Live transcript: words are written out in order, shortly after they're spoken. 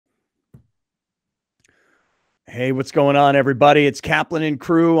Hey, what's going on, everybody? It's Kaplan and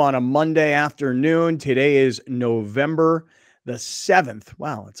Crew on a Monday afternoon. Today is November the 7th.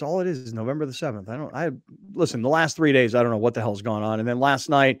 Wow, that's all it is November the 7th. Listen, the last 3 days, I don't know what the hell's gone on. And then last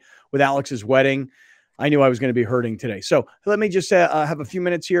night with Alex's wedding, I knew I was going to be hurting today. So let me just have a few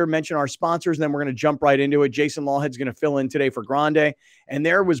minutes here, mention our sponsors, and then we're going to jump right into it. Jason Lawhead's going to fill in today for Grande. And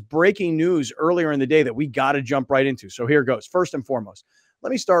there was breaking news earlier in the day that we got to jump right into. So here goes. First and foremost, let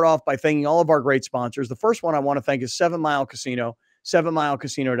me start off by thanking all of our great sponsors. The first one I want to thank is 7 Mile Casino,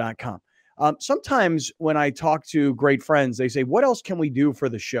 7milecasino.com. Sometimes when I talk to great friends, they say, what else can we do for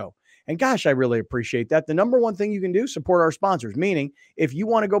the show? And gosh, I really appreciate that. The number one thing you can do, support our sponsors, meaning if you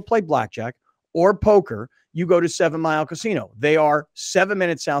want to go play blackjack or poker, you go to 7 Mile Casino. They are 7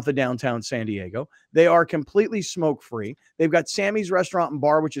 minutes south of downtown San Diego. They are completely smoke-free. They've got Sammy's Restaurant and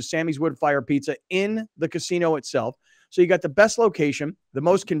Bar, which is Sammy's Wood Fire Pizza, in the casino itself. So you got the best location, the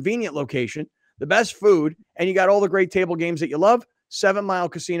most convenient location, the best food, and you got all the great table games that you love. 7 Mile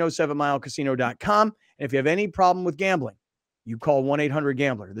Casino, 7milecasino.com. And if you have any problem with gambling, you call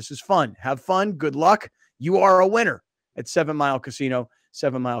 1-800-GAMBLER. This is fun. Have fun. Good luck. You are a winner at 7 Mile Casino,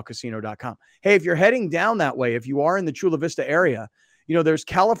 7milecasino.com. Hey, if you're heading down that way, if you are in the Chula Vista area, you know, there's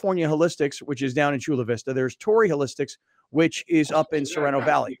California Holistics, which is down in Chula Vista. There's Torrey Holistics, which is up in Sorrento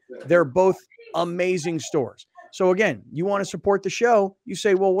Valley. They're both amazing stores. So again, you want to support the show, you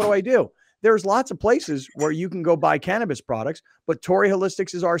say, well, what do I do? There's lots of places where you can go buy cannabis products, but Torrey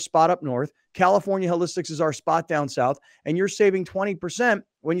Holistics is our spot up north. California Holistics is our spot down south. And you're saving 20%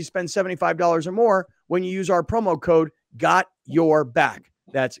 when you spend $75 or more when you use our promo code Got Your Back.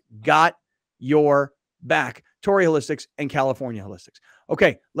 That's Got Your Back. Torrey Holistics and California Holistics.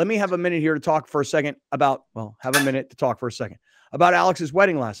 Okay, let me have a minute here to talk for a second about, about Alex's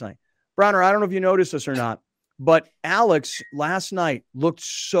wedding last night. Browner, I don't know if you noticed this or not, but Alex last night looked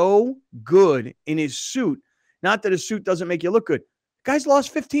so good in his suit. Not that his suit doesn't make you look good. Guy's lost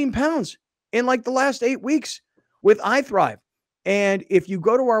 15 pounds in like the last 8 weeks with iThrive. And if you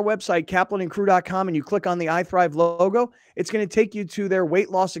go to our website, kaplanandcrew.com, and you click on the iThrive logo, it's going to take you to their weight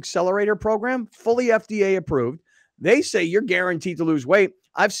loss accelerator program, fully FDA approved. They say you're guaranteed to lose weight.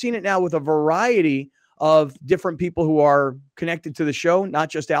 I've seen it now with a variety of different people who are connected to the show, not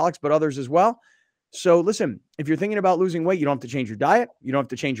just Alex, but others as well. So listen, if you're thinking about losing weight, you don't have to change your diet. You don't have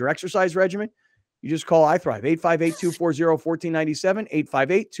to change your exercise regimen. You just call iThrive, 858-240-1497,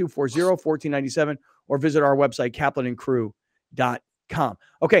 858-240-1497, or visit our website, kaplanandcrew.com.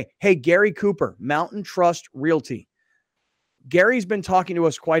 Okay. Hey, Gary Cooper, Mountain Trust Realty. Gary's been talking to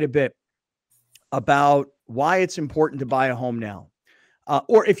us quite a bit about why it's important to buy a home now,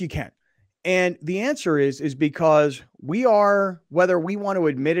 or if you can. And the answer is because we are, whether we want to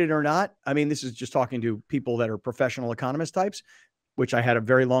admit it or not, I mean, this is just talking to people that are professional economist types, which I had a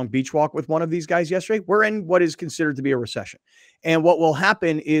very long beach walk with one of these guys yesterday. We're in what is considered to be a recession. And what will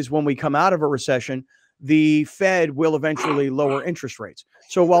happen is when we come out of a recession, the Fed will eventually lower interest rates.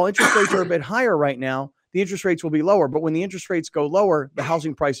 So while interest rates are a bit higher right now, the interest rates will be lower. But when the interest rates go lower, the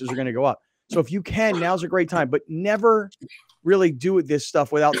housing prices are going to go up. So if you can, now's a great time, but never really do this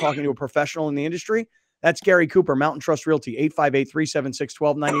stuff without talking to a professional in the industry. That's Gary Cooper, Mountain Trust Realty,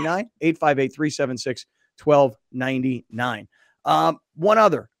 858-376-1299, 858-376-1299. One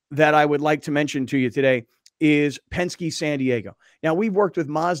other that I would like to mention to you today is Penske San Diego. Now, we've worked with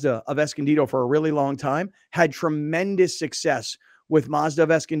Mazda of Escondido for a really long time, had tremendous success with Mazda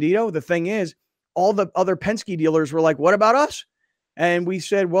of Escondido. The thing is, all the other Penske dealers were like, what about us? And we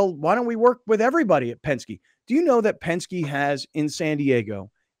said, well, why don't we work with everybody at Penske? Do you know that Penske has in San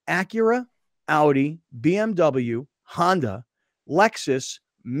Diego Acura, Audi, BMW, Honda, Lexus,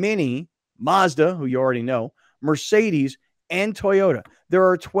 Mini, Mazda, who you already know, Mercedes, and Toyota? There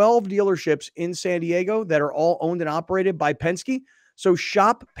are 12 dealerships in San Diego that are all owned and operated by Penske. So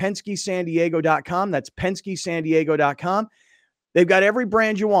shop PenskeSanDiego.com. That's PenskeSanDiego.com. They've got every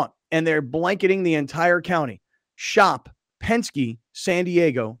brand you want, and they're blanketing the entire county. Shop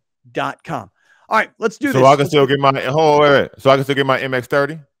PenskeSanDiego.com. All right, let's do this. So I can still get my So I can still get my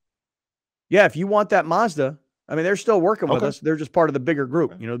MX-30? Yeah, if you want that Mazda, I mean, they're still working with us. They're just part of the bigger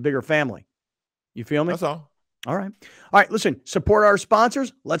group, you know, the bigger family. You feel me? That's all. All right. All right, listen, support our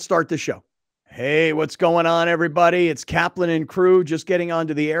sponsors. Let's start the show. Hey, what's going on, everybody? It's Kaplan and Crew just getting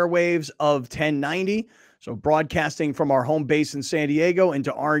onto the airwaves of 1090. So broadcasting from our home base in San Diego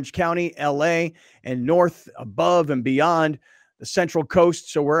into Orange County, LA, and north, above, and beyond the Central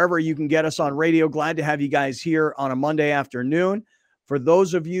Coast. So wherever you can get us on radio, glad to have you guys here on a Monday afternoon. For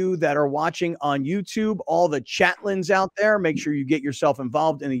those of you that are watching on YouTube, all the chatlins out there, make sure you get yourself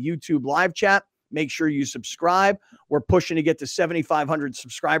involved in the YouTube live chat. Make sure you subscribe. We're pushing to get to 7,500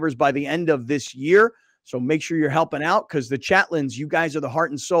 subscribers by the end of this year. So make sure you're helping out, because the Chatlins, you guys are the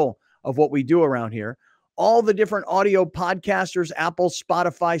heart and soul of what we do around here. All the different audio podcasters, Apple,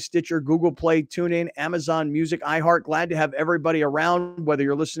 Spotify, Stitcher, Google Play, TuneIn, Amazon Music, iHeart. Glad to have everybody around, whether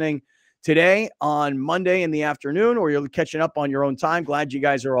you're listening today on Monday in the afternoon or you're catching up on your own time. Glad you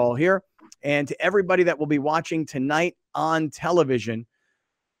guys are all here. And to everybody that will be watching tonight on television,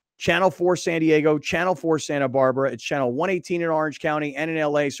 Channel 4 San Diego, Channel 4 Santa Barbara, it's Channel 118 in Orange County and in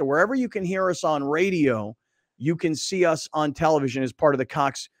LA. So wherever you can hear us on radio, you can see us on television as part of the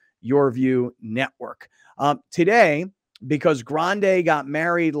Cox Your View network. Today, because Grande got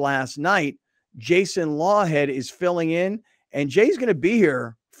married last night, Jason Lawhead is filling in, and Jay's going to be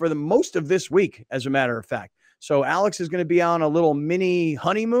here for the most of this week, as a matter of fact. So Alex is going to be on a little mini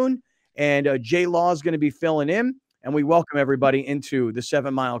honeymoon, and Jay Law is going to be filling in, and we welcome everybody into the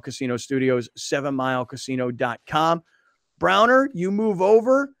 7 Mile Casino Studios, 7milecasino.com. Browner, you move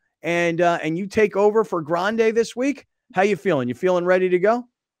over, and you take over for Grande this week. How you feeling? You feeling ready to go?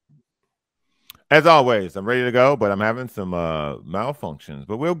 As always, I'm ready to go, but I'm having some malfunctions.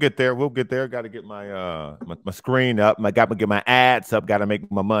 But we'll get there. We'll get there. Got to get my my screen up. I got to get my ads up. Got to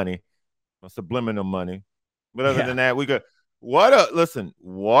make my money, my subliminal money. But other than that, we got what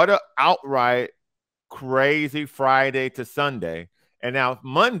a outright crazy Friday to Sunday, and now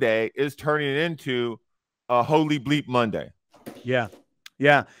Monday is turning into a holy bleep Monday. Yeah,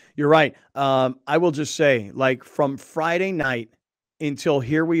 you're right. I will just say, like, from Friday night until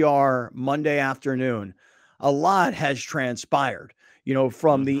here we are Monday afternoon, a lot has transpired,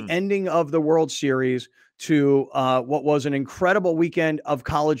 from the ending of the World Series to what was an incredible weekend of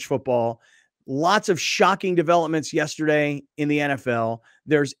college football. Lots of shocking developments yesterday in the NFL.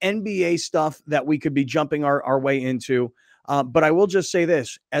 There's NBA stuff that we could be jumping our way into. But I will just say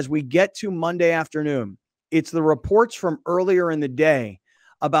this, as we get to Monday afternoon, it's the reports from earlier in the day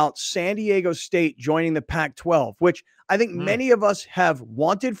about San Diego State joining the Pac-12, which I think many of us have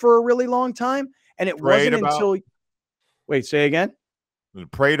wanted for a really long time. And it wasn't until, wait, say again?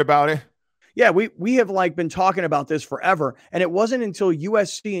 Prayed about it. Yeah, we have been talking about this forever. And it wasn't until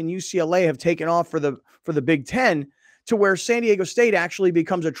USC and UCLA have taken off for the Big Ten to where San Diego State actually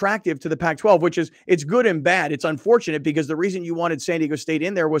becomes attractive to the Pac-12, which is, it's good and bad. It's unfortunate because the reason you wanted San Diego State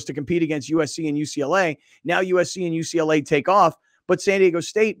in there was to compete against USC and UCLA. Now USC and UCLA take off, but San Diego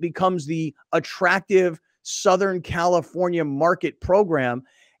State becomes the attractive Southern California market program.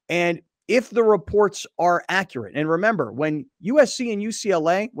 And if the reports are accurate, and remember, when USC and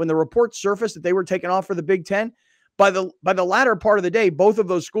UCLA, when the reports surfaced that they were taking off for the Big Ten, by the latter part of the day, both of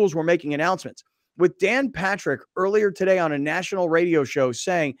those schools were making announcements. With Dan Patrick earlier today on a national radio show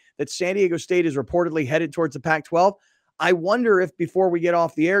saying that San Diego State is reportedly headed towards the Pac-12, I wonder if before we get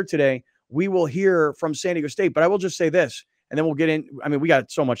off the air today, we will hear from San Diego State. But I will just say this, and then we'll get in. I mean, we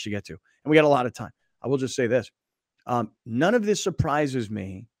got so much to get to, and we got a lot of time. I will just say this. None of this surprises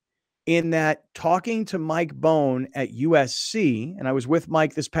me, in that talking to Mike Bone at USC, and I was with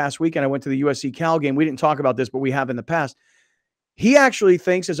Mike this past weekend. I went to the USC Cal game. We didn't talk about this, but we have in the past. He actually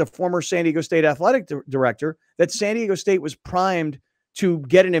thinks, as a former San Diego State athletic director, that San Diego State was primed to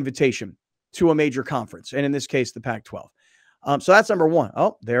get an invitation to a major conference, and in this case, the Pac-12. So that's number one.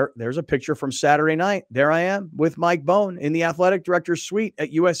 Oh, there's a picture from Saturday night. There I am with Mike Bone in the athletic director's suite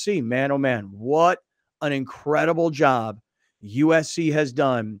at USC. Man, oh man, what an incredible job USC has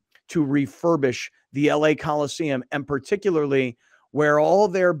done to refurbish the LA Coliseum, and particularly where all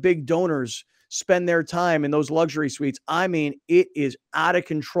their big donors spend their time in those luxury suites. I mean, it is out of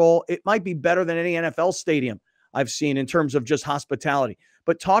control. It might be better than any NFL stadium I've seen in terms of just hospitality.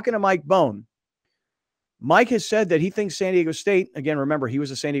 But talking to Mike Bone, Mike has said that he thinks San Diego State, again, remember, he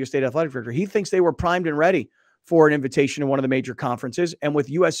was a San Diego State athletic director. He thinks they were primed and ready for an invitation to one of the major conferences. And with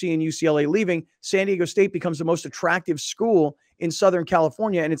USC and UCLA leaving, San Diego State becomes the most attractive school in Southern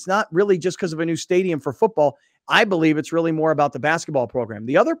California. And it's not really just because of a new stadium for football. I believe it's really more about the basketball program.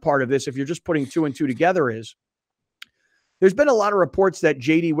 The other part of this, if you're just putting two and two together, is there's been a lot of reports that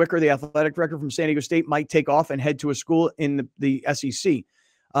J.D. Wicker, the athletic director from San Diego State, might take off and head to a school in the SEC.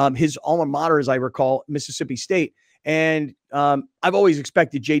 His alma mater, as I recall, Mississippi State. And I've always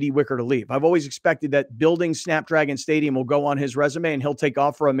expected J.D. Wicker to leave. I've always expected that building Snapdragon Stadium will go on his resume and he'll take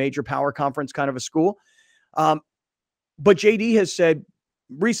off for a major power conference kind of a school. But J.D. has said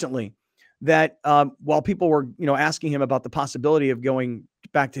recently that while people were, asking him about the possibility of going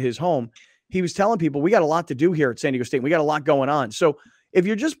back to his home, he was telling people, we got a lot to do here at San Diego State. We got a lot going on. So if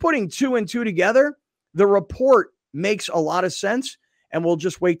you're just putting two and two together, the report makes a lot of sense. And we'll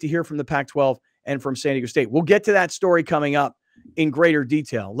just wait to hear from the Pac-12 and from San Diego State. We'll get to that story coming up in greater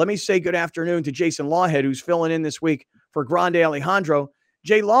detail. Let me say good afternoon to Jason Lawhead, who's filling in this week for Grande Alejandro.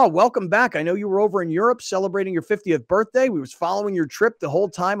 Jay Law, welcome back. I know you were over in Europe celebrating your 50th birthday. We was following your trip the whole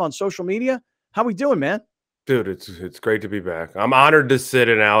time on social media. How we doing, man? Dude, it's great to be back. I'm honored to sit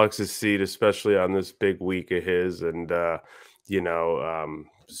in Alex's seat, especially on this big week of his, and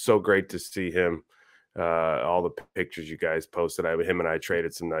so great to see him. All the pictures you guys posted, him and I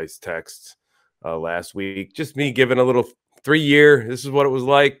traded some nice texts last week. Just me giving a little 3-year. This is what it was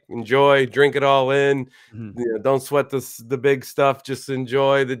like. Enjoy, drink it all in. Don't sweat the big stuff. Just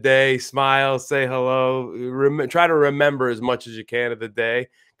enjoy the day. Smile, say hello. Try to remember as much as you can of the day,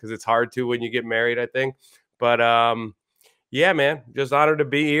 because it's hard to when you get married, I think. But yeah, man, just honored to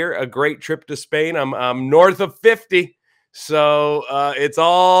be here. A great trip to Spain. I'm north of 50, so it's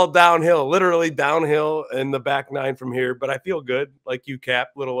all downhill, literally downhill in the back nine from here. But I feel good, like you, Cap,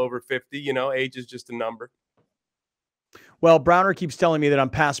 a little over 50. You know, age is just a number. Well, Browner keeps telling me that I'm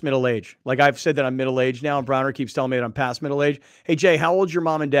past middle age. Like I've said that I'm middle age now, and Browner keeps telling me that I'm past middle age. Hey, Jay, how old's your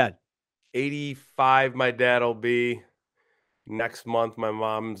mom and dad? 85. My dad will be. Next month. My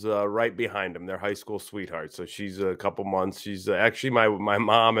mom's right behind him. They're high school sweethearts. So she's a couple months. She's actually my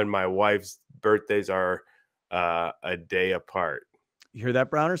mom and my wife's birthdays are a day apart. You hear that,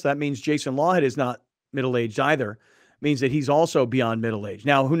 Browner? So that means Jason Lawhead is not middle-aged either. It means that he's also beyond middle age.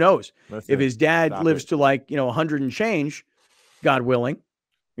 Now, who knows? If his dad lives to 100 and change, God willing.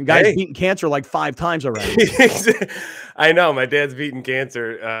 And guy's beaten cancer like 5 times already. I know. My dad's beaten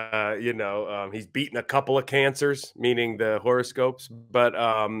cancer. He's beaten a couple of cancers, meaning the horoscopes. But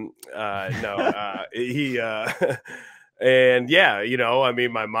and yeah, I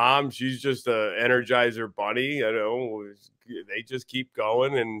mean, my mom, she's just a Energizer bunny. They just keep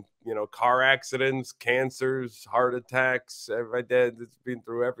going, and car accidents, cancers, heart attacks. My dad has been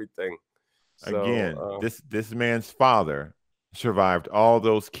through everything. So, again, this man's father survived all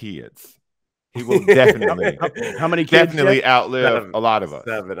those kids. He will definitely how many kids definitely outlive a lot of us.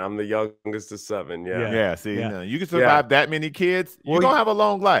 7. I'm the youngest of 7. Yeah. See, you can survive that many kids. You're gonna have a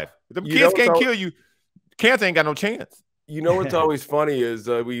long life. The kids can't kill you. Cancer ain't got no chance. You know what's always funny is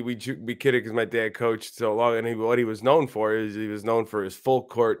we kidded because my dad coached so long, and what he was known for is he was known for his full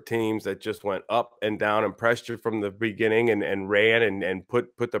court teams that just went up and down and pressed you from the beginning and ran and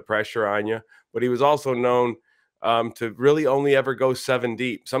put the pressure on you. But he was also known to really only ever go 7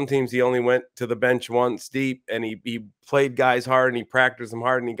 deep. Some teams he only went to the bench once deep, and he played guys hard and he practiced them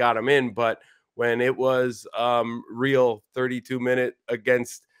hard and he got them in. But when it was real 32-minute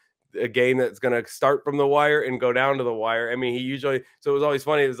against a game that's going to start from the wire and go down to the wire, I mean, so it was always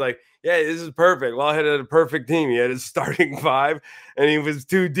funny. It was like, yeah, this is perfect. Lawhead had a perfect team. He had his starting 5, and he was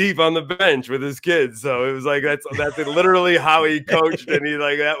too deep on the bench with his kids. So it was like that's literally how he coached, and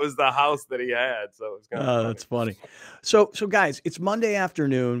that was the house that he had. So it was kind of funny. That's funny. So guys, it's Monday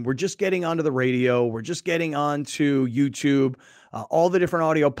afternoon. We're just getting onto the radio. We're just getting onto YouTube, all the different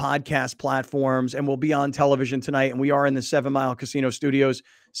audio podcast platforms, and we'll be on television tonight. And we are in the 7 Mile Casino studios,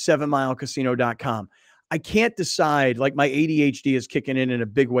 7milecasino.com. I can't decide, like my ADHD is kicking in a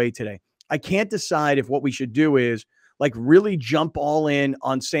big way today. I can't decide if what we should do is really jump all in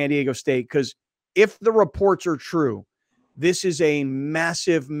on San Diego State, because if the reports are true, this is a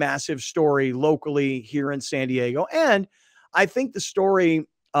massive, massive story locally here in San Diego. And I think the story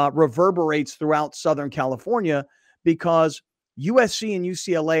reverberates throughout Southern California, because USC and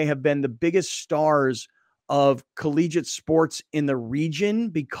UCLA have been the biggest stars of collegiate sports in the region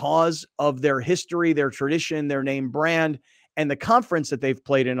because of their history, their tradition, their name brand, and the conference that they've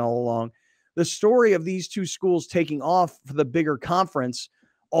played in all along. The story of these two schools taking off for the bigger conference,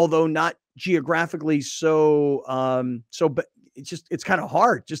 although not geographically but it's kind of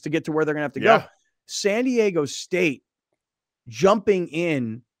hard just to get to where they're going to have to go. San Diego State jumping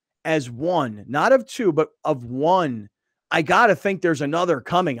in as one, not of 2, but of 1. I got to think there's another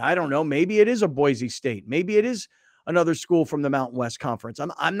coming. I don't know. Maybe it is a Boise State. Maybe it is another school from the Mountain West Conference.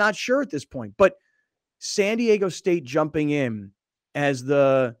 I'm not sure at this point, but San Diego State jumping in as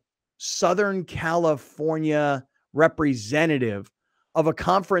the Southern California representative of a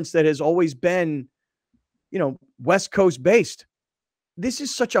conference that has always been, West Coast based. This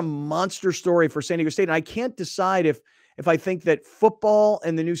is such a monster story for San Diego State. And I can't decide if I think that football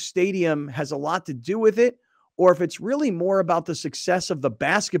and the new stadium has a lot to do with it, or if it's really more about the success of the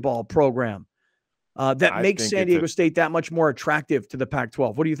basketball program that makes San Diego State that much more attractive to the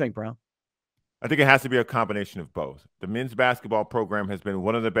Pac-12. What do you think, Brown? I think it has to be a combination of both. The men's basketball program has been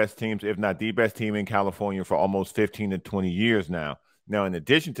one of the best teams, if not the best team in California for almost 15 to 20 years now. Now, in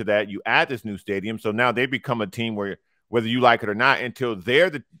addition to that, you add this new stadium. So now they become a team where, whether you like it or not, until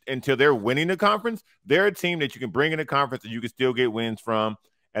they're winning the conference, they're a team that you can bring in the conference and you can still get wins from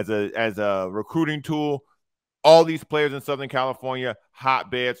as a recruiting tool. all these players in Southern California,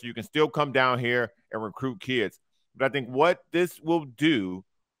 hotbeds, so you can still come down here and recruit kids. But I think what this will do,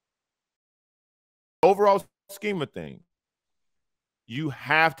 overall scheme of things, you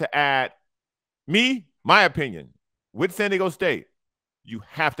have to add, my opinion, with San Diego State, you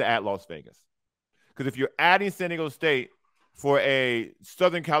have to add Las Vegas. Because if you're adding San Diego State for a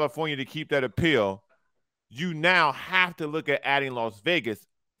Southern California to keep that appeal, you now have to look at adding Las Vegas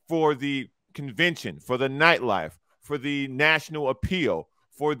for the convention, for the nightlife, for the national appeal,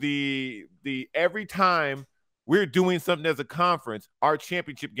 for the every time we're doing something as a conference, our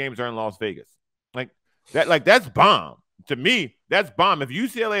championship games are in Las Vegas. That's bomb. To me, that's bomb. If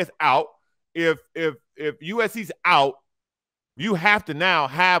UCLA is out, if USC's out, you have to now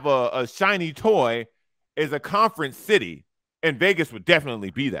have a shiny toy as a conference city, and Vegas would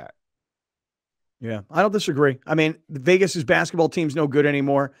definitely be that. Yeah, I don't disagree. I mean, Vegas's basketball team's no good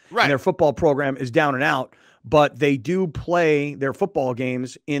anymore, right? And their football program is down and out, but they do play their football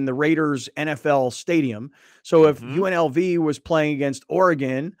games in the Raiders NFL stadium. So if UNLV was playing against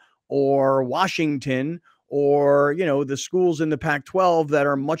Oregon or Washington or, the schools in the Pac-12 that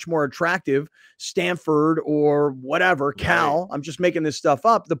are much more attractive, Stanford or whatever, Cal, I'm just making this stuff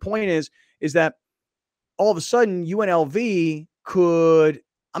up. The point is that all of a sudden UNLV could,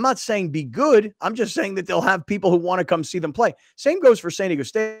 I'm not saying be good. I'm just saying that they'll have people who want to come see them play. Same goes for San Diego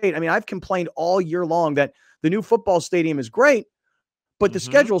State. I mean, I've complained all year long that the new football stadium is great, but the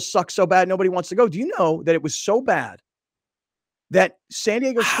schedule sucks so bad nobody wants to go. Do you know that it was so bad that San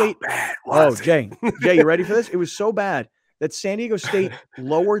Diego State Jay, you ready for this? It was so bad that San Diego State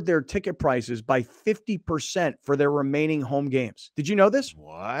lowered their ticket prices by 50% for their remaining home games. Did you know this?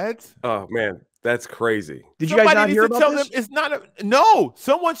 What? Oh man, that's crazy. Did you guys not hear about this? It's not no.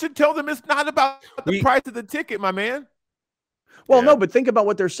 Someone should tell them it's not about the price of the ticket, my man. Well, no, but think about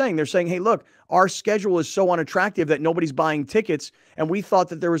what they're saying. They're saying, hey, look, our schedule is so unattractive that nobody's buying tickets. And we thought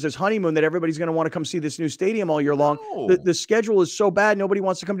that there was this honeymoon that everybody's going to want to come see this new stadium all year long. No. The schedule is so bad, nobody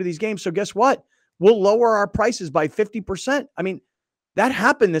wants to come to these games. So guess what? We'll lower our prices by 50%. I mean, that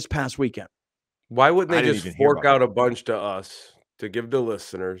happened this past weekend. Why wouldn't they just fork out a bunch to us to give the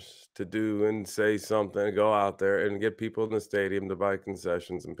listeners to do and say something, go out there and get people in the stadium to buy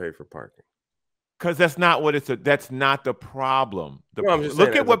concessions and pay for parking? Because that's not what that's not the problem.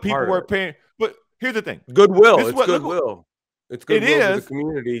 Look at what people were paying. But here's the thing. Goodwill. It's goodwill. It's goodwill to the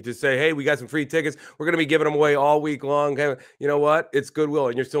community to say, hey, we got some free tickets. We're going to be giving them away all week long. You know what? It's goodwill.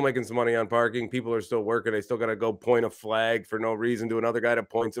 And you're still making some money on parking. People are still working. They still got to go point a flag for no reason to another guy that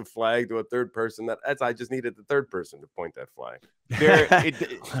points a flag to a third person. I just needed the third person to point that flag.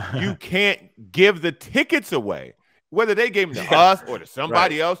 You can't give the tickets away. Whether they gave them to us or to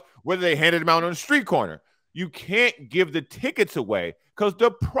somebody else, whether they handed them out on the street corner, you can't give the tickets away because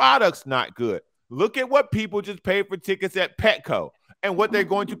the product's not good. Look at what people just paid for tickets at Petco and what they're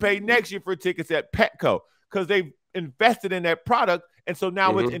going to pay next year for tickets at Petco because they've invested in that product, and so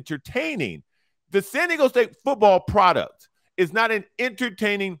now it's entertaining. The San Diego State football product is not an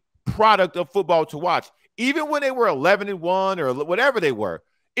entertaining product of football to watch. Even when they were 11-1 or whatever they were,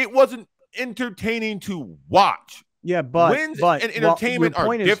 it wasn't entertaining to watch. Yeah, but wins and entertainment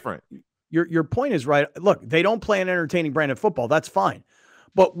are different. Your point is right. Look, they don't play an entertaining brand of football. That's fine.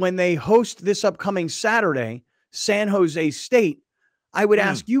 But when they host this upcoming Saturday, San Jose State, I would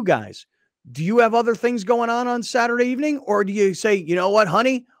ask you guys, do you have other things going on Saturday evening? Or do you say, you know what,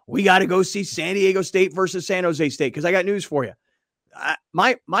 honey, we got to go see San Diego State versus San Jose State? Because I got news for you.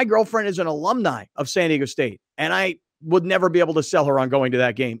 My girlfriend is an alumni of San Diego State, and I would never be able to sell her on going to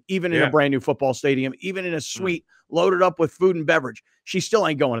that game, even in a brand new football stadium, even in a suite loaded up with food and beverage. She still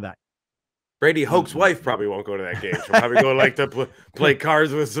ain't going to that. Brady Hoke's wife probably won't go to that game. She'll probably go to play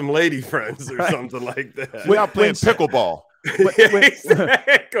cards with some lady friends or something like that. Without playing pickleball.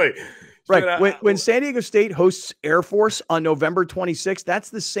 Exactly. Right. When San Diego State hosts Air Force on November 26th, that's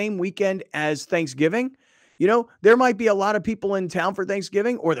the same weekend as Thanksgiving. There might be a lot of people in town for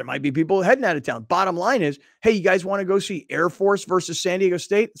Thanksgiving, or there might be people heading out of town. Bottom line is, hey, you guys want to go see Air Force versus San Diego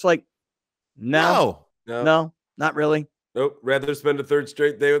State? It's like, no, not really. Nope. Rather spend a third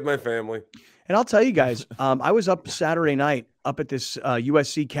straight day with my family. And I'll tell you guys, I was up Saturday night up at this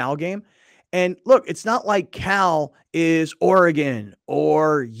USC Cal game. And look, it's not like Cal is Oregon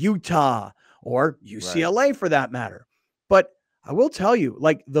or Utah or UCLA for that matter. But I will tell you,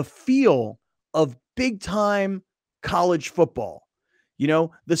 like, the feel of big time college football,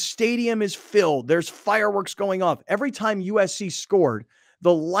 the stadium is filled. There's fireworks going off. Every time USC scored,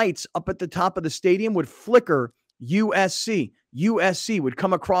 the lights up at the top of the stadium would flicker USC. USC would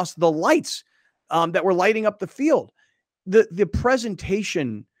come across the lights that were lighting up the field. The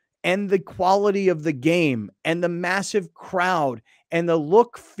presentation and the quality of the game and the massive crowd and the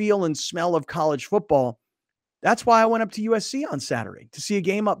look, feel, and smell of college football. That's why I went up to USC on Saturday to see a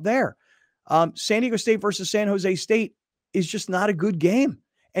game up there. San Diego State versus San Jose State is just not a good game.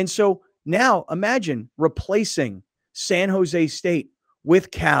 And so now imagine replacing San Jose State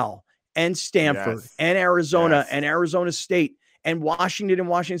with Cal and Stanford and Arizona and Arizona State and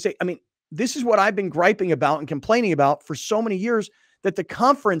Washington State. I mean, this is what I've been griping about and complaining about for so many years, that the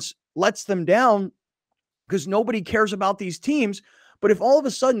conference lets them down because nobody cares about these teams. But if all of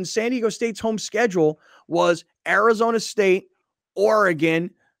a sudden San Diego State's home schedule was Arizona State,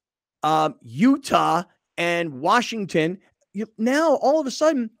 Oregon, Utah, and Washington, now all of a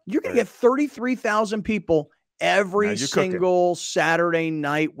sudden you're going to get 33,000 people every single Saturday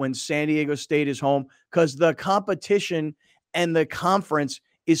night when San Diego State is home, because the competition and the conference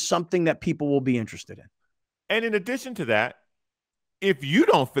is something that people will be interested in. And in addition to that, if you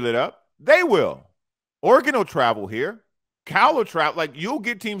don't fill it up, they will. Oregon will travel here. Cal will travel. Like, you'll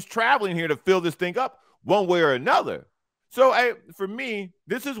get teams traveling here to fill this thing up one way or another. So for me,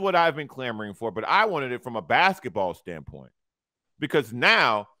 this is what I've been clamoring for, but I wanted it from a basketball standpoint, because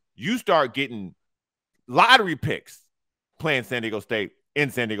now you start getting lottery picks playing San Diego State in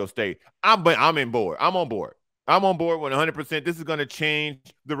San Diego State. I'm on board. I'm on board 100%. This is going to change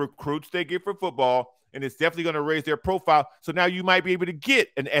the recruits they get for football, and it's definitely going to raise their profile. So now you might be able to get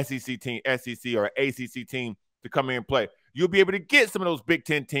an SEC team, SEC or ACC team to come here and play. You'll be able to get some of those Big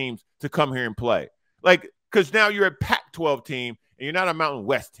Ten teams to come here and play. Like, because now you're a Pac-12 team and you're not a Mountain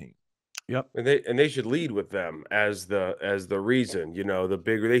West team. Yep. And they should lead with them as the reason, you know,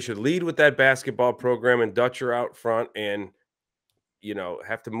 they should lead with that basketball program, and Dutcher out front, and, you know,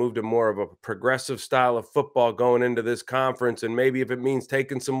 have to move to more of a progressive style of football going into this conference. And maybe if it means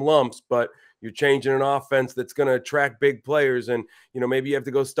taking some lumps, but you're changing an offense that's going to attract big players. And, you know, maybe you have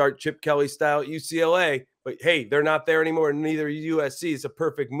to go start Chip Kelly style at UCLA, but hey, they're not there anymore. And neither USC. It's a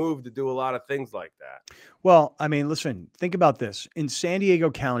perfect move to do a lot of things like that. Well, I mean, listen, think about this. In San Diego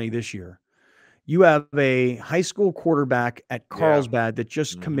County this year, you have a high school quarterback at Carlsbad that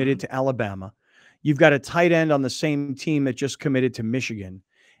just committed to Alabama. You've got a tight end on the same team that just committed to Michigan.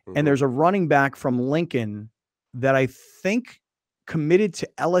 And there's a running back from Lincoln that I think committed to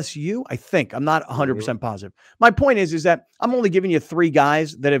LSU. I think. I'm not 100% positive. My point is that I'm only giving you 3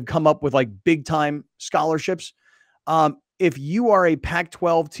 guys that have come up with like big time scholarships. If you are a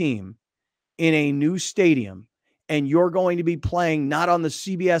Pac-12 team in a new stadium and you're going to be playing not on the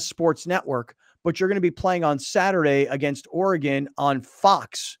CBS Sports Network, but you're going to be playing on Saturday against Oregon on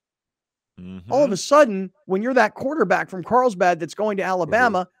Fox, all of a sudden, when you're that quarterback from Carlsbad that's going to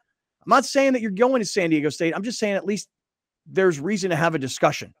Alabama, I'm not saying that you're going to San Diego State. I'm just saying at least there's reason to have a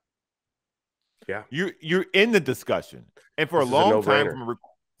discussion. Yeah. You're in the discussion. And for a long time,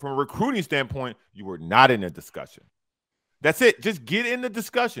 from a recruiting standpoint, you were not in the discussion. That's it. Just get in the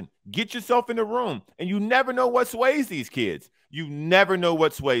discussion. Get yourself in the room. And you never know what sways these kids. You never know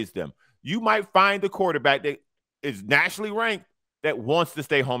what sways them. You might find a quarterback that is nationally ranked that wants to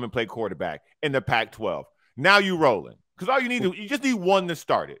stay home and play quarterback in the Pac-12. Now you rolling. Because all you just need one to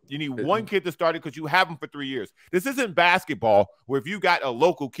start it. You need one kid to start it because you have them for 3 years. This isn't basketball where if you got a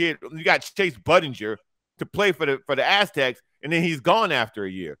local kid, you got Chase Budinger to play for the Aztecs, and then he's gone after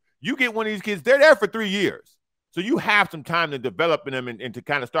a year. You get one of these kids, they're there for 3 years. So you have some time to develop in them and to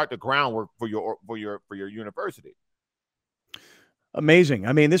kind of start the groundwork for your university. Amazing.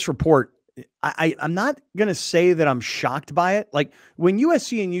 I mean, this report, I'm not going to say that I'm shocked by it. Like when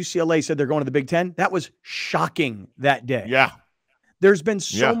USC and UCLA said they're going to the Big Ten, that was shocking that day. Yeah. There's been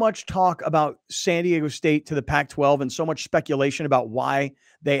so much talk about San Diego State to the Pac-12 and so much speculation about why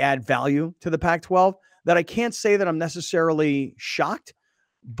they add value to the Pac-12 that I can't say that I'm necessarily shocked,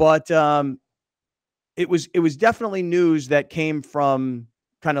 but it was definitely news that came from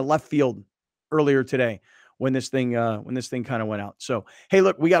kind of left field earlier today when this thing kind of went out. So, hey,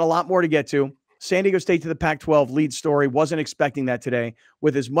 look, we got a lot more to get to. San Diego State to the Pac-12 lead story. Wasn't expecting that today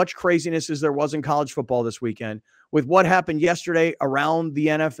with as much craziness as there was in college football this weekend, with what happened yesterday around the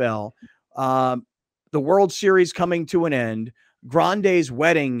NFL, the World Series coming to an end, Grande's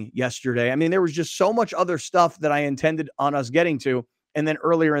wedding yesterday. I mean, there was just so much other stuff that I intended on us getting to. And then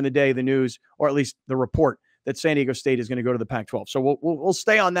earlier in the day, the news, or at least the report, that San Diego State is going to go to the Pac-12. So we'll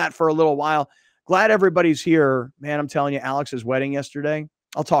stay on that for a little while. Glad everybody's here. Man, I'm telling you, Alex's wedding yesterday,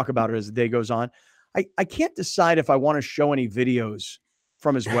 I'll talk about it as the day goes on. I can't decide if I want to show any videos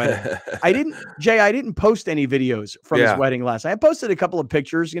from his wedding. I didn't post any videos from his wedding last night. I posted a couple of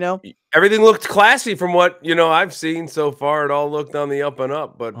pictures, Everything looked classy from what, I've seen so far. It all looked on the up and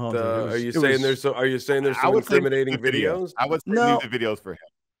up, but are you saying there's some incriminating videos? I would leave the videos for him.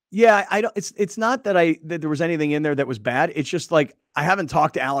 Yeah, I don't. It's not that that there was anything in there that was bad. It's just like I haven't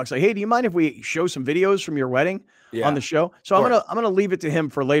talked to Alex. Like, hey, do you mind if we show some videos from your wedding on the show? So I'm gonna leave it to him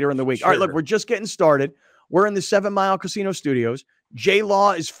for later in the week. Sure. All right, look, we're just getting started. We're in the 7 Mile Casino Studios. J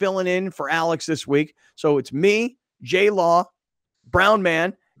Law is filling in for Alex this week, so it's me, J Law, Brown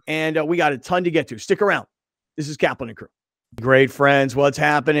Man, and we got a ton to get to. Stick around. This is Kaplan and Crew. Great friends, what's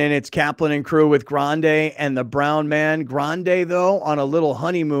happening? It's Kaplan and Crew with Grande and the Brown Man. Grande, though, on a little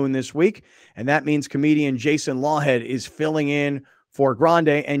honeymoon this week, and that means comedian Jason Lawhead is filling in for Grande,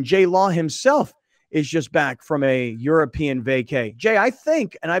 and Jay Law himself is just back from a European vacay. Jay, I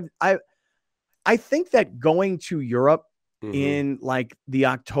think, and I think that going to Europe in like the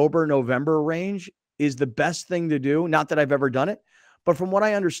October, November range is the best thing to do. Not that I've ever done it, but from what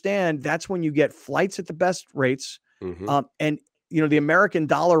I understand, that's when you get flights at the best rates. And, you know, the American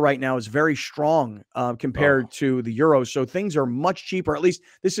dollar right now is very strong compared to the euro. So things are much cheaper. At least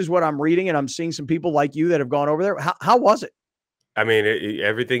this is what I'm reading. And I'm seeing some people like you that have gone over there. How was it? I mean,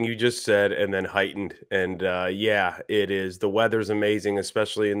 everything you just said and then heightened. And yeah, it is. The weather's amazing,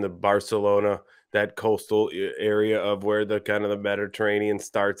 especially in the Barcelona, that coastal area of where the kind of the Mediterranean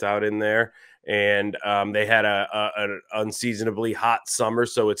starts out in there. And they had an unseasonably hot summer,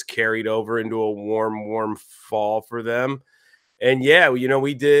 so it's carried over into a warm fall for them. And yeah, you know,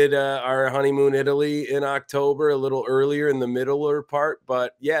 we did our honeymoon Italy in October, a little earlier in the middle part.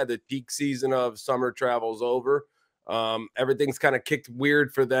 But yeah, the peak season of summer travel's over. Everything's kind of kicked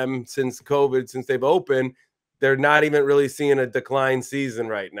weird for them since COVID, since they've opened. They're not even really seeing a decline season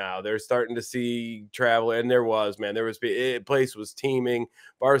right now. They're starting to see travel, and there was place was teeming.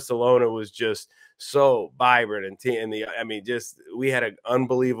 Barcelona was just so vibrant and I mean, just we had an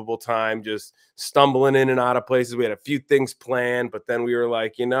unbelievable time, just stumbling in and out of places. We had a few things planned, but then we were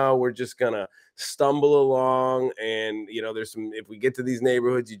like, you know, we're just gonna stumble along, and you know, there's some. If we get to these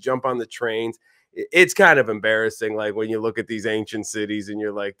neighborhoods, you jump on the trains. It's kind of embarrassing, like when you look at these ancient cities and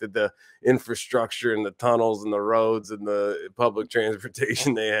you're like the infrastructure and the tunnels and the roads and the public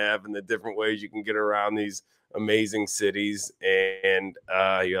transportation they have and the different ways you can get around these amazing cities, and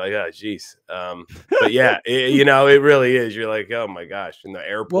you're like, oh geez, but yeah, you know, it really is. You're like, oh my gosh, and the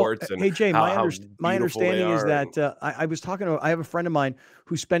airports. Well, and hey Jay, my understanding is that I was talking to, I have a friend of mine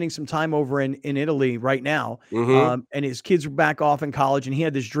who's spending some time over in Italy right now, and his kids were back off in college, and he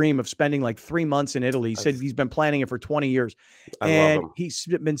had this dream of spending like 3 months in Italy. He said he's been planning it for 20 years, and he's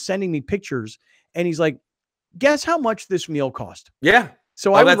been sending me pictures, and he's like, guess how much this meal cost? Yeah.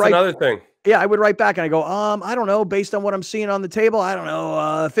 So that's another thing. Yeah, I would write back and I go, I don't know, based on what I'm seeing on the table, I don't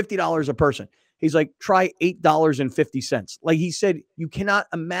know, $50 a person. He's like, try $8.50. Like he said, you cannot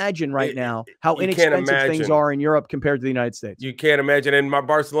imagine right now how inexpensive things are in Europe compared to the United States. You can't imagine. And my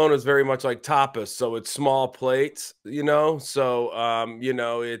Barcelona is very much like tapas, so it's small plates, you know. So you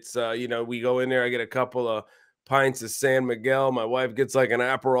know, it's you know, we go in there, I get a couple of pints of San Miguel. My wife gets like an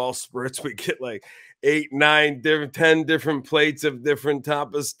Aperol spritz. We get like 8, 9, 10 different plates of different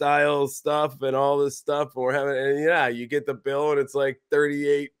tapas style stuff and all this stuff. And we're having, and yeah, you get the bill and it's like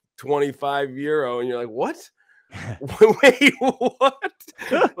 38.25 euro, and you're like, what? Wait, what?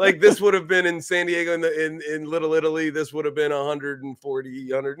 Like this would have been in San Diego in Little Italy. This would have been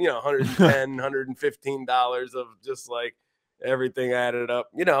 140, 100, you know, 110, $115 of just like everything added up,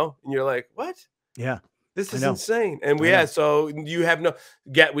 you know, and you're like, what? Yeah. This is insane. And so you have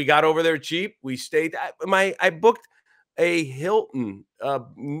we got over there cheap. We stayed I booked a Hilton,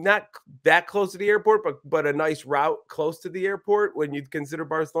 not that close to the airport, but a nice route close to the airport when you consider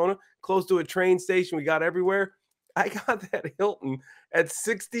Barcelona, close to a train station. We got everywhere. I got that Hilton at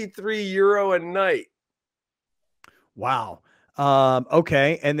 63 euro a night. Wow.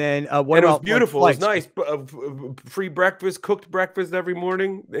 Okay. And then what and about it was beautiful. It was nice. Free breakfast, cooked breakfast every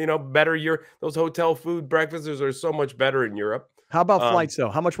morning. You know, better those hotel food breakfasts are so much better in Europe. How about flights though?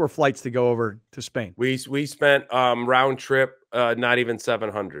 How much were flights to go over to Spain? We spent round trip not even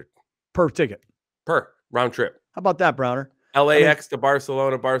 700 per ticket. Per round trip. How about that, Browner? LAX to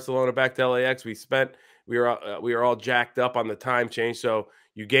Barcelona, Barcelona back to LAX. We were all jacked up on the time change. So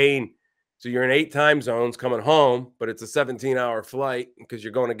you're in 8 time zones coming home, but it's a 17-hour flight because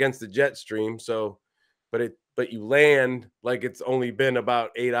you're going against the jet stream. So, but you land like it's only been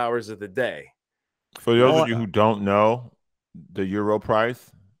about 8 hours of the day. For those of you who don't know, the euro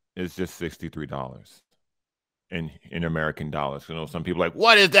price is just $63 in American dollars. You know, some people are like,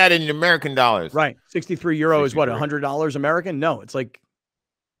 what is that in American dollars? Right, 63 euro is what, $100 American? No, it's like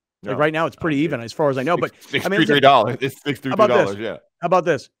right now it's pretty even as far as I know. But $63. I mean, it's $63. Yeah. How about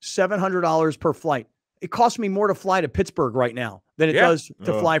this? $700 per flight. It costs me more to fly to Pittsburgh right now than it does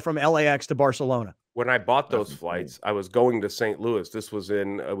to fly from LAX to Barcelona. When I bought those That's flights, I was going to St. Louis. This was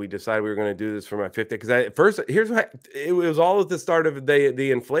in, we decided we were going to do this for my 50th. Because at first, here's what it was all at the start of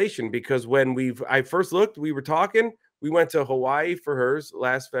the inflation. Because when I first looked, we were talking. We went to Hawaii for hers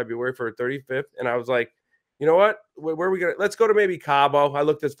last February for her 35th, and I was like, you know what? Where are we gonna? Let's go to maybe Cabo. I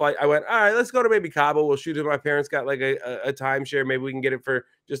looked at this flight. I went, all right, let's go to maybe Cabo. We'll shoot it. My parents got like a timeshare. Maybe we can get it for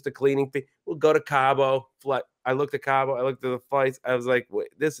just a cleaning fee. We'll go to Cabo. Flight. I looked at Cabo. I looked at the flights. I was like, wait,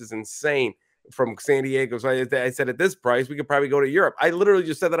 this is insane. From San Diego. So I said, at this price, we could probably go to Europe. I literally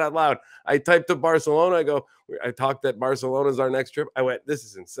just said that out loud. I typed up Barcelona. I talked that Barcelona is our next trip. I went, this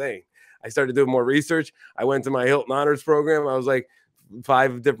is insane. I started doing more research. I went to my Hilton Honors program. I was like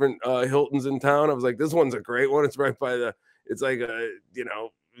 5 different Hiltons in town. I was like, this one's a great one. It's right by it's like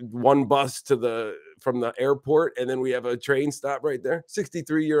one bus from the airport. And then we have a train stop right there.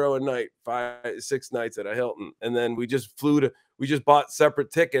 €63 a night, 5-6 nights at a Hilton. And then we just bought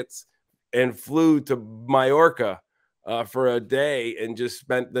separate tickets and flew to Mallorca for a day and just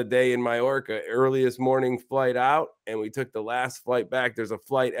spent the day in Mallorca. Earliest morning flight out, and we took the last flight back. There's a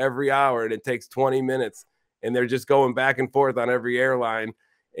flight every hour, and it takes 20 minutes, and they're just going back and forth on every airline.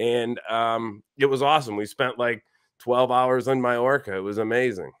 And it was awesome. We spent like 12 hours in Mallorca. It was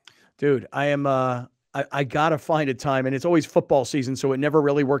amazing. Dude, I am I gotta find a time, and it's always football season, so it never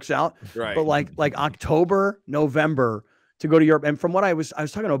really works out. Right. But like October, November, to go to Europe. And from what I was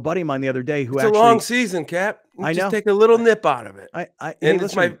talking to a buddy of mine the other day who it's actually, a long season, Cap. I just know. take a little nip out of it. And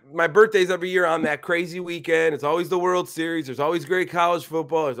it's my birthday's every year on that crazy weekend. It's always the World Series. There's always great college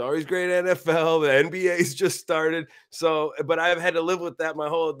football. There's always great NFL. The NBA's just started. So, but I've had to live with that my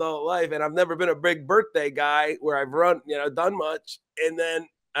whole adult life, and I've never been a big birthday guy where I've done much. And then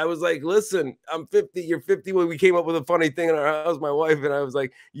I was like, listen, I'm 50, you're 51. We came up with a funny thing in our house, my wife and I was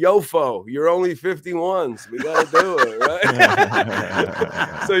like, Yofo, you're only 51s. We got to do it,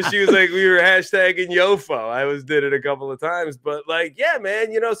 right? So she was like, we were hashtagging Yofo. I did it a couple of times, but like, yeah,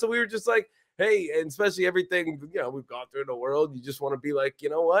 man, so we were just like, hey, and especially everything, we've gone through in the world. You just want to be like, you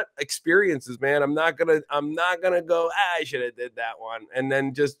know what? Experiences, man. I'm not gonna go, I should have did that one. And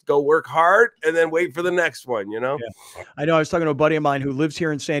then just go work hard and then wait for the next one, Yeah. I know I was talking to a buddy of mine who lives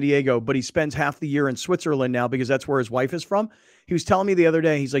here in San Diego, but he spends half the year in Switzerland now because that's where his wife is from. He was telling me the other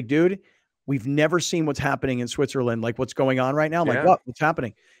day, he's like, dude, we've never seen what's happening in Switzerland, like what's going on right now. I'm like, what's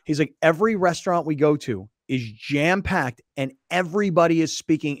happening? He's like, every restaurant we go to is jam-packed and everybody is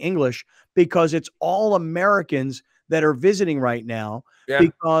speaking English because it's all Americans that are visiting right now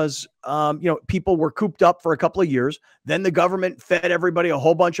because, people were cooped up for a couple of years. Then the government fed everybody a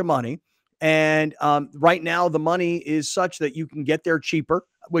whole bunch of money. And right now the money is such that you can get there cheaper,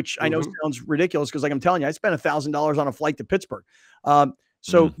 which I know sounds ridiculous because like I'm telling you, I spent $1,000 on a flight to Pittsburgh.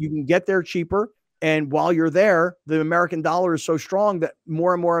 So you can get there cheaper. And while you're there, the American dollar is so strong that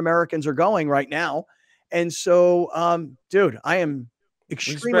more and more Americans are going right now. And so, dude, I am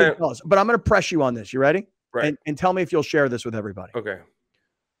extremely jealous, but I'm going to press you on this. You ready? Right. And tell me if you'll share this with everybody. Okay.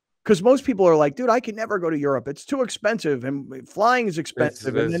 Because most people are like, dude, I can never go to Europe. It's too expensive. And flying is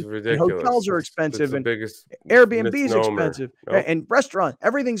expensive. It's ridiculous. Hotels are expensive. And Airbnb is expensive. Nope. And restaurant,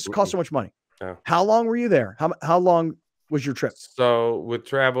 everything's costs so much money. Yeah. How long were you there? How long was your trip? So with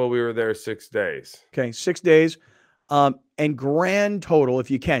travel, we were there 6 days. Okay, 6 days. And grand total, if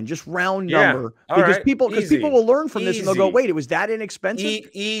you can, just round number, because people will learn from this and they'll go, wait, it was that inexpensive?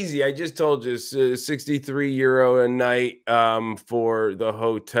 Easy. I just told you, €63 a night for the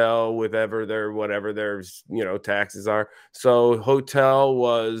hotel with whatever their taxes are. So hotel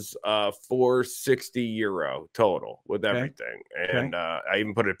was €460 total with everything, and I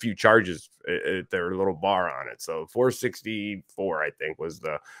even put a few charges at their little bar on it. So $464, I think, was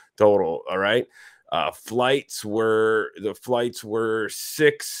the total. All right. Flights were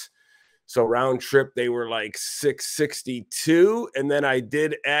 6, so round trip they were like 662, and then I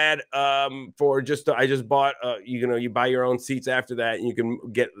did add I just bought you buy your own seats after that, and you can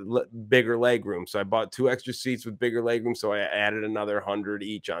get bigger leg room. So I bought 2 extra seats with bigger leg room, so I added another 100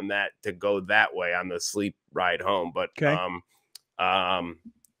 each on that to go that way on the sleep ride home. But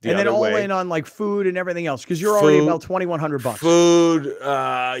and then all in on like food and everything else, because you're already about $2,100. Food,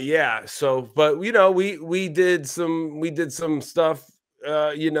 yeah. So, but we did some stuff,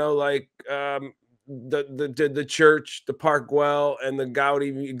 like the church, the Park Well, and the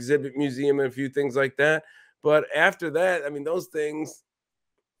Gaudi Exhibit Museum, and a few things like that. But after that, I mean, those things.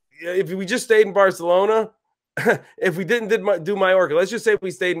 If we just stayed in Barcelona. If we didn't do Mallorca, let's just say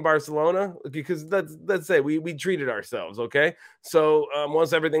we stayed in Barcelona, because let's say we treated ourselves. Okay. So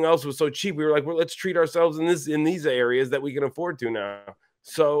once everything else was so cheap, we were like, well, let's treat ourselves in these areas that we can afford to now.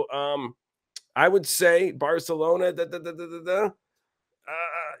 So I would say Barcelona,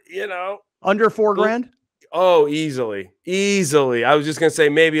 You know, under $4,000. Oh, easily. I was just gonna say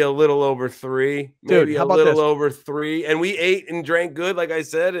maybe a little over 3, maybe Dude, how a about little this? over 3. And we ate and drank good, like I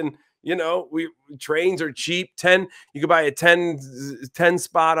said. And you know, trains are cheap. 10, you could buy a 10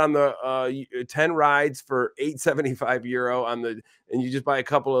 spot on the 10 rides for €875 on the, and you just buy a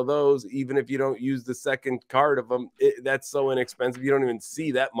couple of those, even if you don't use the second card of them. That's so inexpensive. You don't even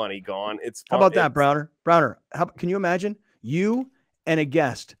see that money gone. It's fun. How about that, Browner? Browner, can you imagine you and a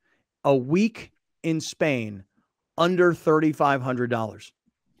guest a week in Spain under $3,500?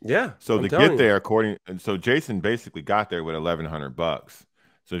 Yeah. So to get there, so Jason basically got there with $1,100.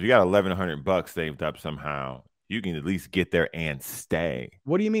 So if you got $1,100 saved up somehow, you can at least get there and stay.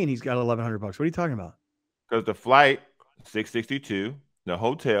 What do you mean he's got $1,100? What are you talking about? Because the flight $662, the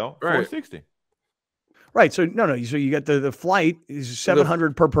hotel $460. Right. So no. So you get the flight is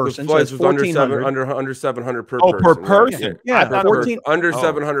 $700 per person. The so it's $1,400 under $700 per person. Oh, per person. Yeah, under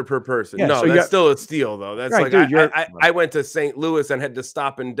 $700 per person. Yeah, no, so that's still a steal though. That's right, like dude, I went to St. Louis and had to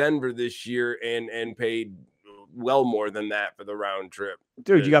stop in Denver this year and paid well more than that for the round trip.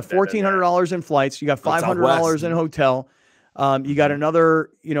 Dude, you got $1,400 in flights. You got $500 in hotel. You got another,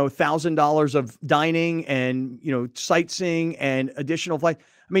 $1,000 of dining and, sightseeing and additional flights.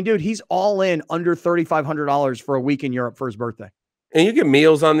 I mean, dude, he's all in under $3,500 for a week in Europe for his birthday. And you get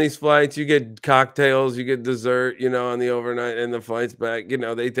meals on these flights. You get cocktails. You get dessert, on the overnight and the flights back.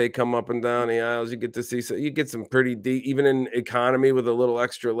 They come up and down the aisles. You get to see, you get some pretty deep, even in economy with a little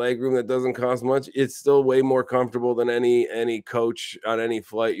extra leg room that doesn't cost much. It's still way more comfortable than any coach on any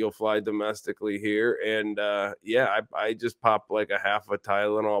flight you'll fly domestically here. And I just pop like a half a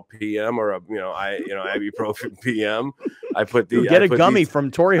Tylenol PM or a ibuprofen PM. I put the get a gummy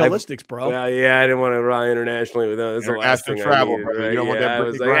from Torrey Holistics, bro. Yeah, I didn't want to ride internationally with them. That's the last thing travel, I needed. you don't want that I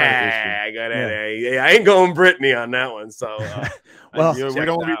was like, I ain't going Brittany on that one. So, well, we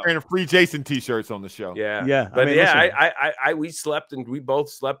don't want to be wearing free Jason t-shirts on the show. Yeah. But we both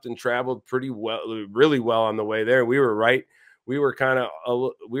slept and traveled pretty well, really well on the way there. We were right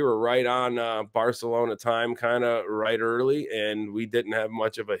on Barcelona time, kind of right early, and we didn't have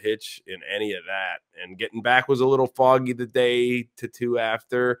much of a hitch in any of that. And getting back was a little foggy the day to 2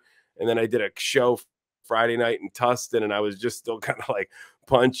 after, and then I did a show Friday night in Tustin, and I was just still kind of like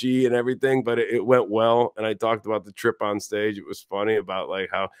punchy and everything, but it went well. And I talked about the trip on stage. It was funny about like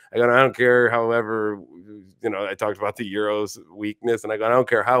how I don't care, however, I talked about the Euro's weakness, and I don't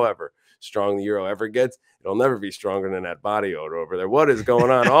care however strong the Euro ever gets, it'll never be stronger than that body odor over there. What is going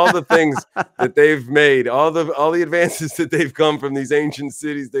on? All the things that they've made, all the advances that they've come from these ancient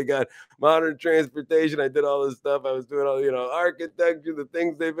cities. They got modern transportation. I did all this stuff. I was doing all, architecture, the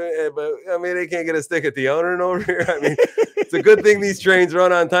things they've been, but I mean, they can't get a stick at the owner over here. I mean, it's a good thing these trains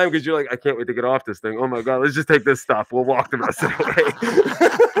run on time, because you're like, I can't wait to get off this thing. Oh my God, let's just take this stuff. We'll walk the rest of the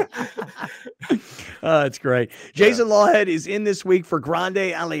way. That's great. Jason Lawhead is in this week for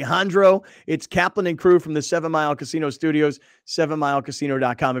Grande Alejandro. It's Kaplan and Crew from the 7 Mile Casino Studios,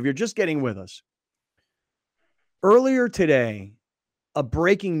 7milecasino.com. If you're just getting with us, earlier today, a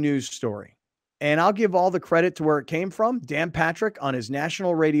breaking news story, and I'll give all the credit to where it came from. Dan Patrick on his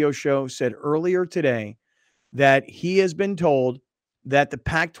national radio show said earlier today that he has been told that the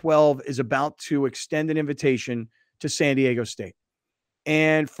Pac-12 is about to extend an invitation to San Diego State.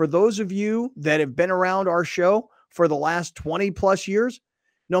 And for those of you that have been around our show for the last 20 plus years,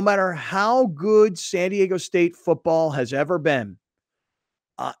 no matter how good San Diego State football has ever been,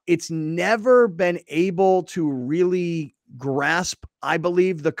 it's never been able to really grasp, I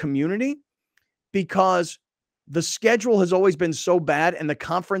believe, the community, because the schedule has always been so bad and the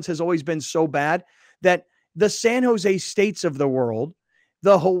conference has always been so bad that the San Jose States of the world,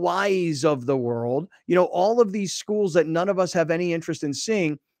 the Hawaiis of the world, all of these schools that none of us have any interest in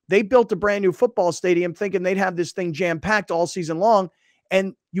seeing, they built a brand new football stadium thinking they'd have this thing jam-packed all season long.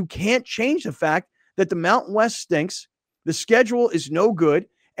 And you can't change the fact that the Mountain West stinks. The schedule is no good.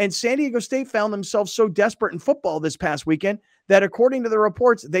 And San Diego State found themselves so desperate in football this past weekend that, according to the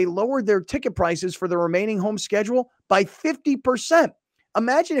reports, they lowered their ticket prices for the remaining home schedule by 50%.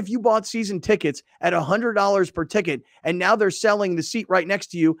 Imagine if you bought season tickets at $100 per ticket, and now they're selling the seat right next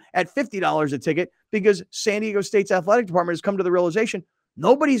to you at $50 a ticket, because San Diego State's athletic department has come to the realization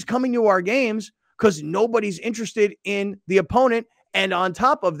nobody's coming to our games because nobody's interested in the opponent. And on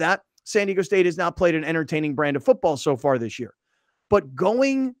top of that, San Diego State has not played an entertaining brand of football so far this year. But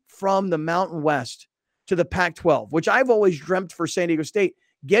going from the Mountain West to the Pac-12, which I've always dreamt for San Diego State,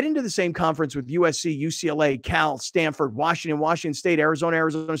 get into the same conference with USC, UCLA, Cal, Stanford, Washington State,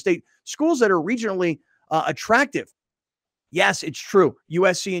 Arizona State, schools that are regionally attractive. Yes, it's true.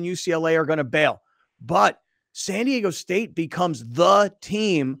 USC and UCLA are going to bail, but San Diego State becomes the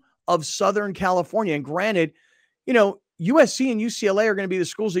team of Southern California. And granted, you know, USC and UCLA are going to be the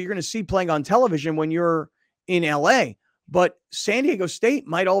schools that you're going to see playing on television when you're in LA. But San Diego State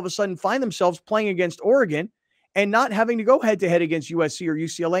might all of a sudden find themselves playing against Oregon and not having to go head to head against USC or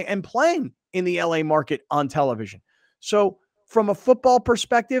UCLA and playing in the LA market on television. So from a football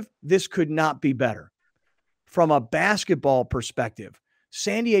perspective, this could not be better. From a basketball perspective,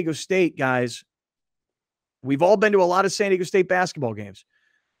 San Diego State, guys, we've all been to a lot of San Diego State basketball games.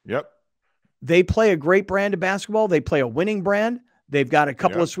 Yep. They play a great brand of basketball. They play a winning brand. They've got a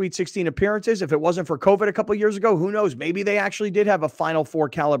couple of Sweet 16 appearances. If it wasn't for COVID a couple of years ago, who knows? Maybe they actually did have a Final Four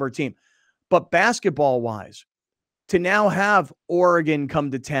caliber team. But basketball-wise, to now have Oregon come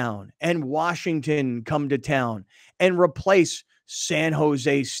to town and Washington come to town and replace San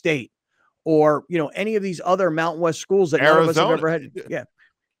Jose State or, you know, any of these other Mountain West schools that none of us have ever had. Yeah.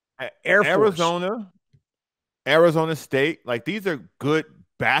 Arizona State, like these are good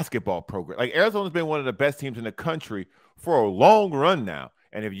basketball programs. Like Arizona's been one of the best teams in the country for a long run now.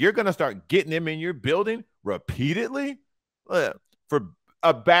 And if you're going to start getting them in your building repeatedly, from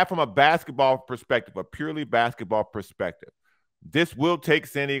a basketball perspective, a purely basketball perspective, this will take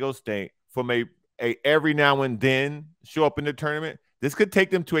San Diego State from a every now and then show up in the tournament. This could take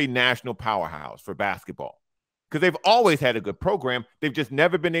them to a national powerhouse for basketball because they've always had a good program. They've just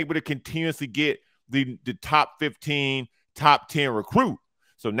never been able to continuously get the top 15, top 10 recruit.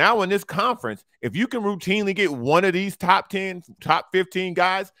 So now in this conference, if you can routinely get one of these top 10, top 15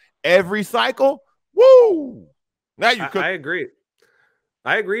 guys every cycle, woo! Now you could. I agree.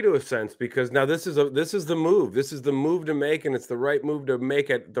 I agree to a sense because now this is the move. This is the move to make, and it's the right move to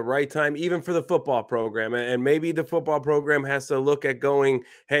make at the right time, even for the football program. And maybe the football program has to look at going,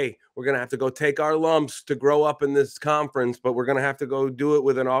 hey, we're going to have to go take our lumps to grow up in this conference, but we're going to have to go do it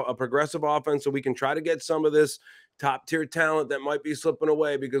with a progressive offense so we can try to get some of this top-tier talent that might be slipping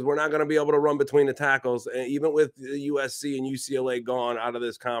away because we're not going to be able to run between the tackles. And even with the USC and UCLA gone out of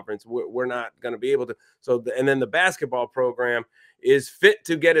this conference, we're not going to be able to. So, and then the basketball program is fit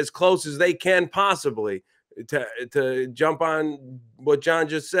to get as close as they can possibly to jump on what John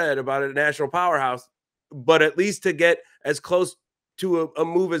just said about a national powerhouse, but at least to get as close to a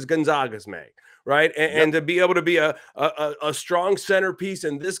move as Gonzaga's made. Right. And to be able to be a strong centerpiece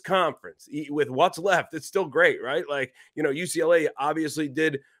in this conference with what's left, it's still great. Right. Like, you know, UCLA obviously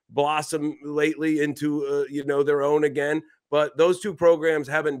did blossom lately into, you know, their own again. But those two programs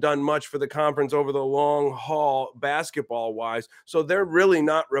haven't done much for the conference over the long haul basketball wise. So they're really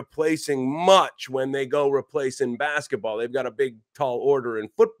not replacing much when they go replace in basketball. They've got a big, tall order in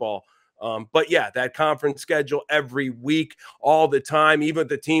football. But yeah, that conference schedule every week, all the time, even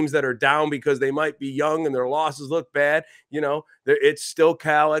the teams that are down because they might be young and their losses look bad, you know, it's still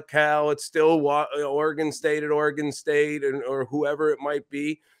Cal at Cal, it's still Oregon State at Oregon State or whoever it might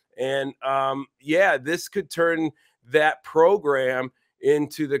be. And yeah, this could turn that program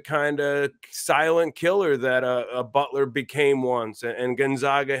into the kind of silent killer that a Butler became once and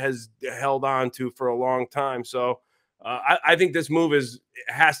Gonzaga has held on to for a long time. So I think this move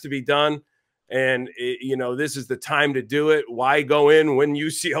has to be done. And, you know, this is the time to do it. Why go in when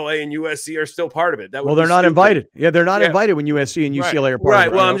UCLA and USC are still part of it? Well, they're not invited. Yeah, they're not invited when USC and UCLA are part of it.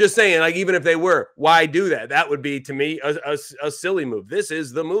 Right. Well, I'm just saying, like, even if they were, why do that? That would be, to me, a silly move. This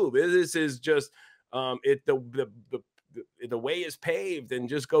is the move. This is just the way is paved and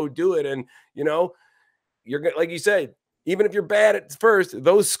just go do it. And, you know, you're going to, like you said, even if you're bad at first,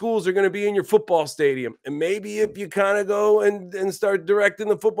 those schools are going to be in your football stadium. And maybe if you kind of go and start directing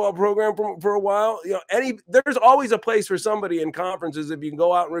the football program for a while, you know, there's always a place for somebody in conferences if you can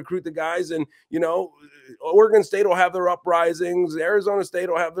go out and recruit the guys. And, you know, Oregon State will have their uprisings. Arizona State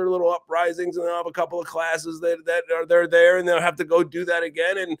will have their little uprisings, and they'll have a couple of classes that are there, and they'll have to go do that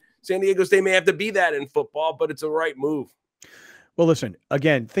again. And San Diego State may have to be that in football, but it's a right move. Well, listen,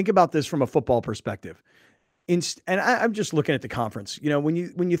 again, think about this from a football perspective. And I'm just looking at the conference. You know, when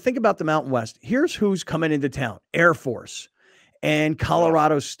you think about the Mountain West, here's who's coming into town: Air Force, and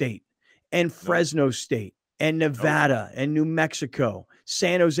Colorado State, and Fresno State, and Nevada, and New Mexico,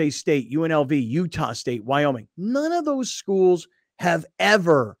 San Jose State, UNLV, Utah State, Wyoming. None of those schools have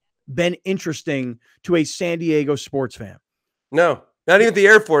ever been interesting to a San Diego sports fan. No. Not even the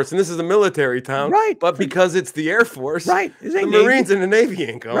Air Force, and this is a military town, right? But because it's the Air Force, right? The Marines and the Navy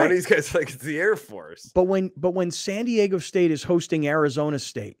ain't going. Right. These guys like it's the Air Force. But when San Diego State is hosting Arizona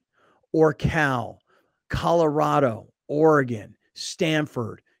State, or Cal, Colorado, Oregon,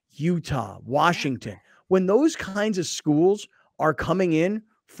 Stanford, Utah, Washington, when those kinds of schools are coming in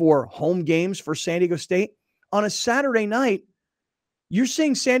for home games for San Diego State on a Saturday night, you're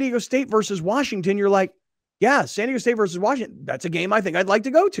seeing San Diego State versus Washington. You're like, Yeah, San Diego State versus Washington. That's a game I think I'd like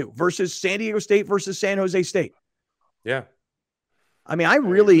to go to versus San Diego State versus San Jose State. Yeah. I mean, I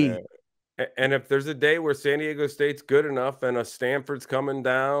really. And if there's a day where San Diego State's good enough and a Stanford's coming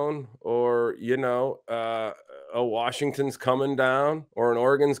down, or, a Washington's coming down, or an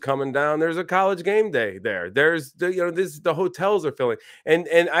Oregon's coming down, there's a college game day there. There's the hotels are filling.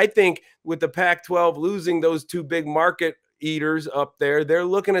 And I think with the Pac-12 losing those two big market eaters up there, they're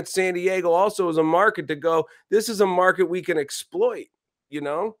looking at San Diego also as a market to go, this is a market we can exploit,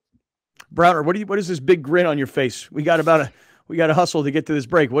 Browner, what is this big grin on your face? We got to hustle to get to this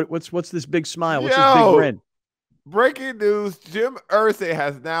break. What's this big smile? What's this big grin? Breaking news: Jim Irsay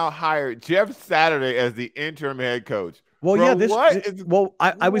has now hired Jeff Saturday as the interim head coach. Well, Bro,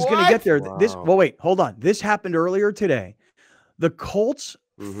 I was going to get there. Wow. Wait, hold on. This happened earlier today. The Colts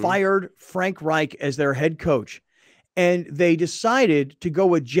fired Frank Reich as their head coach, and they decided to go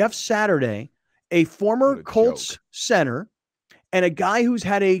with Jeff Saturday, a former Colts center, and a guy who's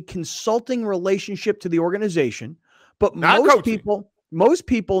had a consulting relationship to the organization. But most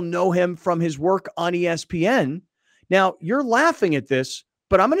people know him from his work on ESPN. Now, you're laughing at this,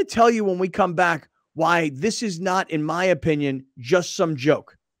 but I'm going to tell you when we come back why this is not, in my opinion, just some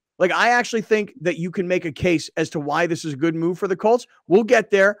joke. Like, I actually think that you can make a case as to why this is a good move for the Colts. We'll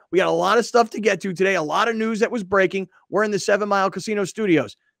get there. We got a lot of stuff to get to today, a lot of news that was breaking. We're in the 7 Mile Casino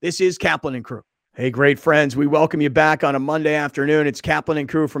studios. This is Kaplan and Crew. Hey, great friends. We welcome you back on a Monday afternoon. It's Kaplan and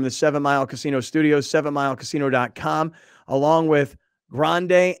Crew from the 7 Mile Casino studios, 7milecasino.com, along with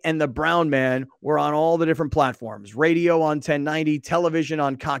Grande and the Brown Man. We're on all the different platforms, radio on 1090, television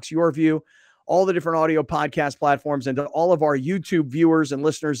on Cox Your View, all the different audio podcast platforms, and to all of our YouTube viewers and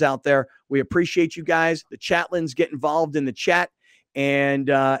listeners out there, we appreciate you guys. The chatlins, get involved in the chat and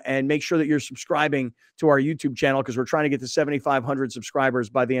make sure that you're subscribing to our YouTube channel because we're trying to get to 7,500 subscribers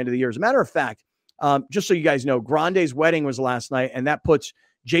by the end of the year. As a matter of fact, just so you guys know, Grande's wedding was last night, and that puts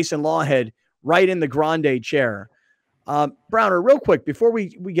Jason Lawhead right in the Grande chair. Browner, real quick, before we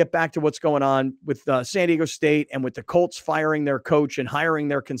get back to what's going on with San Diego State and with the Colts firing their coach and hiring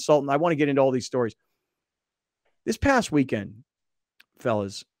their consultant, I want to get into all these stories. This past weekend,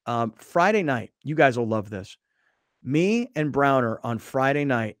 fellas, Friday night, you guys will love this. Me and Browner on Friday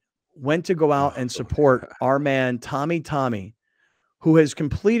night went to go out and support our man, Tommy, who has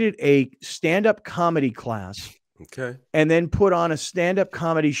completed a stand-up comedy class. Okay. And then put on a stand-up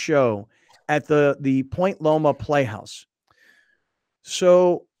comedy show at the Point Loma Playhouse.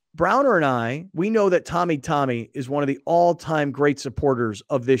 So Browner and I, we know that Tommy is one of the all-time great supporters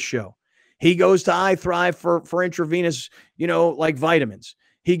of this show. He goes to iThrive for intravenous, like vitamins.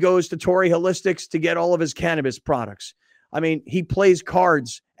 He goes to Torrey Holistics to get all of his cannabis products. I mean, he plays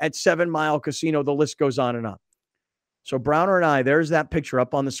cards at 7 Mile Casino. The list goes on and on. So Browner and I, there's that picture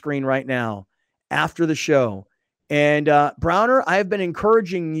up on the screen right now after the show. And Browner, I have been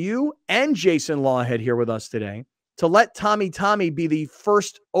encouraging you and Jason Lawhead here with us today to let Tommy be the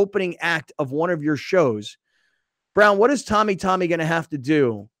first opening act of one of your shows. Brown, what is Tommy going to have to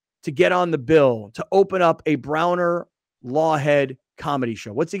do to get on the bill to open up a Browner Lawhead comedy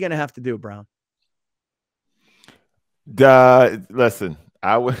show? What's he going to have to do, Brown? Listen,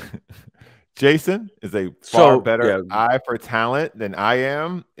 Jason is a far better eye for talent than I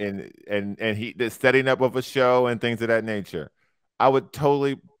am, and he the setting up of a show and things of that nature. I would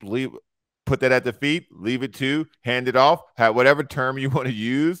totally put that at the feet, leave it to, hand it off, have whatever term you want to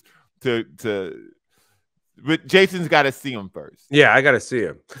use but Jason's got to see him first. Yeah, I got to see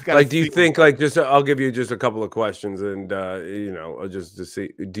him. Like, do you think, I'll give you just a couple of questions and, just to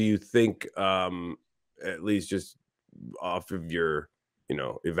see, do you think, at least just off of your,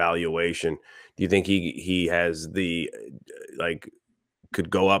 evaluation, do you think he has the, could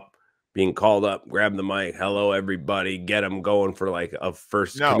go up, being called up, grab the mic, hello, everybody, get him going for like a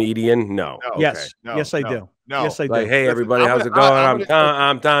first comedian? No. Yes. Yes, I do. No. Yes, I do. Like, hey, everybody, how's it going?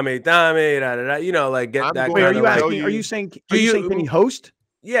 I'm Tommy, da, da, da. Like, get that. Wait, are you saying can he host?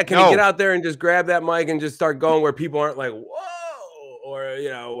 Yeah, can he get out there and just grab that mic and just start going where people aren't like, whoa, or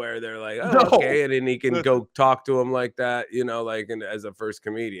where they're like, oh, okay, and then he can go talk to them like that, as a first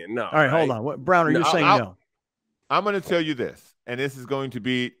comedian. No. All right, hold on. What, Browner, you're saying no? I'm going to tell you this, and this is going to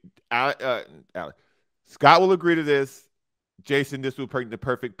be Scott will agree to this. Jason, this will paint the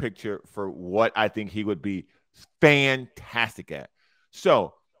perfect picture for what I think he would be fantastic at.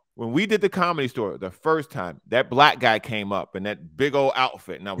 So when we did the Comedy Store the first time, that black guy came up in that big old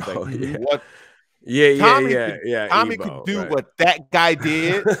outfit, and I was like, what? Yeah. Tommy could do what that guy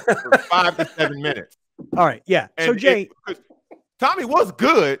did for 5 to 7 minutes. All right, yeah. And so Jay, Tommy was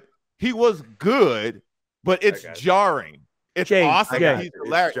good. He was good, but it's jarring. It's Jay, awesome. Jay. He's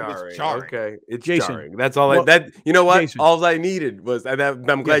hilarious. Jarring. It's jarring. Okay, it's Jason, jarring. That's all. well, You know what? Jason. All I needed was.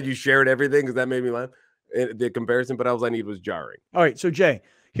 I'm glad you shared everything because that made me laugh. The comparison, but all I needed was jarring. All right, so Jay,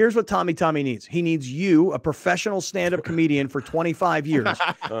 here's what Tommy needs. He needs you, a professional stand-up comedian for 25 years.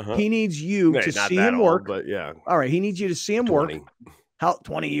 He needs you to see him work. But yeah. All right, he needs you to see him 20. work. How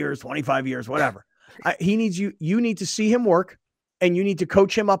 20 years, 25 years, whatever. He needs you. You need to see him work, and you need to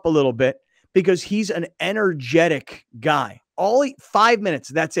coach him up a little bit because he's an energetic guy. 5 minutes.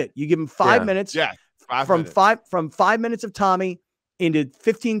 That's it. You give him 5 minutes. Yeah. From 5 minutes of Tommy into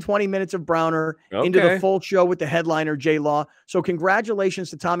 15, 20 minutes of Browner, into the full show with the headliner, J Law. So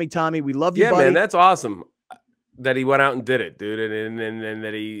congratulations to Tommy. We love you, buddy. Man, that's awesome that he went out and did it, dude. And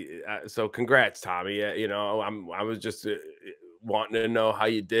that he, so congrats, Tommy. I was just wanting to know how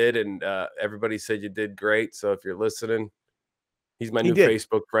you did. And everybody said you did great. So if you're listening, he's my new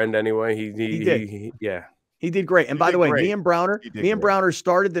Facebook friend anyway. He did great. And by the way, me and Browner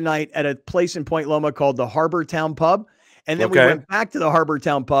started the night at a place in Point Loma called the Harbor Town Pub. And then we went back to the Harbor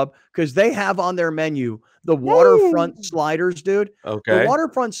Town Pub because they have on their menu the waterfront sliders, dude. Okay. The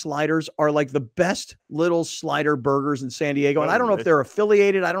waterfront sliders are like the best little slider burgers in San Diego. And I don't know if they're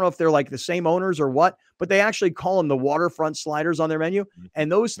affiliated. I don't know if they're like the same owners or what, but they actually call them the waterfront sliders on their menu.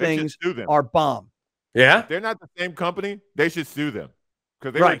 And those things are bomb. Yeah. If they're not the same company, they should sue them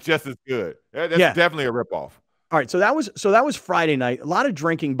because they were just as good. That's definitely a ripoff. All right. So that was Friday night. A lot of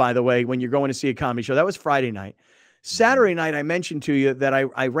drinking, by the way, when you're going to see a comedy show. That was Friday night. Saturday night, I mentioned to you that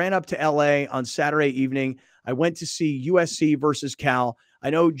I ran up to LA on Saturday evening. I went to see USC versus Cal. I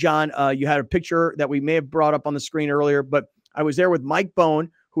know, John, you had a picture that we may have brought up on the screen earlier, but I was there with Mike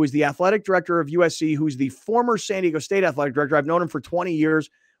Bone, who is the athletic director of USC, who's the former San Diego State athletic director. I've known him for 20 years.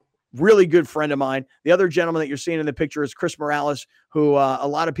 Really good friend of mine. The other gentleman that you're seeing in the picture is Chris Morales, who a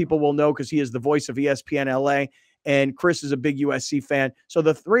lot of people will know because he is the voice of ESPN LA. And Chris is a big USC fan. So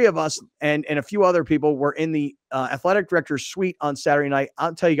the three of us and a few other people were in the athletic director's suite on Saturday night.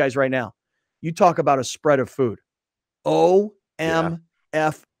 I'll tell you guys right now, you talk about a spread of food. OMFG.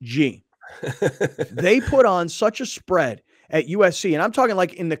 They put on such a spread at USC. And I'm talking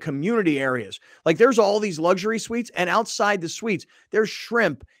like in the community areas. Like there's all these luxury suites, and outside the suites, there's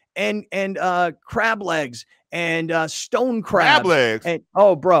shrimp and crab legs and stone crab legs. And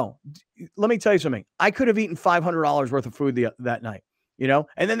oh, bro, let me tell you something. I could have eaten $500 worth of food that night, and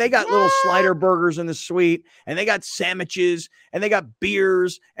then they got little slider burgers in the suite, and they got sandwiches, and they got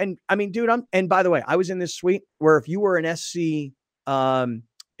beers. And I mean, dude, and by the way, I was in this suite where if you were an SC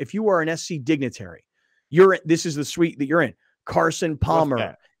dignitary, this is the suite that you're in. Carson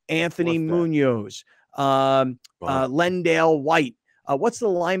Palmer, Anthony Munoz, Lendale White. What's the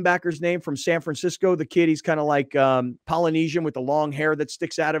linebacker's name from San Francisco? The kid, he's kind of like Polynesian with the long hair that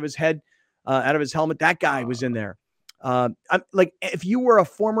sticks out of his head, out of his helmet. That guy was in there. I'm like, if you were a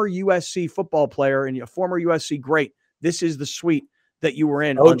former USC football player and a former USC great, this is the suite that you were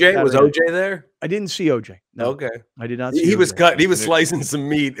in. OJ, was OJ there? I didn't see OJ. No, okay. I did not see He OJ. was cut. He was slicing some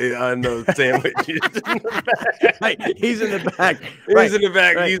meat on those sandwiches. Right. He's in the back. He's in the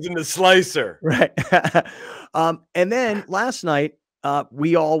back using the slicer. Right. And then last night,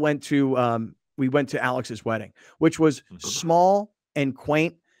 we all went to Alex's wedding, which was small and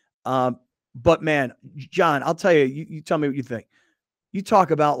quaint. But man, John, I'll tell you, you tell me what you think. You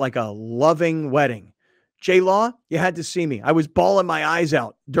talk about like a loving wedding. J Law, you had to see me. I was bawling my eyes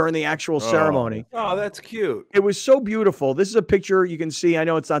out during the actual ceremony. Oh, that's cute. It was so beautiful. This is a picture you can see. I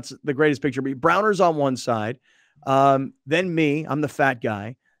know it's not the greatest picture, but Browner's on one side. Then me, I'm the fat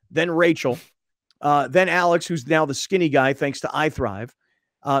guy. Then Rachel. Then Alex, who's now the skinny guy, thanks to iThrive.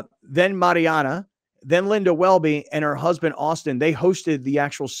 Then Mariana. Then Linda Welby and her husband, Austin. They hosted the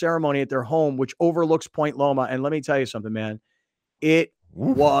actual ceremony at their home, which overlooks Point Loma. And let me tell you something, man. It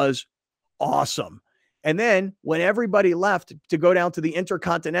was awesome. And then when everybody left to go down to the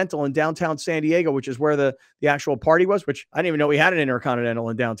Intercontinental in downtown San Diego, which is where the actual party was, which I didn't even know we had an Intercontinental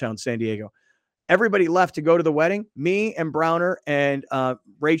in downtown San Diego. Everybody left to go to the wedding. Me and Browner and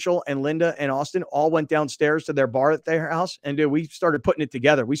Rachel and Linda and Austin all went downstairs to their bar at their house. And dude, we started putting it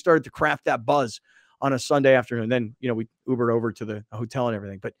together. We started to craft that buzz on a Sunday afternoon. Then, we Ubered over to the hotel and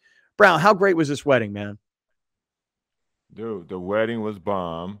everything. But Brown, how great was this wedding, man? Dude, the wedding was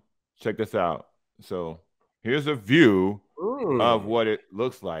bomb. Check this out. So here's a view of what it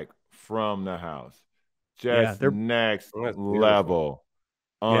looks like from the house. Just next level.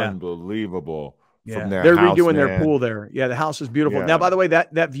 Unbelievable. From their They're house, redoing their pool there. Yeah, the house is beautiful. Yeah. Now, by the way,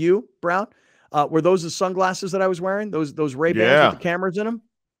 that view, Brown, were those the sunglasses that I was wearing? Those Ray-Bans with the cameras in them?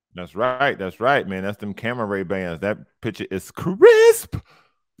 That's right. That's right, man. That's them camera Ray-Bans. That picture is crisp.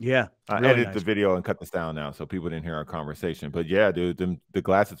 Yeah. I really edited nice. the video and cut this down now so people didn't hear our conversation. But yeah, dude, the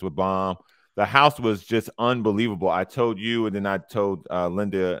glasses were bomb. The house was just unbelievable. I told you, and then I told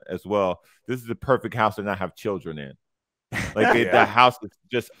Linda as well, this is the perfect house to not have children in. Like the house is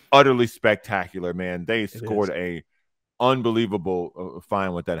just utterly spectacular, man. They scored a unbelievable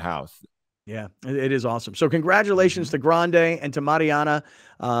find with that house. Yeah, it is awesome. So congratulations to Grande and to Mariana.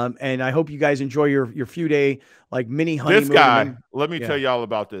 And I hope you guys enjoy your few day like mini honeymoon. This guy, let me tell y'all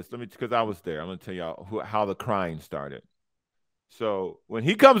about this. Because I was there. I'm going to tell y'all how the crying started. So when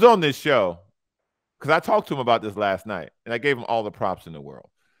he comes on this show, because I talked to him about this last night, and I gave him all the props in the world.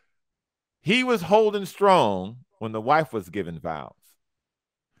 He was holding strong when the wife was giving vows.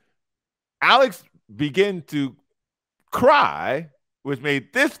 Alex began to cry, which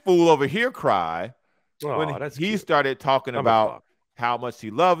made this fool over here cry when he started talking about how much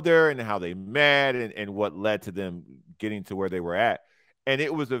he loved her and how they met and what led to them getting to where they were at. And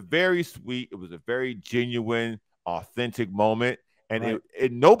it was a very sweet, it was a very genuine, authentic moment. And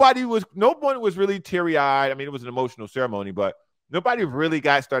no one was really teary-eyed. I mean, it was an emotional ceremony, but nobody really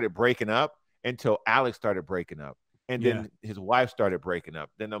started breaking up until Alex started breaking up. And then his wife started breaking up.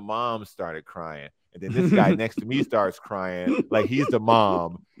 Then the mom started crying. And then this guy next to me starts crying like he's the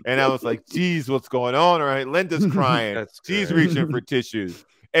mom. And I was like, geez, what's going on? All right, Linda's crying. She's reaching for tissues.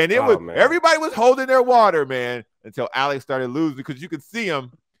 And it everybody was holding their water, man, until Alex started losing, because you could see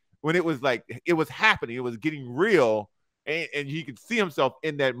him when it was like, it was happening. It was getting real. And he could see himself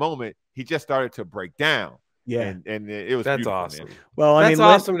in that moment. He just started to break down. Yeah. And it was awesome. Man. Well, I mean,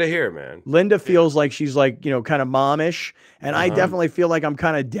 awesome to hear, man. Linda feels like she's like, kind of momish. And I definitely feel like I'm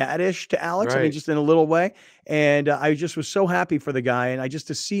kind of daddish to Alex. I mean, just in a little way. And I just was so happy for the guy. And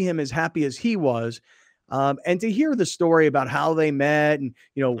to see him as happy as he was. And to hear the story about how they met and,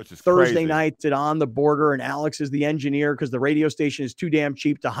 Thursday nights at On the Border, and Alex is the engineer because the radio station is too damn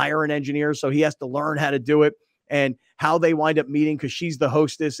cheap to hire an engineer. So he has to learn how to do it, and how they wind up meeting because she's the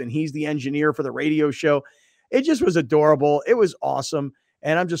hostess and he's the engineer for the radio show. It just was adorable. It was awesome.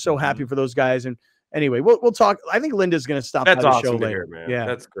 And I'm just so happy for those guys. And anyway, we'll talk. I think Linda's going to stop by the show later. Man. Yeah.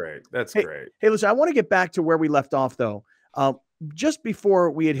 That's great. That's great. Hey, listen, I want to get back to where we left off though. Just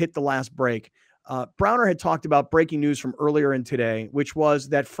before we had hit the last break, Browner had talked about breaking news from earlier in today, which was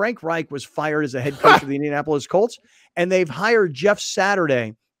that Frank Reich was fired as a head coach of the Indianapolis Colts, and they've hired Jeff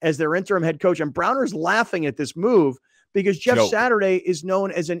Saturday as their interim head coach. And Browner's laughing at this move because Jeff Saturday is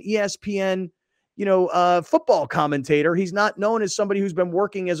known as an ESPN, football commentator. He's not known as somebody who's been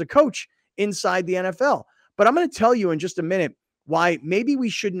working as a coach inside the NFL. But I'm going to tell you in just a minute why maybe we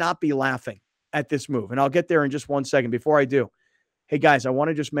should not be laughing at this move. And I'll get there in just 1 second. Before I do, hey guys, I want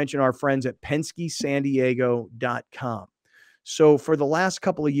to just mention our friends at PenskeSanDiego.com. So for the last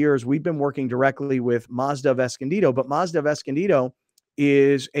couple of years, we've been working directly with Mazda of Escondido, but Mazda of Escondido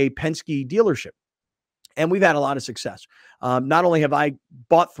is a Penske dealership. And we've had a lot of success. Not only have I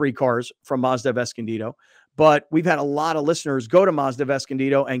bought 3 cars from Mazda of Escondido, but we've had a lot of listeners go to Mazda of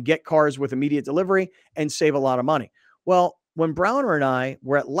Escondido and get cars with immediate delivery and save a lot of money. Well, when Browner and I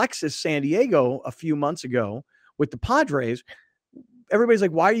were at Lexus San Diego a few months ago with the Padres, everybody's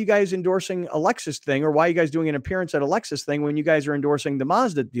like, why are you guys endorsing a Lexus thing? Or why are you guys doing an appearance at a Lexus thing when you guys are endorsing the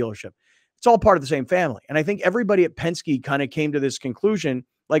Mazda dealership? It's all part of the same family. And I think everybody at Penske kind of came to this conclusion,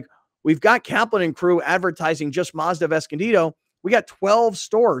 like, we've got Kaplan and Crew advertising just Mazda of Escondido. We got 12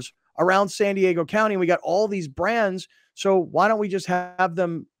 stores around San Diego County, and we got all these brands. So why don't we just have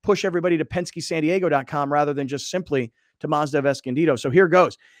them push everybody to PenskeSanDiego.com rather than just simply to Mazda of Escondido? So here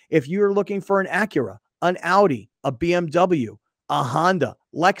goes. If you're looking for an Acura, an Audi, a BMW, a Honda,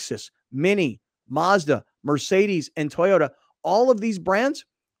 Lexus, Mini, Mazda, Mercedes, and Toyota, all of these brands,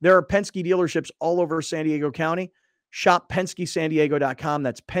 there are Penske dealerships all over San Diego County. Shop PenskeSanDiego.com.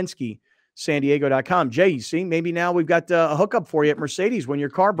 That's PenskeSanDiego.com. Jay, you see, maybe now we've got a hookup for you at Mercedes when your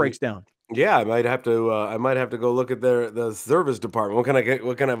car breaks down. Yeah, I might have to go look at the service department. What can I get?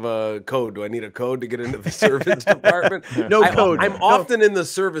 What kind of code? Do I need a code to get into the service department? No code. I'm often in the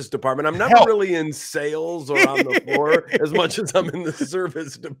service department. I'm never really in sales or on the floor as much as I'm in the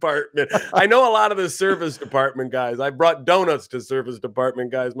service department. I know a lot of the service department guys. I brought donuts to service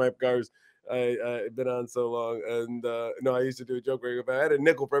department guys. My cars. I've been on so long, and no, I used to do a joke where if I had a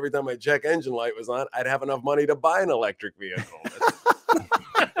nickel for every time my check engine light was on, I'd have enough money to buy an electric vehicle.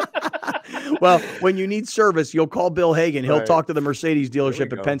 Well, when you need service, you'll call Bill Hagan. He'll talk to the Mercedes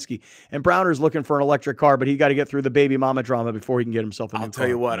dealership at Penske. And Browner's looking for an electric car, but he got to get through the baby mama drama before he can get himself a new car. I'll tell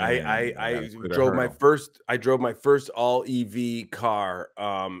you what, I drove my first all EV car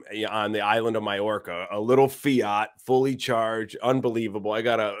on the island of Mallorca, a little Fiat, fully charged, unbelievable. I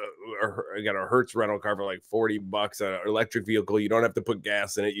got a a Hertz rental car for like $40, an electric vehicle. You don't have to put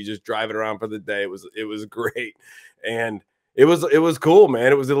gas in it. You just drive it around for the day. It was great. And it was cool,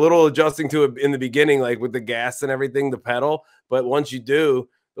 man. It was a little adjusting to it in the beginning, like with the gas and everything, the pedal. But once you do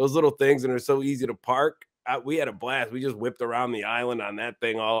those little things, and they're so easy to park, we had a blast. We just whipped around the island on that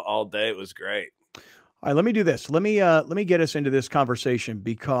thing all day. It was great. All right, let me do this. Let me get us into this conversation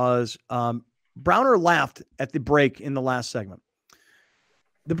because Browner laughed at the break in the last segment.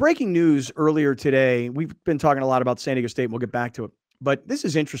 The breaking news earlier today, we've been talking a lot about San Diego State, and we'll get back to it. But this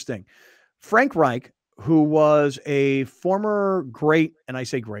is interesting. Frank Reich, who was a former great, and I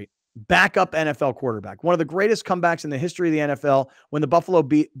say great, backup NFL quarterback, one of the greatest comebacks in the history of the NFL when the Buffalo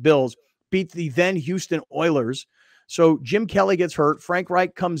Bills beat the then Houston Oilers. So Jim Kelly gets hurt. Frank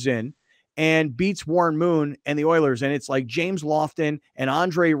Reich comes in and beats Warren Moon and the Oilers. And it's like James Lofton and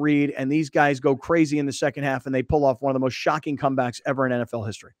Andre Reed, and these guys go crazy in the second half, and they pull off one of the most shocking comebacks ever in NFL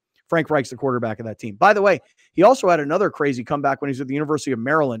history. Frank Reich's the quarterback of that team. By the way, he also had another crazy comeback when he was at the University of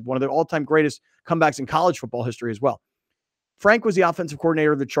Maryland, one of the all-time greatest comebacks in college football history as well. Frank was the offensive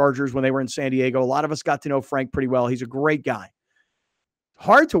coordinator of the Chargers when they were in San Diego. A lot of us got to know Frank pretty well. He's a great guy.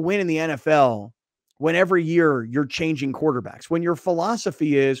 Hard to win in the NFL when every year you're changing quarterbacks. When your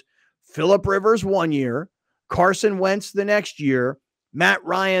philosophy is Phillip Rivers 1 year, Carson Wentz the next year, Matt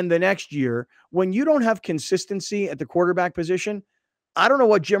Ryan the next year. When you don't have consistency at the quarterback position, I don't know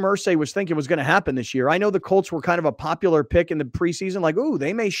what Jim Irsay was thinking was going to happen this year. I know the Colts were kind of a popular pick in the preseason, like, ooh,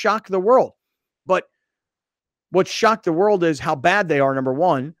 they may shock the world. But what shocked the world is how bad they are, number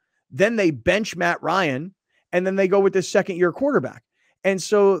one. Then they bench Matt Ryan, and then they go with this second-year quarterback. And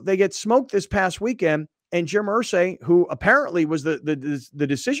so they get smoked this past weekend, and Jim Irsay, who apparently was the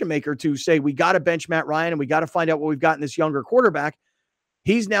decision maker to say, we got to bench Matt Ryan and we got to find out what we've got in this younger quarterback,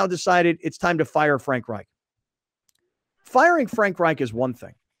 he's now decided it's time to fire Frank Reich. Firing Frank Reich is one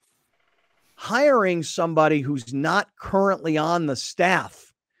thing. Hiring somebody who's not currently on the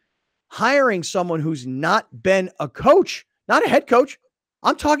staff, hiring someone who's not been a coach, not a head coach,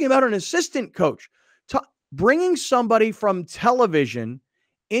 I'm talking about an assistant coach, bringing somebody from television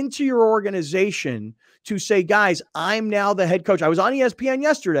into your organization to say, guys, I'm now the head coach. I was on ESPN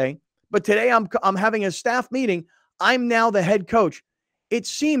yesterday, but today I'm having a staff meeting. I'm now the head coach. It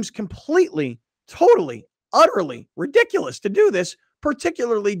seems completely, totally, utterly ridiculous to do this,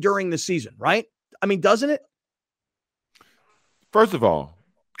 particularly during the season, right? I mean, doesn't it? First of all,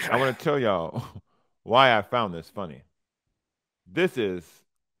 I want to tell y'all why I found this funny. This is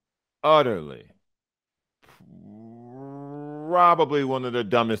utterly, probably one of the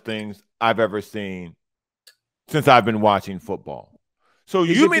dumbest things I've ever seen since I've been watching football. So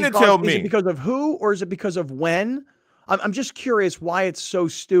you mean to tell me? Is it because of who, or is it because of when? I'm just curious why it's so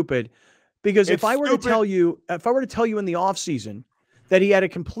stupid. Because if I were to tell you in the offseason that he had a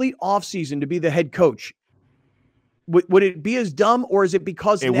complete offseason to be the head coach, would it be as dumb, or is it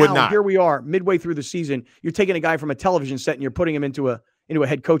because now here we are midway through the season, you're taking a guy from a television set and you're putting him into a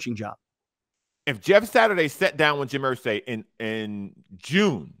head coaching job? If Jeff Saturday sat down with Jim Irsay in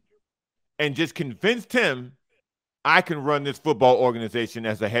June and just convinced him, I can run this football organization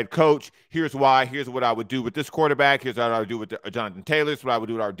as a head coach. Here's why. Here's what I would do with this quarterback. Here's what I would do with Jonathan Taylor. Here's what I would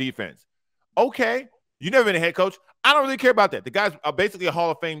do with our defense. Okay, you never been a head coach. I don't really care about that. The guy's basically a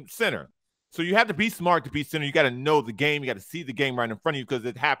Hall of Fame center. So you have to be smart to be center. You got to know the game. You got to see the game right in front of you because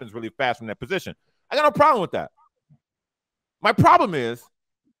it happens really fast from that position. I got no problem with that. My problem is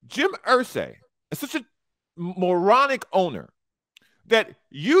Jim Irsay is such a moronic owner that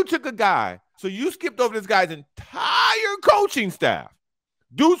you took a guy, so you skipped over this guy's entire coaching staff.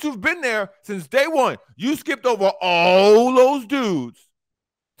 Dudes who've been there since day one. You skipped over all those dudes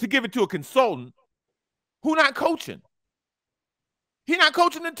to give it to a consultant who not coaching. He not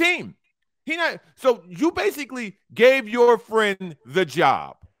coaching the team. So you basically gave your friend the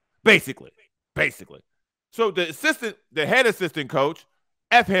job, basically. So the head assistant coach,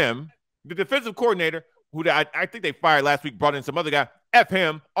 F him. The defensive coordinator, who I think they fired last week, brought in some other guy, F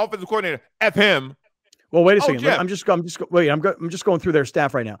him. Offensive coordinator, F him. Well, wait a second. I'm just going through their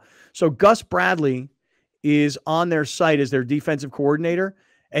staff right now. So Gus Bradley is on their site as their defensive coordinator,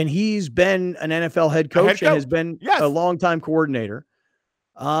 and he's been an NFL head coach and has been a longtime coordinator.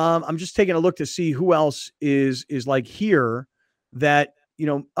 I'm just taking a look to see who else is like here that,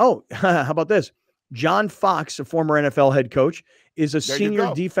 how about this? John Fox, a former NFL head coach, is a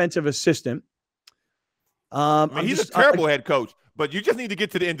senior defensive assistant. He's a terrible head coach, but you just need to get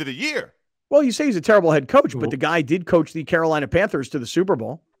to the end of the year. Well, you say he's a terrible head coach, but the guy did coach the Carolina Panthers to the Super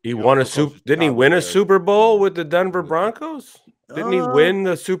Bowl. He won a Super. Didn't he win a Super Bowl with the Denver Broncos? Didn't he win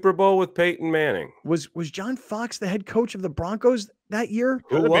the Super Bowl with Peyton Manning? Was John Fox the head coach of the Broncos that year?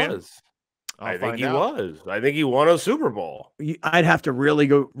 Who was? I think he was. I think he won a Super Bowl. I'd have to really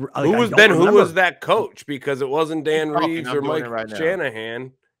go. Who was that coach? Because it wasn't Dan Reeves or Mike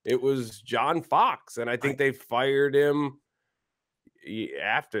Shanahan. It was John Fox, and I think they fired him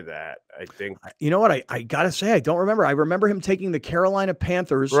after that. I think. You know what? I gotta say, I don't remember. I remember him taking the Carolina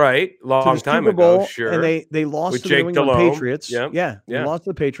Panthers long time ago. Sure, and they lost to the New England Patriots. Yeah, they lost to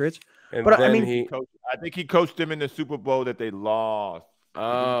the Patriots. And but I mean, I think he coached them in the Super Bowl that they lost. Who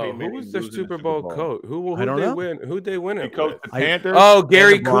was their Super Bowl coach? Who'd they win it with? The Panthers. Oh,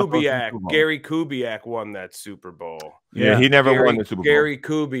 Gary Kubiak. Gary Kubiak won that Super Bowl. Yeah, he never won the Super Bowl. Gary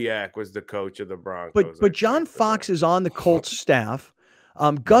Kubiak was the coach of the Broncos. But John Fox is on the Colts staff.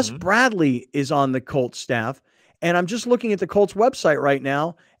 Gus Bradley is on the Colts staff. And I'm just looking at the Colts website right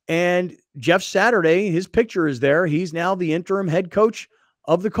now. And Jeff Saturday, his picture is there. He's now the interim head coach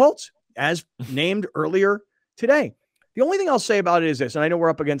of the Colts, as named earlier today. The only thing I'll say about it is this, and I know we're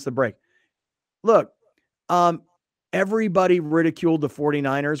up against the break. Look, everybody ridiculed the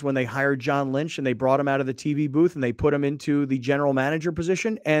 49ers when they hired John Lynch and they brought him out of the TV booth and they put him into the general manager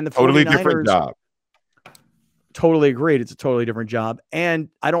position. And the 49ers, different job. Totally agreed. It's a totally different job. And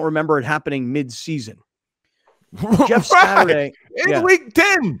I don't remember it happening mid-season. Jeff Saturday. In week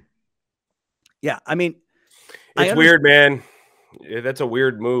 10. Yeah, I mean. It's weird, man. Yeah, that's a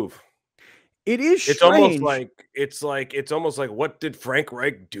weird move. It is strange. It's almost like what did Frank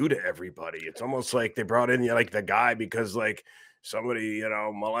Reich do to everybody? It's almost like they brought in the guy because somebody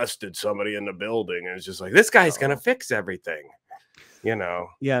molested somebody in the building, and it's just like this guy's gonna fix everything. Yeah,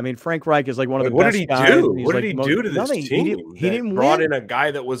 I mean Frank Reich is like one of the what best did he guys. Do? What did he do to this team? He didn't brought in a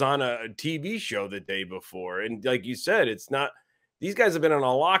guy that was on a TV show the day before, and like you said, it's not. These guys have been in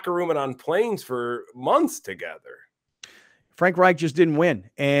a locker room and on planes for months together. Frank Reich just didn't win.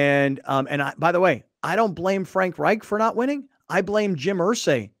 And by the way, I don't blame Frank Reich for not winning. I blame Jim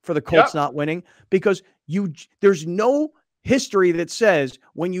Irsay for the Colts not winning because there's no history that says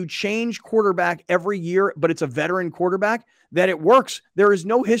when you change quarterback every year, but it's a veteran quarterback, that it works. There is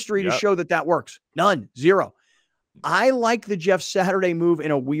no history to show that works. None. Zero. I like the Jeff Saturday move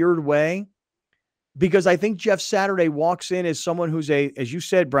in a weird way because I think Jeff Saturday walks in as someone who's as you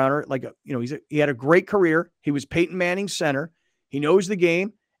said, Browner, he had a great career. He was Peyton Manning's center. He knows the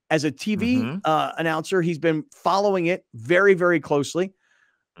game. As a TV announcer, he's been following it very, very closely.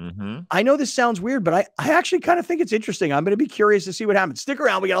 I know this sounds weird, but I actually kind of think it's interesting. I'm going to be curious to see what happens. Stick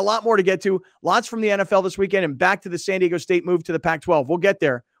around. We got a lot more to get to. Lots from the NFL this weekend and back to the San Diego State move to the Pac-12. We'll get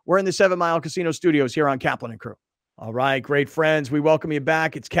there. We're in the 7 Mile Casino Studios here on Kaplan and Crew. All right, great friends. We welcome you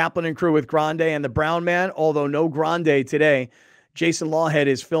back. It's Kaplan and Crew with Grande and the Brown Man, although no Grande today. Jason Lawhead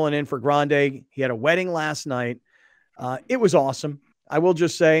is filling in for Grande. He had a wedding last night. It was awesome. I will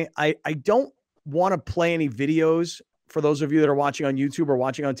just say I don't want to play any videos for those of you that are watching on YouTube or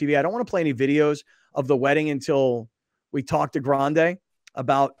watching on TV. I don't want to play any videos of the wedding until we talk to Grande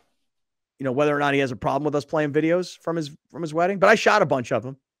about, whether or not he has a problem with us playing videos from his wedding. But I shot a bunch of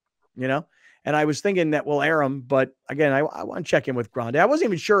them, and I was thinking that we'll air them. But again, I want to check in with Grande. I wasn't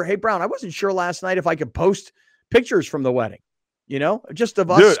even sure. Hey, Brown, I wasn't sure last night if I could post pictures from the wedding, just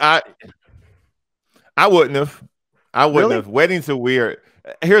of us. Dude, I wouldn't have. Have. Weddings are weird.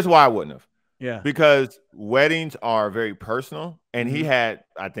 Here's why I wouldn't have. Yeah. Because weddings are very personal. And he had,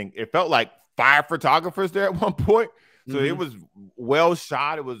 I think it felt like 5 photographers there at one point. So it was well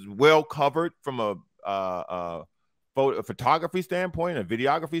shot. It was well covered from a photography standpoint, a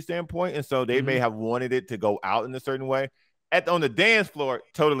videography standpoint. And so they may have wanted it to go out in a certain way. On the dance floor,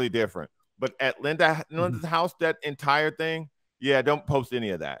 totally different. But at Linda's house, that entire thing, don't post any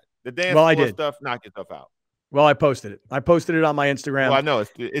of that. The dance floor stuff, knock your stuff out. Well, I posted it. I posted it on my Instagram. Well, I know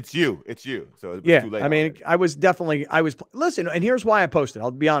it's you. It's you. So it's too late. I mean, listen, and here's why I posted. I'll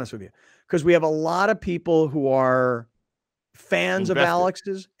be honest with you, because we have a lot of people who are fans of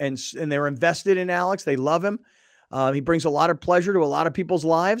Alex's and they're invested in Alex. They love him. He brings a lot of pleasure to a lot of people's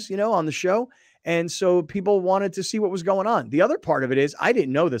lives, on the show. And so people wanted to see what was going on. The other part of it is I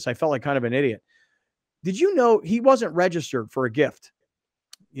didn't know this. I felt like kind of an idiot. Did you know he wasn't registered for a gift?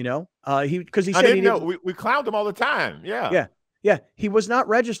 Because he said I didn't know. We clowned him all the time. Yeah. He was not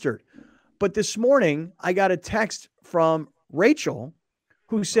registered. But this morning I got a text from Rachel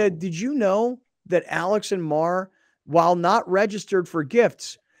who said, did you know that Alex and Mar, while not registered for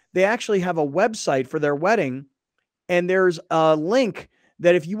gifts, they actually have a website for their wedding. And there's a link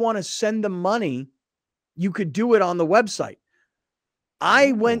that if you want to send them money, you could do it on the website.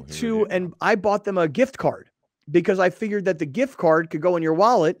 I went to and I bought them a gift card, because I figured that the gift card could go in your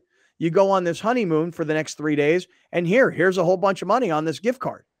wallet. You go on this honeymoon for the next 3 days, and here's a whole bunch of money on this gift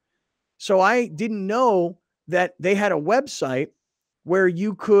card. So I didn't know that they had a website where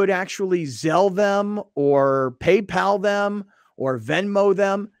you could actually Zelle them or PayPal them or Venmo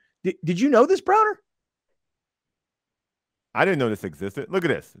them. Did you know this, Browner? I didn't know this existed. Look at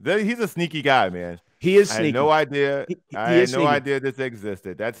this. He's a sneaky guy, man. He is sneaky. I had no idea. I had no idea this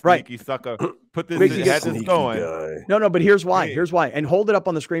existed. That sneaky sucker put this going. No, but here's why. Here's why. And hold it up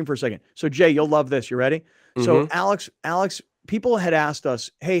on the screen for a second. So Jay, you'll love this. You ready? So Alex, people had asked us,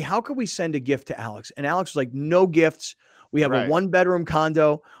 hey, how could we send a gift to Alex? And Alex was like, no gifts. We have a 1-bedroom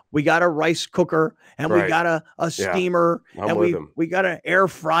condo. We got a rice cooker and we got a steamer and we got an air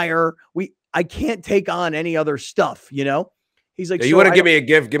fryer. I can't take on any other stuff, you know? He's like, you want to give me a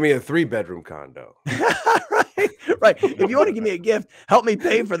gift? Give me a 3-bedroom condo. right. If you want to give me a gift, help me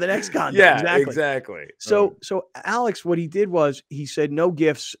pay for the next condo. Yeah, exactly. So Alex, what he did was he said, no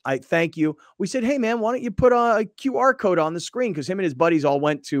gifts. I thank you. We said, hey man, why don't you put a QR code on the screen? Because him and his buddies all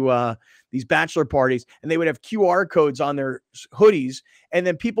went to these bachelor parties and they would have QR codes on their hoodies. And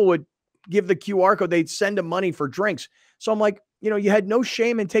then people would give the QR code. They'd send them money for drinks. So I'm like, you had no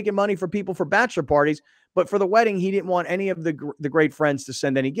shame in taking money for people for bachelor parties. But for the wedding, he didn't want any of the great friends to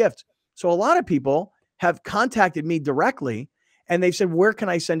send any gifts. So a lot of people have contacted me directly and they've said, where can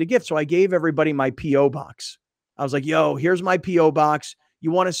I send a gift? So I gave everybody my P.O. box. I was like, yo, here's my P.O. box.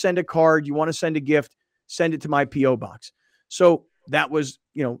 You want to send a card? You want to send a gift? Send it to my P.O. box. So that was,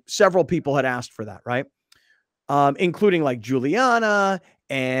 several people had asked for that, right? Including like Juliana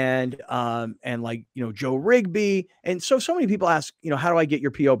and like, Joe Rigby. And so many people ask, how do I get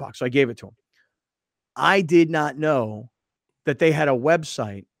your P.O. box? So I gave it to him. I did not know that they had a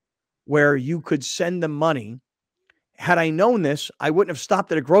website where you could send them money. Had I known this, I wouldn't have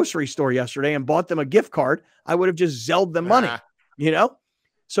stopped at a grocery store yesterday and bought them a gift card. I would have just Zelled them money,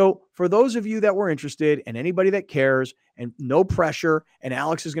 So for those of you that were interested and anybody that cares and no pressure, and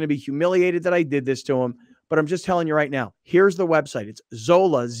Alex is going to be humiliated that I did this to him, but I'm just telling you right now, here's the website. It's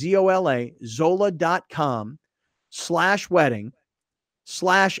Zola, Z-O-L-A, zola.com/wedding/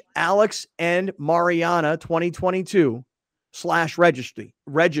 Alex and Mariana 2022 /registry.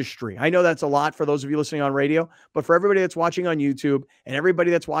 I know that's a lot for those of you listening on radio, but for everybody that's watching on YouTube and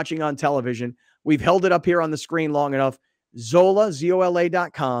everybody that's watching on television, we've held it up here on the screen long enough. Zola,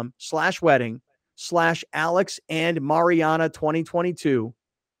 ZOLA.com/wedding/ Alex and Mariana 2022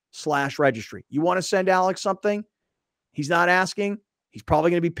 /registry. You want to send Alex something? He's not asking. He's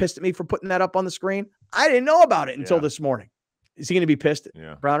probably going to be pissed at me for putting that up on the screen. I didn't know about it until this morning. Is he going to be pissed,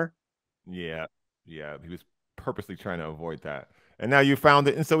 Browner? Yeah. He was purposely trying to avoid that. And now you found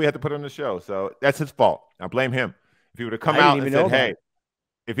it, and so we had to put it on the show. So that's his fault. I blame him. If he would have come out and said,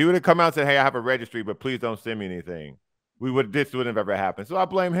 hey, I have a registry, but please don't send me anything, this wouldn't have ever happened. So I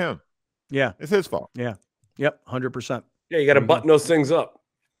blame him. Yeah. It's his fault. Yeah. Yep. 100%. Yeah, you got to button those things up.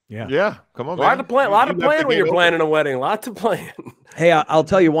 Yeah. Come on, man. A lot of plan when you're planning a wedding. Lots of plan. Hey, I'll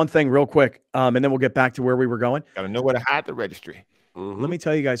tell you one thing real quick, and then we'll get back to where we were going. Got to know where to hide the registry. Let me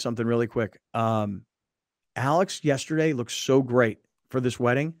tell you guys something really quick. Alex yesterday looked so great for this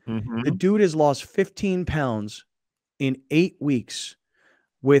wedding. The dude has lost 15 pounds in 8 weeks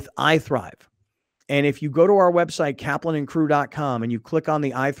with iThrive. And if you go to our website, kaplanandcrew.com, and you click on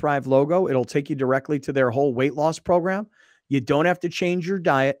the iThrive logo, it'll take you directly to their whole weight loss program. You don't have to change your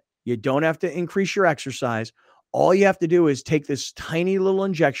diet. You don't have to increase your exercise. All you have to do is take this tiny little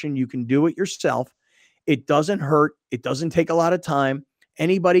injection. You can do it yourself. It doesn't hurt. It doesn't take a lot of time.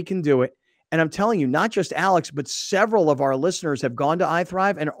 Anybody can do it. And I'm telling you, not just Alex, but several of our listeners have gone to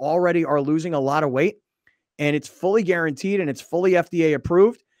iThrive and already are losing a lot of weight. And it's fully guaranteed and it's fully FDA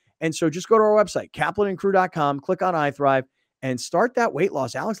approved. And so just go to our website, kaplanandcrew.com, click on iThrive and start that weight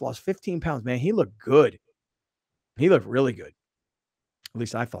loss. Alex lost 15 pounds, man. He looked good. He looked really good. At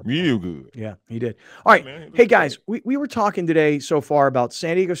least I thought. Real good. Yeah, he did. All right. Man, hey, guys, we were talking today so far about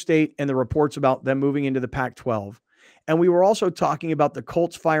San Diego State and the reports about them moving into the Pac-12. And we were also talking about the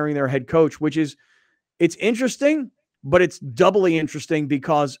Colts firing their head coach, it's interesting, but it's doubly interesting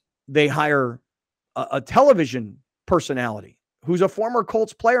because they hire a television personality who's a former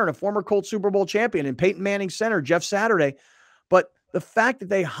Colts player and a former Colts Super Bowl champion and Peyton Manning center, Jeff Saturday. But the fact that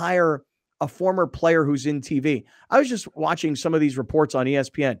they hire a former player who's in TV. I was just watching some of these reports on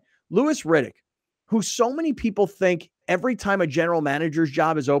ESPN. Louis Riddick, who so many people think every time a general manager's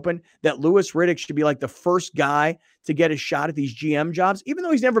job is open, that Louis Riddick should be like the first guy to get a shot at these GM jobs, even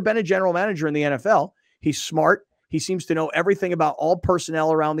though he's never been a general manager in the NFL. He's smart. He seems to know everything about all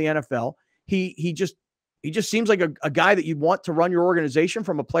personnel around the NFL. He just seems like a guy that you'd want to run your organization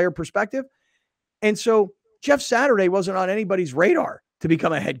from a player perspective. And so Jeff Saturday wasn't on anybody's radar to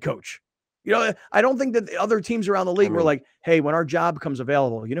become a head coach. You know, I don't think that the other teams around the league were like, hey, when our job becomes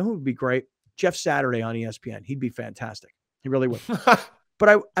available, you know who would be great? Jeff Saturday on ESPN. He'd be fantastic. He really would.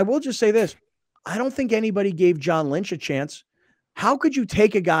 But I will just say this. I don't think anybody gave John Lynch a chance. How could you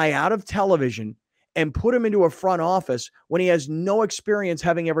take a guy out of television and put him into a front office when he has no experience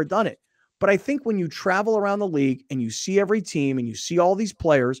having ever done it? But I think when you travel around the league and you see every team and you see all these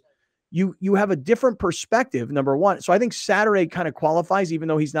players, you have a different perspective, number one. So I think Saturday kind of qualifies, even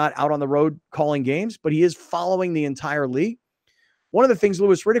though he's not out on the road calling games, but he is following the entire league. One of the things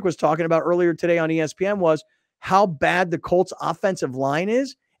Louis Riddick was talking about earlier today on ESPN was how bad the Colts offensive line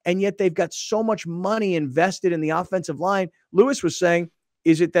is, and yet they've got so much money invested in the offensive line. Louis was saying,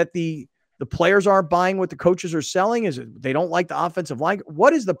 is it that the players aren't buying what the coaches are selling? Is it they don't like the offensive line?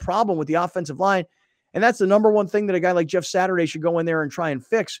 What is the problem with the offensive line? And that's the number one thing that a guy like Jeff Saturday should go in there and try and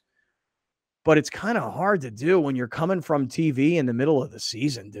fix. But it's kind of hard to do when you're coming from TV in the middle of the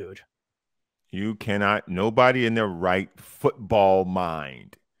season, dude. You cannot, nobody in their right football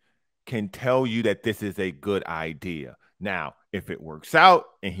mind can tell you that this is a good idea. Now, if it works out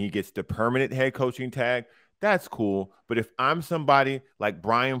and he gets the permanent head coaching tag, that's cool. But if I'm somebody like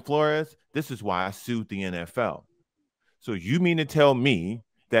Brian Flores, this is why I sued the NFL. So you mean to tell me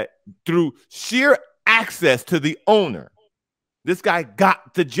that through sheer access to the owner, this guy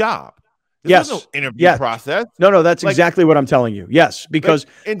got the job? There's no interview process. No, that's exactly what I'm telling you. Yes, because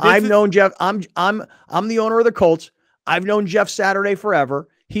I've known Jeff. I'm the owner of the Colts. I've known Jeff Saturday forever.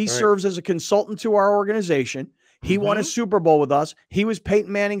 He serves as a consultant to our organization. He won a Super Bowl with us. He was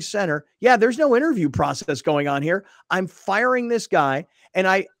Peyton Manning's center. Yeah, there's no interview process going on here. I'm firing this guy,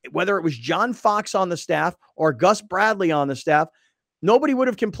 and whether it was John Fox on the staff or Gus Bradley on the staff, nobody would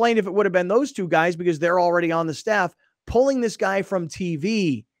have complained if it would have been those two guys because they're already on the staff. Pulling this guy from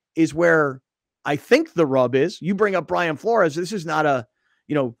TV is where I think the rub is. You bring up Brian Flores. This is not a,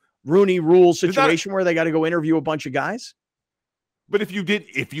 Rooney Rule situation where they got to go interview a bunch of guys. But if you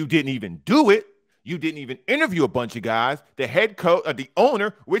didn't even do it, you didn't even interview a bunch of guys, the head coach, the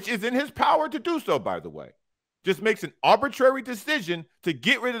owner, which is in his power to do so, by the way, just makes an arbitrary decision to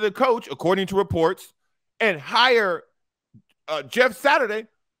get rid of the coach, according to reports, and hire Jeff Saturday.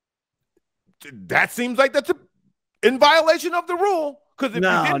 That seems like that's in violation of the rule. Because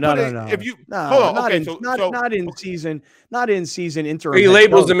not in season interim. He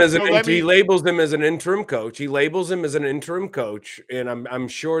labels him as he labels him as an interim coach. He labels him as an interim coach, and I'm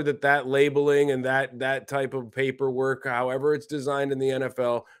sure that labeling and that type of paperwork, however it's designed in the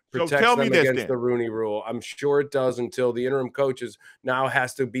NFL, protects them against the Rooney Rule. I'm sure it does until the interim coaches now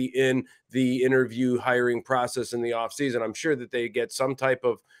has to be in the interview hiring process in the offseason. I'm sure that they get some type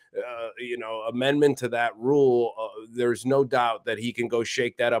of amendment to that rule. There's no doubt that he can go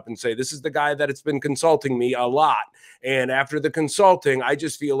shake that up and say, this is the guy that it's been consulting me a lot. And after the consulting, I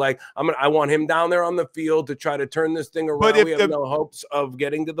just feel like I want him down there on the field to try to turn this thing around. We have no hopes of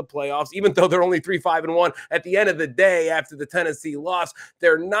getting to the playoffs, even though they're only 3-5-1. At the end of the day, after the Tennessee loss,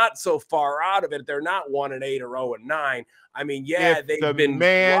 they're not so far out of it. They're not 1-8 or 0-9. I mean, yeah, they've been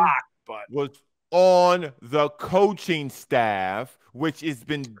blocked, but was on the coaching staff, which has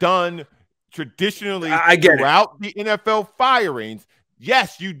been done traditionally throughout the NFL firings.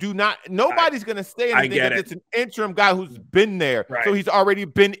 Yes, you do not. Nobody's going to say anything if it's an interim guy who's been there. Right. So he's already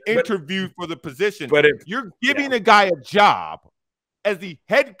been interviewed for the position. But you're giving a guy a job as the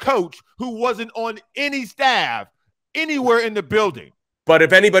head coach who wasn't on any staff anywhere in the building. But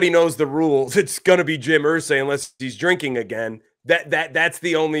if anybody knows the rules, it's going to be Jim Irsay unless he's drinking again. That's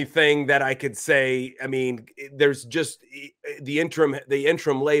the only thing that I could say. I mean, there's just the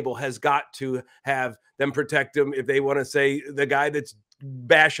interim label has got to have them protect him if they want to say the guy that's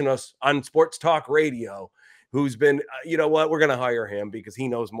bashing us on sports talk radio, who's been, you know what, we're going to hire him because he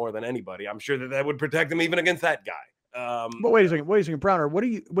knows more than anybody. I'm sure that would protect him even against that guy. But wait a second, Browner,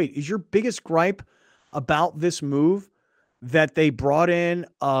 is your biggest gripe about this move that they brought in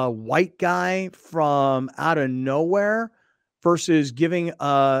a white guy from out of nowhere versus giving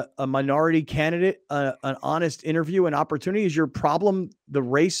a minority candidate an honest interview and opportunity? Is your problem the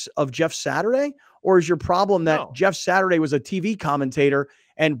race of Jeff Saturday? Or is your problem that Jeff Saturday was a TV commentator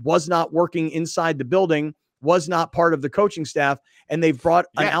and was not working inside the building, was not part of the coaching staff, and they've brought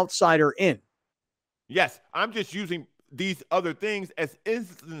an outsider in? Yes, I'm just using these other things as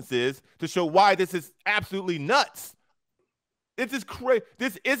instances to show why this is absolutely nuts. This is crazy.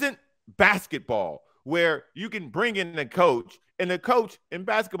 This isn't basketball, where you can bring in a coach, and the coach in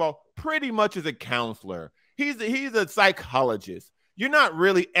basketball pretty much is a counselor. He's a psychologist. You're not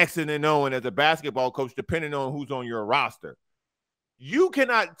really Xing and Oing as a basketball coach, depending on who's on your roster. You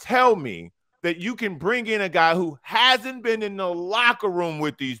cannot tell me that you can bring in a guy who hasn't been in the locker room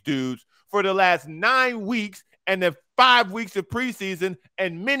with these dudes for the last 9 weeks and the 5 weeks of preseason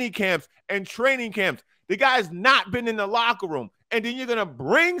and mini camps and training camps. The guy's not been in the locker room. And then you're going to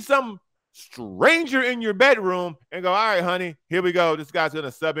bring some stranger in your bedroom and go, all right, honey, here we go. This guy's going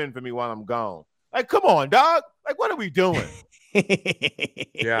to sub in for me while I'm gone. Like, come on, dog. Like, what are we doing?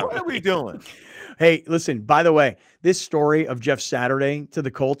 Yeah. What are we doing? Hey, listen, by the way, this story of Jeff Saturday to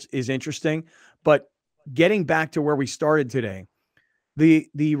the Colts is interesting, but getting back to where we started today,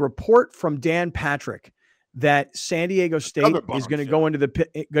 the report from Dan Patrick that San Diego State is going to go into the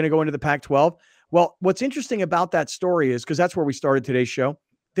Pac-12. Well, what's interesting about that story is, because that's where we started today's show,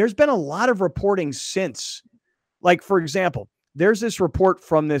 there's been a lot of reporting since. Like, for example, there's this report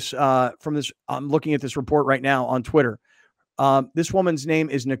from this, I'm looking at this report right now on Twitter. This woman's name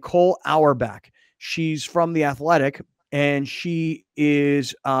is Nicole Auerbach. She's from The Athletic, and she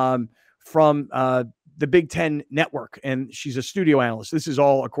is from the Big Ten Network, and she's a studio analyst. This is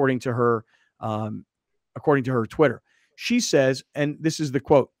all according to her Twitter. She says, and this is the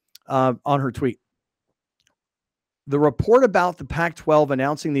quote on her tweet: "The report about the Pac-12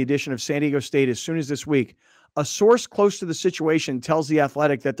 announcing the addition of San Diego State as soon as this week, a source close to the situation tells The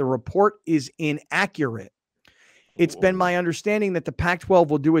Athletic that the report is inaccurate. It's been my understanding that the Pac-12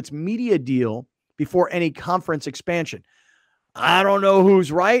 will do its media deal before any conference expansion." I don't know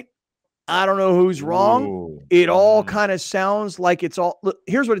who's right. I don't know who's wrong. Ooh. It all kind of sounds like it's all. Look,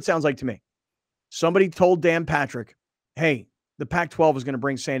 here's what it sounds like to me. Somebody told Dan Patrick, hey, the Pac-12 is going to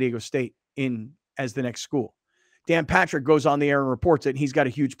bring San Diego State in as the next school. Dan Patrick goes on the air and reports it, and he's got a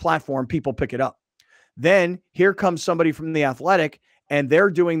huge platform. People pick it up. Then here comes somebody from The Athletic, and they're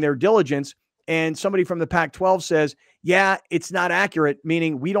doing their diligence, and somebody from the Pac-12 says, yeah, it's not accurate,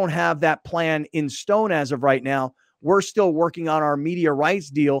 meaning we don't have that plan in stone as of right now. We're still working on our media rights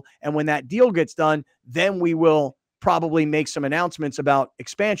deal, and when that deal gets done, then we will probably make some announcements about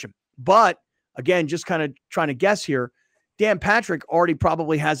expansion. But again, just kind of trying to guess here, Dan Patrick already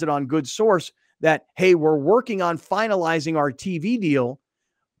probably has it on good source that, hey, we're working on finalizing our TV deal,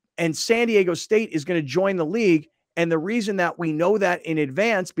 and San Diego State is going to join the league. And the reason that we know that in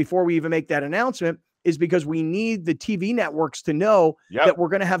advance before we even make that announcement is because we need the TV networks to know that we're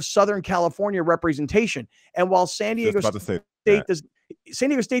going to have Southern California representation. And while San Diego State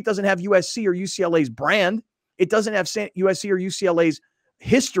doesn't have USC or UCLA's brand, it doesn't have USC or UCLA's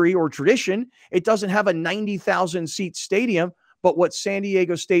history or tradition. It doesn't have a 90,000 seat stadium. But what San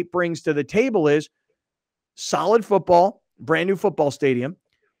Diego State brings to the table is solid football, brand new football stadium,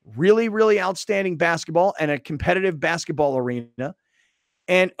 really, really outstanding basketball and a competitive basketball arena.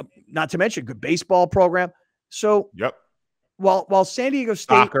 And not to mention good baseball program. So while San Diego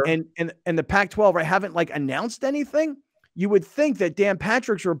State and the Pac-12 haven't like announced anything, you would think that Dan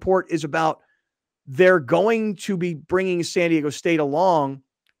Patrick's report is about they're going to be bringing San Diego State along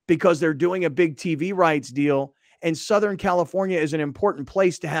because they're doing a big TV rights deal, and Southern California is an important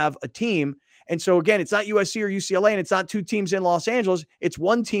place to have a team. And so again, it's not USC or UCLA, and it's not two teams in Los Angeles. It's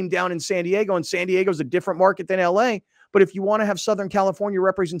one team down in San Diego, and San Diego is a different market than LA. But if you want to have Southern California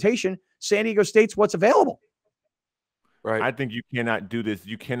representation, San Diego State's what's available. Right. I think you cannot do this.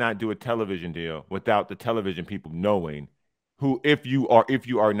 You cannot do a television deal without the television people knowing who, if you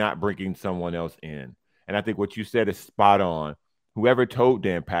are not bringing someone else in. And I think what you said is spot on. Whoever told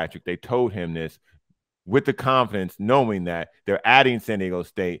Dan Patrick, they told him this with the confidence, knowing that they're adding San Diego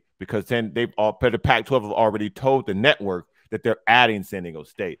State because then the Pac-12 have already told the network that they're adding San Diego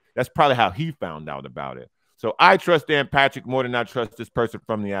State. That's probably how he found out about it. So I trust Dan Patrick more than I trust this person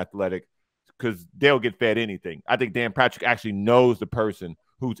from The Athletic because they'll get fed anything. I think Dan Patrick actually knows the person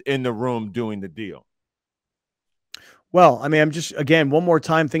who's in the room doing the deal. Well, I mean, I'm just, again, one more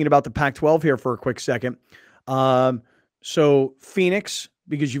time thinking about the Pac-12 here for a quick second. So Phoenix,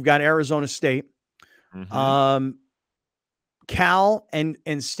 because you've got Arizona State, Cal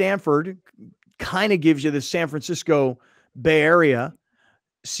and Stanford kind of gives you the San Francisco Bay Area,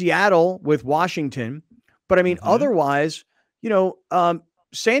 Seattle with Washington. But I mean, otherwise,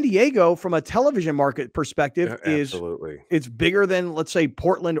 San Diego from a television market perspective it's bigger than, let's say,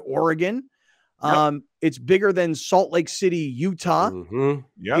 Portland, Oregon. It's bigger than Salt Lake City, Utah.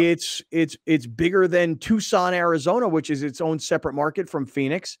 It's bigger than Tucson, Arizona, which is its own separate market from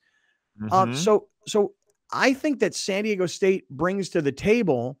Phoenix. So I think that San Diego State brings to the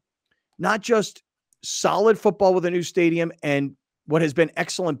table not just solid football with a new stadium and what has been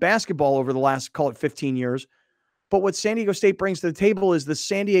excellent basketball over the last, call it 15 years. But what San Diego State brings to the table is the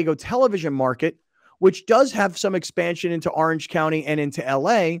San Diego television market, which does have some expansion into Orange County and into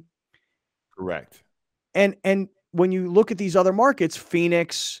LA. Correct. And when you look at these other markets,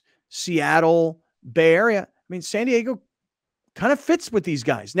 Phoenix, Seattle, Bay Area. I mean, San Diego kind of fits with these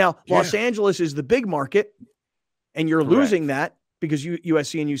guys. Now, Los Angeles is the big market, and you're losing that because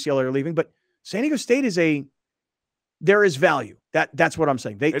USC and UCLA are leaving. But San Diego State is there is value. That's what I'm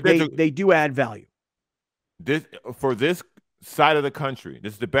saying. They do add value. For this side of the country,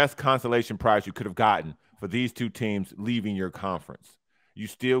 this is the best consolation prize you could have gotten for these two teams leaving your conference. You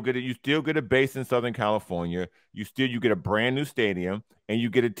still get a base in Southern California. You get a brand new stadium, and you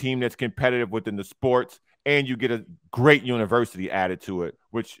get a team that's competitive within the sports, and you get a great university added to it,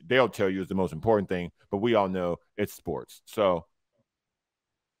 which they'll tell you is the most important thing. But we all know it's sports. So,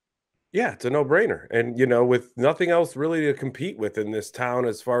 yeah, it's a no-brainer. And, with nothing else really to compete with in this town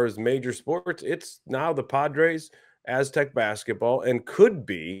as far as major sports, it's now the Padres, Aztec basketball, and could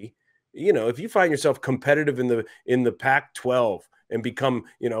be, if you find yourself competitive in the Pac-12 and become,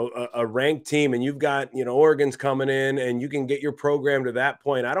 a ranked team, and you've got, Oregon's coming in, and you can get your program to that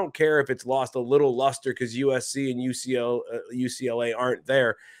point. I don't care if it's lost a little luster because USC and UCLA aren't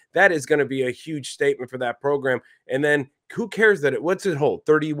there. That is going to be a huge statement for that program. And then who cares that what's it hold?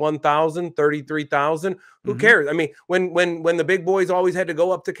 31,000, 33,000? Who cares? I mean, when the big boys always had to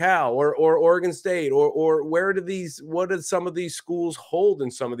go up to Cal or Oregon State or what do some of these schools hold in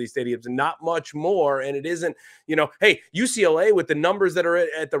some of these stadiums? And not much more. And it isn't, hey, UCLA with the numbers that are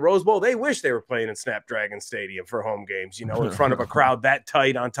at the Rose Bowl, they wish they were playing in Snapdragon Stadium for home games, in front of a crowd that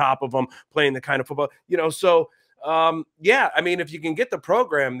tight on top of them, playing the kind of football, so yeah, I mean, if you can get the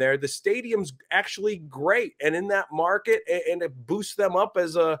program there, the stadium's actually great, and in that market, and it boosts them up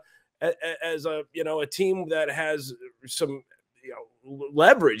as a team that has some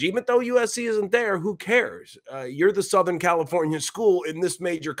leverage. Even though USC isn't there, who cares? You're the Southern California school in this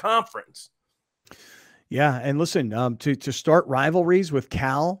major conference. Yeah, and listen, to start rivalries with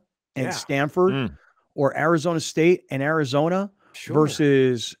Cal and Stanford or Arizona State and Arizona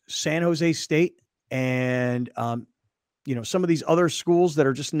versus San Jose State. And, some of these other schools that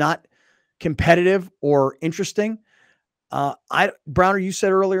are just not competitive or interesting. Browner, you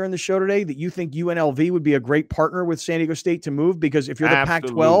said earlier in the show today that you think UNLV would be a great partner with San Diego State to move, because if you're the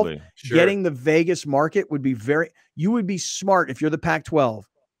Pac-12, getting the Vegas market would be you would be smart if you're the Pac-12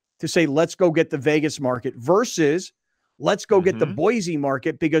 to say, let's go get the Vegas market versus let's go get the Boise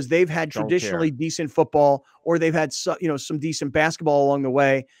market, because they've had traditionally decent football, or they've had some decent basketball along the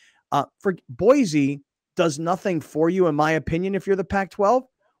way. For Boise does nothing for you, in my opinion, if you're the Pac-12,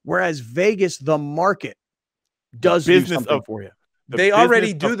 whereas Vegas, the market, does do something for you. They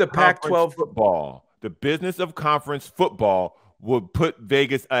already do the Pac-12 football. The business of conference football would put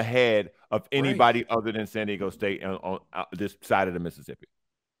Vegas ahead of anybody other than San Diego State on this side of the Mississippi.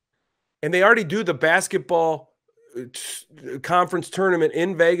 And they already do the basketball conference tournament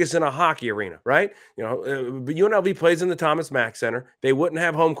in Vegas in a hockey arena, right? UNLV plays in the Thomas Mack Center. They wouldn't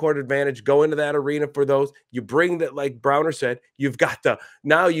have home court advantage. Go into that arena for those. You bring that, like Browner said, you've got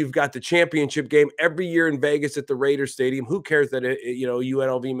the championship game every year in Vegas at the Raiders Stadium. Who cares that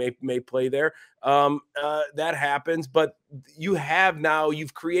UNLV may play there? That happens, but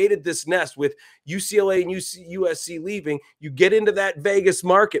you've created this nest with UCLA and USC leaving. You get into that Vegas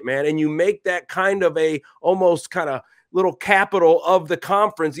market, man, and you make that kind of a almost kind of little capital of the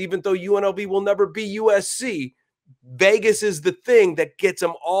conference. Even though UNLV will never be USC, Vegas is the thing that gets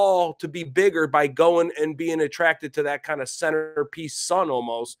them all to be bigger by going and being attracted to that kind of centerpiece sun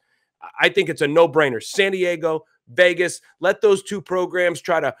almost. I think it's a no-brainer. San Diego, Vegas, let those two programs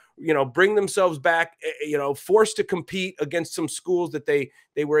try to, bring themselves back, forced to compete against some schools that they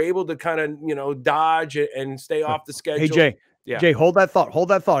were able to kind of, dodge and stay off the schedule. Hey, Jay. Yeah. Jay, hold that thought. Hold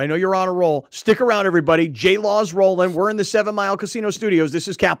that thought. I know you're on a roll. Stick around, everybody. Jay Law's rolling. We're in the 7 Mile Casino Studios. This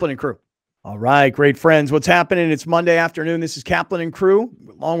is Kaplan and Crew. All right, great friends. What's happening? It's Monday afternoon. This is Kaplan and Crew,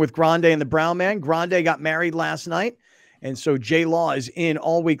 along with Grande and the Brown Man. Grande got married last night, and so Jay Law is in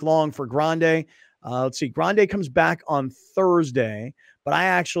all week long for Grande. Let's see. Grande comes back on Thursday, but I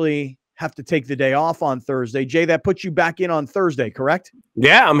actually have to take the day off on Thursday. Jay, that puts you back in on Thursday, correct?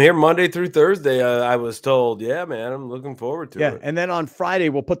 Yeah, I'm here Monday through Thursday. I was told. Yeah, man, I'm looking forward to it. And then on Friday,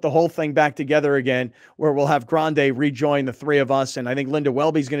 we'll put the whole thing back together again, where we'll have Grande rejoin the three of us. And I think Linda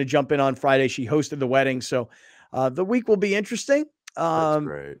Welby's going to jump in on Friday. She hosted the wedding. So the week will be interesting. That's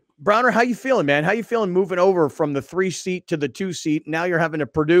great. Browner, how you feeling, man? How you feeling moving over from the 3-seat to the 2-seat? Now you're having to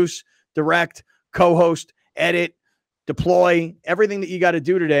produce, direct, co-host, edit, deploy, everything that you got to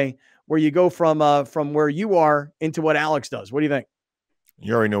do today, where you go from where you are into what Alex does. What do you think?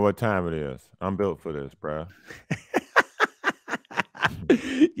 You already know what time it is. I'm built for this, bro.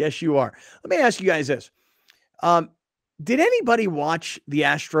 Yes, you are. Let me ask you guys this. Did anybody watch the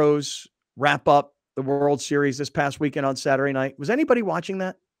Astros wrap up the World Series this past weekend on Saturday night? Was anybody watching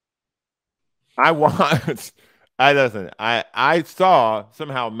that? I watched. I saw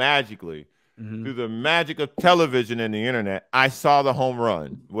somehow magically through the magic of television and the internet. I saw the home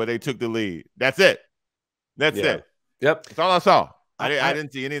run where they took the lead. That's it. That's it. Yep. That's all I saw. I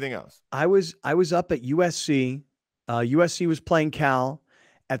didn't see anything else. I was up at USC. USC was playing Cal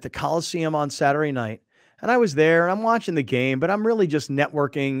at the Coliseum on Saturday night. And I was there and I'm watching the game, but I'm really just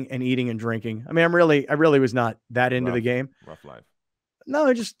networking and eating and drinking. I mean, I really was not that into the game. Rough life. No,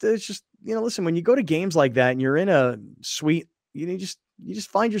 it's just, listen, when you go to games like that and you're in a suite, you just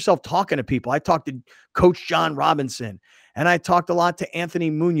find yourself talking to people. I talked to Coach John Robinson and I talked a lot to Anthony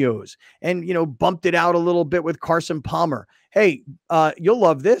Munoz and, bumped it out a little bit with Carson Palmer. Hey, you'll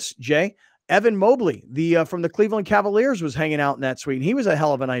love this, Jay. Evan Mobley, from the Cleveland Cavaliers, was hanging out in that suite. And he was a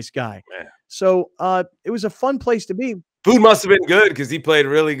hell of a nice guy. Man. So it was a fun place to be. Food must have been good because he played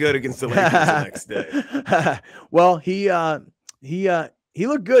really good against the Lakers the next day. Well, he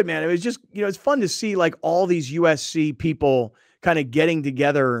looked good, man. It was just, it's fun to see like all these USC people kind of getting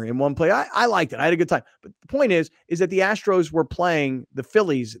together in one place. I liked it. I had a good time. But the point is that the Astros were playing the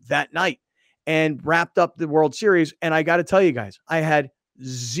Phillies that night and wrapped up the World Series. And I got to tell you guys, I had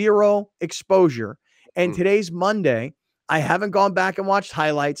zero exposure. And today's Monday. I haven't gone back and watched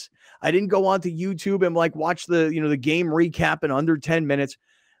highlights. I didn't go onto YouTube and watch the game recap in under 10 minutes.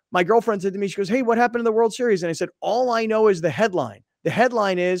 My girlfriend said to me, she goes, "Hey, what happened in the World Series?" And I said, "All I know is the headline. The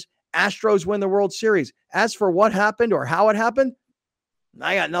headline is Astros win the World Series. As for what happened or how it happened,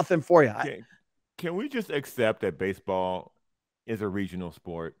 I got nothing for you." Can we just accept that baseball is a regional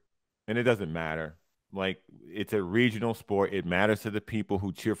sport and it doesn't matter? Like, it's a regional sport. It matters to the people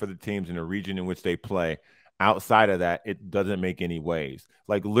who cheer for the teams in the region in which they play. Outside of that, it doesn't make any waves.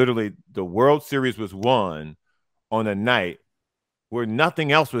 Like, literally, the World Series was won on a night where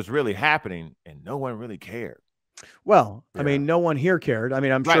nothing else was really happening and no one really cared. Well, I mean, no one here cared. I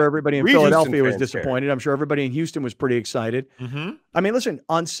mean, I'm sure everybody in Philadelphia was disappointed. I'm sure everybody in Houston was pretty excited. I mean, listen,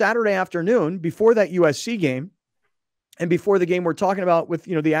 on Saturday afternoon, before that USC game and before the game we're talking about with,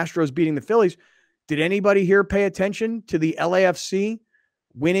 the Astros beating the Phillies, did anybody here pay attention to the LAFC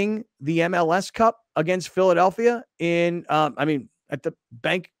winning the MLS Cup against Philadelphia at the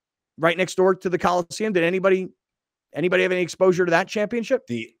bank right next door to the Coliseum? Did anybody have any exposure to that championship?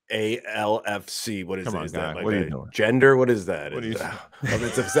 The ALFC. What is Come it? on, Is guy. that like what are you doing? Gender? What is that? What are you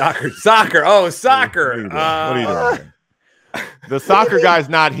it's a soccer. Soccer. Oh, soccer. What are you doing? The soccer guy's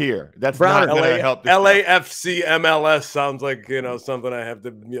not here. That's Browner, not going to help. LAFC MLS sounds like, something I have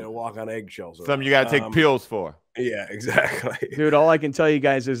to, walk on eggshells. Something you got to take pills for. Yeah, exactly. Dude, all I can tell you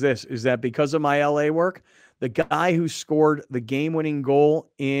guys is that because of my LA work, the guy who scored the game-winning goal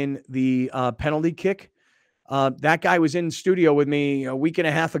in the penalty kick, that guy was in studio with me a week and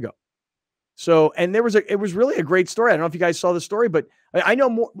a half ago. So, and it was really a great story. I don't know if you guys saw the story, but I know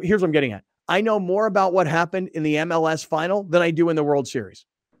more. Here's what I'm getting at. I know more about what happened in the MLS final than I do in the World Series.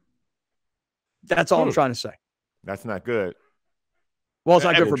 That's all I'm trying to say. That's not good. Well, it's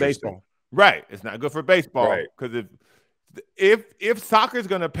not good for baseball. Right. It's not good for baseball. Because if soccer is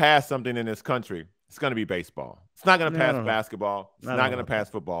going to pass something in this country, it's going to be baseball. It's not going to pass basketball. It's not going to pass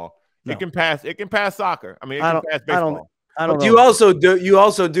football. No. It can pass soccer. I mean, it can pass baseball. I don't know. You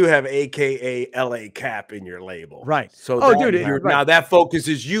also do have AKA LA Cap in your label. Right. So now that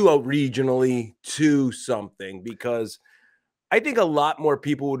focuses you regionally to something, because I think a lot more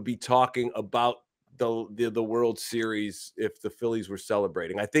people would be talking about the World Series if the Phillies were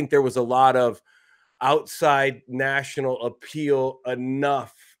celebrating. I think there was a lot of outside national appeal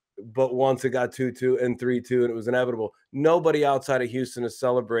enough, but once it got 2-2 and 3-2 and it was inevitable, nobody outside of Houston is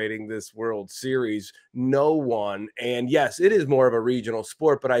celebrating this World Series. No one. And yes, it is more of a regional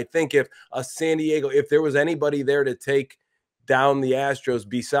sport, but I think if there was anybody there to take down the Astros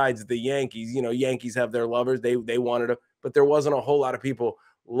besides the Yankees, Yankees have their lovers. They wanted to, but there wasn't a whole lot of people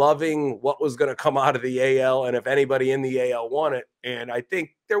loving what was going to come out of the AL. And if anybody in the AL won it, and I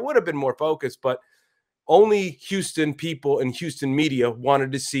think there would have been more focus, but only Houston people and Houston media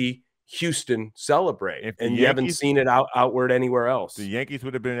wanted to see Houston celebrate, and you haven't seen it outward anywhere else. The Yankees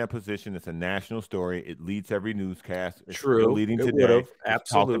would have been in that position. It's a national story. It leads every newscast. It's true. Leading today.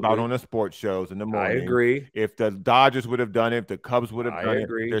 Absolutely. Talked about on the sports shows in the morning. I agree. If the Dodgers would have done it, if the Cubs would have done it,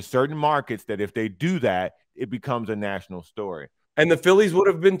 there's certain markets that if they do that, it becomes a national story. And the Phillies would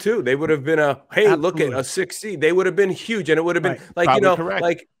have been too. They would have been look at a 6 seed. They would have been huge, and it would have been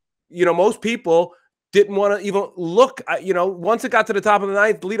most people didn't want to even look. Once it got to the top of the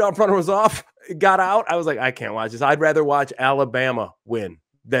ninth, the leadoff runner was off, it got out. I was like, I can't watch this. I'd rather watch Alabama win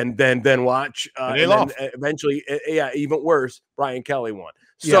then watch. And they lost. Then eventually, even worse, Brian Kelly won.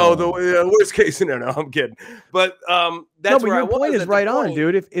 So the worst case scenario, no, I'm kidding. But that's where your point is right on,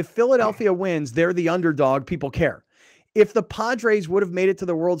 dude. If Philadelphia wins, they're the underdog. People care. If the Padres would have made it to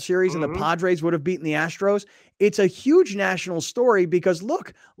the World Series and the Padres would have beaten the Astros, it's a huge national story because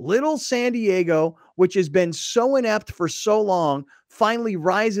look, little San Diego, which has been so inept for so long, finally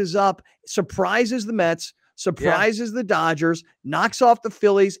rises up, surprises the Mets, surprises the Dodgers, knocks off the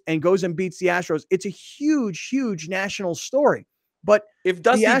Phillies, and goes and beats the Astros. It's a huge, huge national story. But if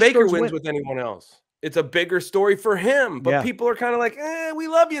Dusty Baker wins with anyone else, it's a bigger story for him. But people are kind of like, we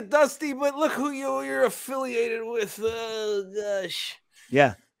love you, Dusty, but look who you're affiliated with. Gosh.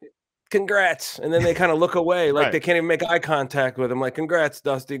 Yeah. Congrats. And then they kind of look away, like they can't even make eye contact with him. Like, congrats,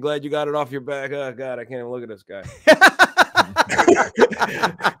 Dusty. Glad you got it off your back. Oh, God, I can't even look at this guy.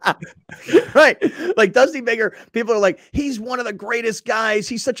 Right. Like Dusty Baker, people are like, he's one of the greatest guys.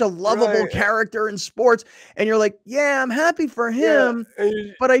 He's such a lovable character in sports. And you're like, yeah, I'm happy for him,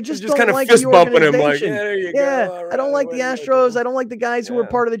 but I just don't kind of like fist the bumping him organization. like, there you go. I don't like the Astros. I don't like the guys who were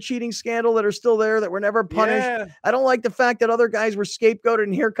part of the cheating scandal that are still there, that were never punished. I don't like the fact that other guys were scapegoated,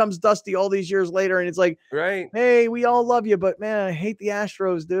 and here comes Dusty all these years later. And it's like, hey, we all love you, but man, I hate the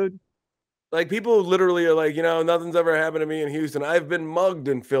Astros, dude. Like, people literally are like, nothing's ever happened to me in Houston. I've been mugged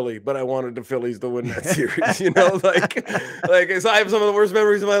in Philly, but I wanted the Phillies to win that series. So I have some of the worst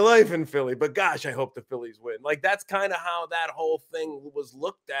memories of my life in Philly, but gosh, I hope the Phillies win. Like, that's kind of how that whole thing was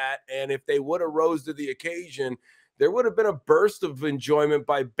looked at. And if they would have rose to the occasion, there would have been a burst of enjoyment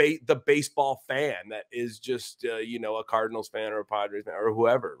by the baseball fan that is just, a Cardinals fan or a Padres fan or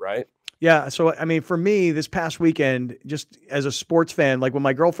whoever, right? Yeah. So, I mean, for me, this past weekend, just as a sports fan, like when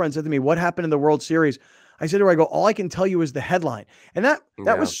my girlfriend said to me, what happened in the World Series? I said to her, I go, all I can tell you is the headline. And that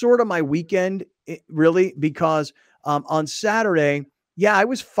was sort of my weekend, really, because on Saturday, I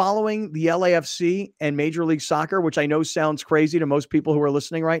was following the LAFC and Major League Soccer, which I know sounds crazy to most people who are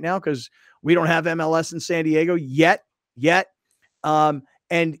listening right now because we don't have MLS in San Diego yet.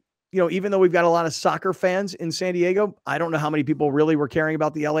 And even though we've got a lot of soccer fans in San Diego, I don't know how many people really were caring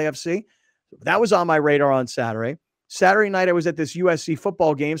about the LAFC. That was on my radar on Saturday. Saturday night, I was at this USC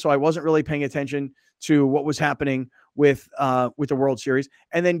football game, so I wasn't really paying attention to what was happening with the World Series.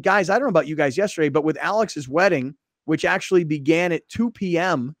 And then, guys, I don't know about you guys yesterday, but with Alex's wedding, which actually began at 2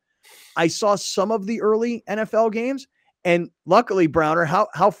 p.m., I saw some of the early NFL games. And luckily, Browner,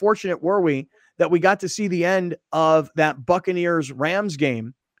 how fortunate were we that we got to see the end of that Buccaneers-Rams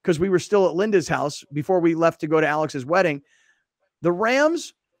game, because we were still at Linda's house before we left to go to Alex's wedding. The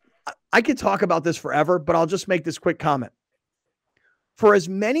Rams, I could talk about this forever, but I'll just make this quick comment. For as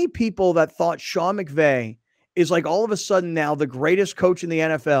many people that thought Sean McVay is like all of a sudden now the greatest coach in the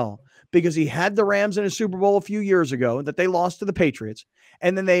NFL because he had the Rams in a Super Bowl a few years ago that they lost to the Patriots,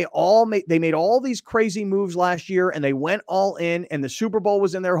 and then they made all these crazy moves last year, and they went all in, and the Super Bowl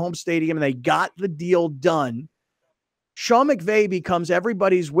was in their home stadium, and they got the deal done. Sean McVay becomes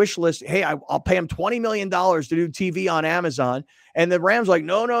everybody's wish list. Hey, I'll pay him $20 million to do TV on Amazon. And the Rams are like,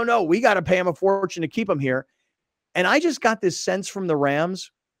 no, we got to pay him a fortune to keep him here. And I just got this sense from the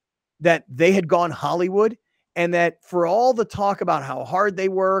Rams that they had gone Hollywood, and that for all the talk about how hard they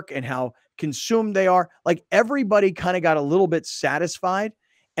work and how consumed they are, like everybody kind of got a little bit satisfied,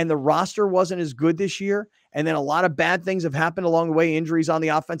 and the roster wasn't as good this year. And then a lot of bad things have happened along the way. Injuries on the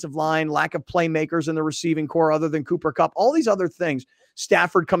offensive line, lack of playmakers in the receiving core other than Cooper Kupp, all these other things.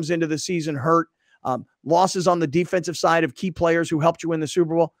 Stafford comes into the season hurt. Losses on the defensive side of key players who helped you win the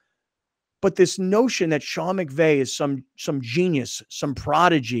Super Bowl. But this notion that Sean McVay is some genius, some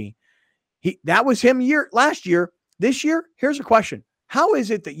prodigy, that was him last year. This year, here's a question. How is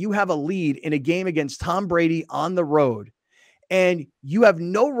it that you have a lead in a game against Tom Brady on the road, and you have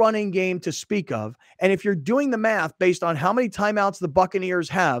no running game to speak of? And if you're doing the math based on how many timeouts the Buccaneers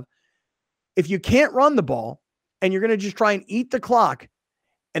have, if you can't run the ball and you're going to just try and eat the clock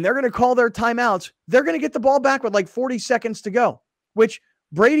and they're going to call their timeouts, they're going to get the ball back with like 40 seconds to go, which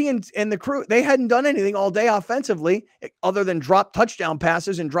Brady and the crew, they hadn't done anything all day offensively other than drop touchdown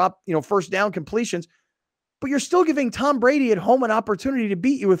passes and drop, first down completions. But you're still giving Tom Brady at home an opportunity to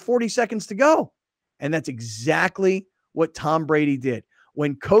beat you with 40 seconds to go. And that's exactly what Tom Brady did.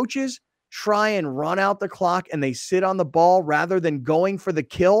 When coaches try and run out the clock and they sit on the ball rather than going for the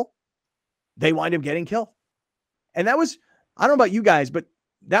kill, they wind up getting killed. And that was, I don't know about you guys, but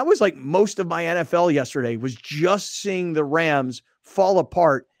that was like most of my NFL yesterday, was just seeing the Rams fall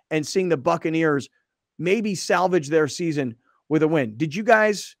apart and seeing the Buccaneers maybe salvage their season with a win. Did you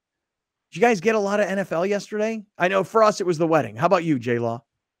guys get a lot of NFL yesterday? I know for us, it was the wedding. How about you, J-Law?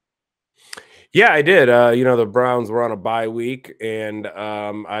 Yeah, I did. You know, the Browns were on a bye week, and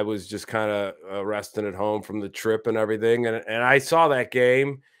I was just kind of resting at home from the trip and everything, and I saw that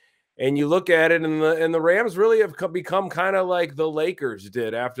game. And you look at it, and the Rams really have become kind of like the Lakers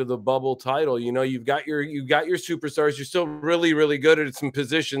did after the bubble title. You know, you've got your superstars. You're still really, really good at some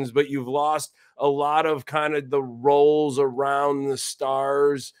positions, but you've lost a lot of kind of the roles around the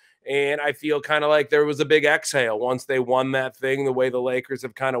stars. And I feel kind of like there was a big exhale once they won that thing, the way the Lakers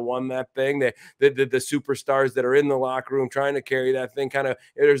have kind of won that thing. The superstars that are in the locker room trying to carry that thing, kind of,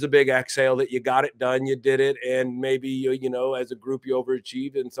 there's a big exhale that you got it done, you did it, and maybe you know, as a group you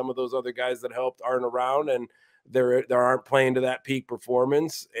overachieved, and some of those other guys that helped aren't around, and they aren't playing to that peak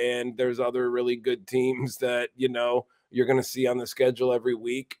performance. And there's other really good teams that, you know, you're going to see on the schedule every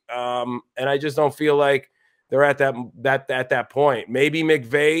week. And I just don't feel like they're at that point. Maybe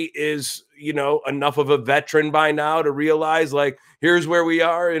McVay is, you know, enough of a veteran by now to realize, like, here's where we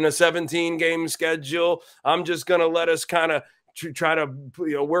are in a 17-game schedule. I'm just going to let us kind of try to,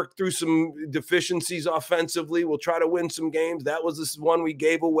 you know, work through some deficiencies offensively. We'll try to win some games. That was this one we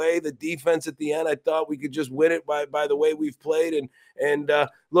gave away. The defense at the end, I thought we could just win it by the way we've played. And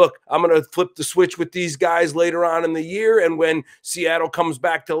look, I'm going to flip the switch with these guys later on in the year. And when Seattle comes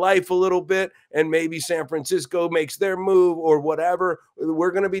back to life a little bit, and maybe San Francisco makes their move or whatever,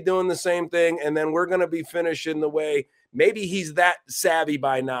 we're going to be doing the same thing. And then we're going to be finishing the way. Maybe he's that savvy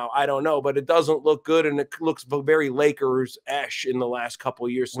by now. I don't know, but it doesn't look good, and it looks very Lakers-esque in the last couple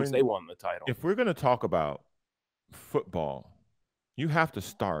of years since they won the title. If we're going to talk about football, you have to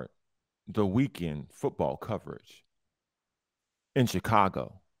start the weekend football coverage in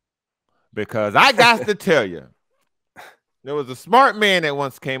Chicago, because I got to tell you, there was a smart man that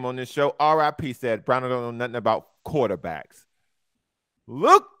once came on this show, RIP, said, Browner don't know nothing about quarterbacks.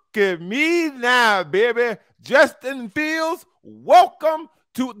 Look at me now, baby. Justin Fields, welcome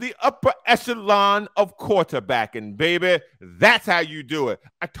to the upper echelon of quarterbacking, baby. That's how you do it.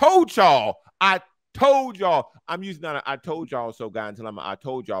 I told y'all. I'm using that I told y'all so guy until I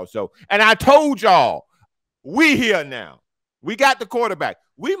told y'all so. And I told y'all, we here now. We got the quarterback.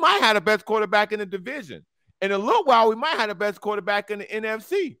 We might have the best quarterback in the division. In a little while, we might have the best quarterback in the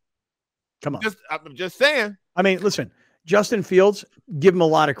NFC. Come on. I'm just saying. I mean, listen, Justin Fields, give him a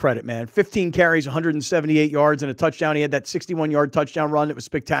lot of credit, man. 15 carries, 178 yards, and a touchdown. He had that 61-yard touchdown run that was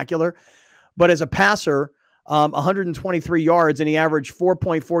spectacular. But as a passer, 123 yards, and he averaged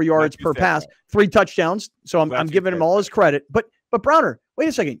 4.4 yards per pass, 3 touchdowns. So I'm giving him all his credit. But Browner, wait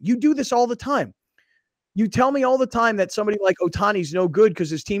a second. You do this all the time. You tell me all the time that somebody like Ohtani's no good because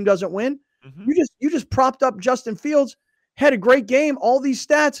his team doesn't win. Mm-hmm. You just propped up Justin Fields, had a great game, all these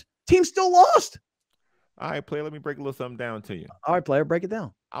stats. Team still lost. All right, player, let me break a little something down to you. All right, player, break it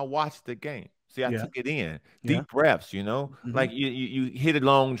down. I watched the game. See, I took it in. Deep breaths, you know? Mm-hmm. Like you hit a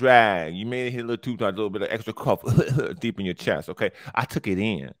long drag. You may hit a little too tight, a little bit of extra cough deep in your chest, okay? I took it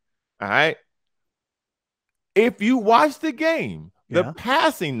in, all right? If you watch the game, the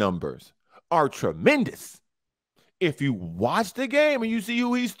passing numbers are tremendous. If you watch the game and you see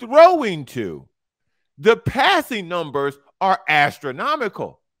who he's throwing to, the passing numbers are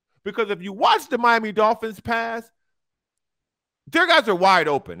astronomical. Because if you watch the Miami Dolphins pass, their guys are wide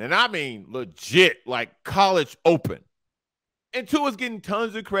open. And I mean legit, like college open. And Tua's getting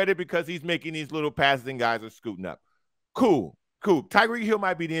tons of credit because he's making these little passes and guys are scooting up. Cool. Tyreek Hill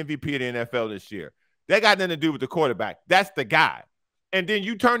might be the MVP of the NFL this year. That got nothing to do with the quarterback. That's the guy. And then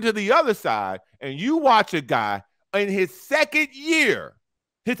you turn to the other side and you watch a guy in his second year,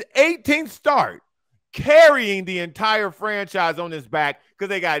 his 18th start, carrying the entire franchise on his back because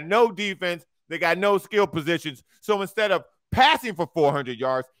they got no defense, they got no skill positions. So instead of passing for 400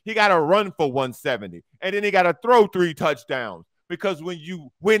 yards, he got to run for 170, and then he got to throw 3 touchdowns. Because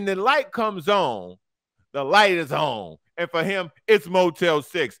when the light comes on, the light is on, and for him, it's Motel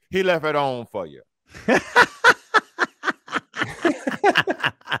 6. He left it on for you.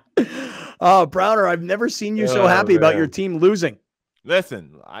 Oh, Browner, I've never seen you so happy about your team losing.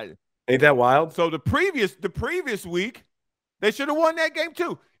 Listen, ain't that wild? So the previous week, they should have won that game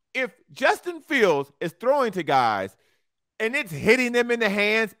too. If Justin Fields is throwing to guys and it's hitting them in the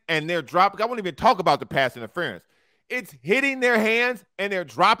hands and they're dropping, I won't even talk about the pass interference. It's hitting their hands and they're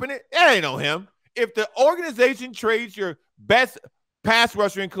dropping it. That ain't on him. If the organization trades your best pass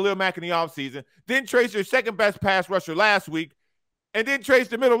rusher in Khalil Mack in the offseason, then trades your second best pass rusher last week, and then trades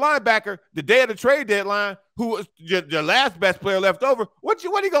the middle linebacker the day of the trade deadline, who was your last best player left over, what are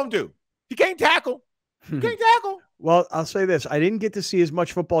you going to do? He can't tackle. He can't tackle. Well, I'll say this. I didn't get to see as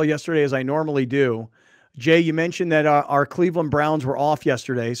much football yesterday as I normally do. Jay, you mentioned that our Cleveland Browns were off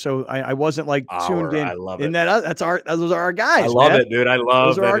yesterday, so I wasn't like tuned in. I love in it. Those are our guys. I love man. it, dude. I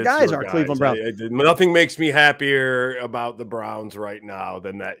love those are that our it's guys. your Our guys. Cleveland Browns. Nothing makes me happier about the Browns right now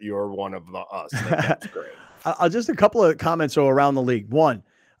than that you're one of us. Like, that's great. I'll just a couple of comments around the league. One,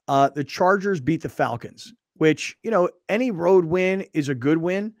 the Chargers beat the Falcons, which, any road win is a good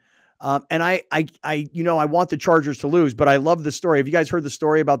win. And I want the Chargers to lose, but I love the story. Have you guys heard the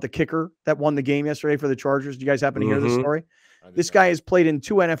story about the kicker that won the game yesterday for the Chargers? Do you guys happen to hear this story? This guy has played in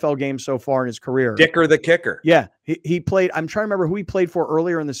 2 NFL games so far in his career. Dicker the kicker. Yeah. He played, I'm trying to remember who he played for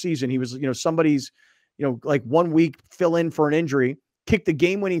earlier in the season. He was, somebody's, like 1 week fill in for an injury, kicked the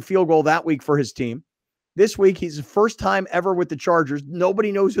game-winning field goal that week for his team. This week, he's the first time ever with the Chargers.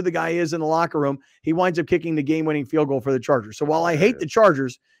 Nobody knows who the guy is in the locker room. He winds up kicking the game-winning field goal for the Chargers. So while I hate the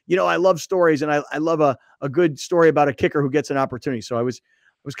Chargers, I love stories, and I love a good story about a kicker who gets an opportunity. So I was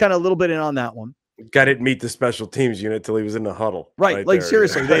kind of a little bit in on that one. Guy didn't meet the special teams unit till he was in the huddle. Right. Like, there.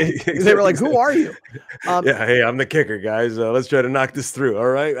 seriously, they were like, who are you? Hey, I'm the kicker, guys. Let's try to knock this through. All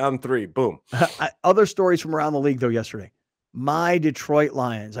right, I'm 3. Boom. Other stories from around the league, though, yesterday. My Detroit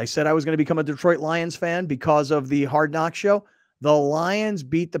Lions. I said I was going to become a Detroit Lions fan because of the Hard Knock show. The Lions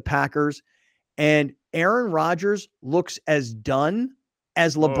beat the Packers, and Aaron Rodgers looks as done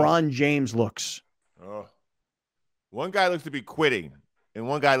as LeBron James looks. One guy looks to be quitting, and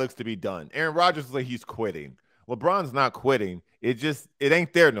one guy looks to be done. Aaron Rodgers looks like he's quitting. LeBron's not quitting. It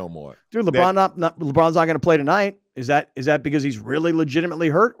ain't there no more. Dude, LeBron's not going to play tonight. Is that because he's really legitimately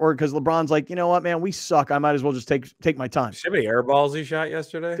hurt, or because LeBron's like, you know what, man, we suck. I might as well just take my time. See how many air balls he shot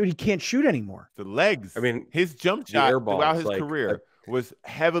yesterday? Dude, he can't shoot anymore. The legs. I mean, his jump shot throughout his career was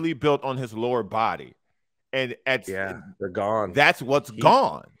heavily built on his lower body. And they're gone. That's what's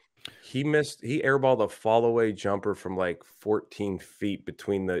gone. He airballed a fall away jumper from like 14 feet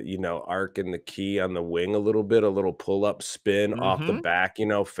between the, arc and the key on the wing a little pull up spin off the back,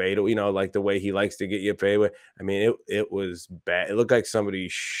 fade, like the way he likes to get you fade away. I mean, it was bad. It looked like somebody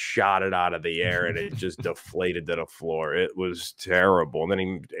shot it out of the air and it just deflated to the floor. It was terrible. And then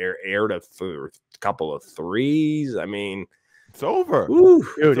he aired a couple of threes. I mean, it's over. Ooh,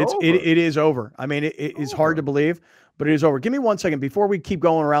 dude, it is over. I mean, it is hard to believe, but it is over. Give me 1 second before we keep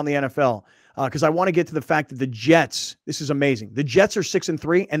going around the NFL, because I want to get to the fact that the Jets, this is amazing. The Jets are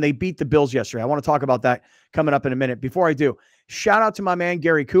 6-3, and they beat the Bills yesterday. I want to talk about that coming up in a minute. Before I do, shout out to my man,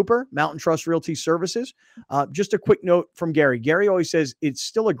 Gary Cooper, Mountain Trust Realty Services. Just a quick note from Gary. Gary always says it's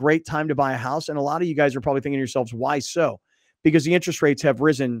still a great time to buy a house, and a lot of you guys are probably thinking to yourselves, why so? Because the interest rates have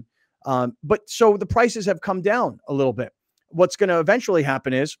risen, but so the prices have come down a little bit. What's going to eventually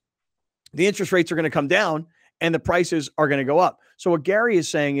happen is the interest rates are going to come down and the prices are going to go up. So what Gary is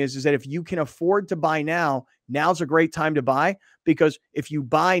saying is that if you can afford to buy now, now's a great time to buy, because if you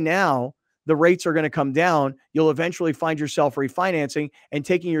buy now, the rates are going to come down. You'll eventually find yourself refinancing and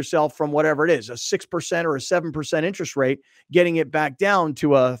taking yourself from whatever it is, a 6% or a 7% interest rate, getting it back down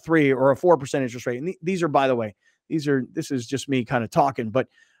to a 3 or a 4% interest rate. And these are, by the way, this is just me kind of talking, but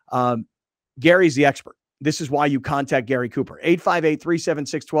Gary's the expert. This is why you contact Gary Cooper.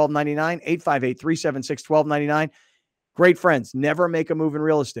 858-376-1299, 858-376-1299. Great friends. Never make a move in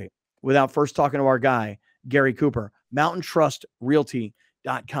real estate without first talking to our guy, Gary Cooper,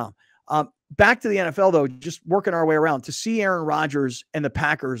 mountaintrustrrealty.com. Back to the NFL, though, just working our way around. To see Aaron Rodgers and the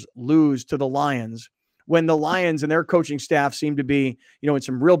Packers lose to the Lions when the Lions and their coaching staff seem to be, in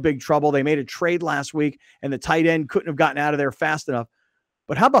some real big trouble. They made a trade last week, and the tight end couldn't have gotten out of there fast enough.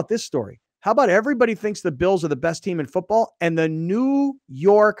 But how about this story? How about everybody thinks the Bills are the best team in football, and the New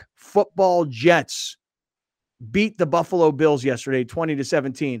York Football Jets beat the Buffalo Bills yesterday,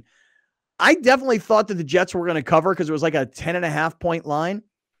 20-17. I definitely thought that the Jets were going to cover because it was like a 10.5-point line.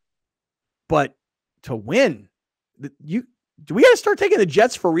 But to win, do we got to start taking the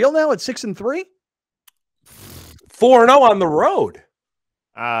Jets for real now at 6-3? 4-0 on the road.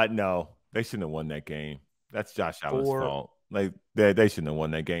 No, they shouldn't have won that game. That's Josh Allen's fault. Like they shouldn't have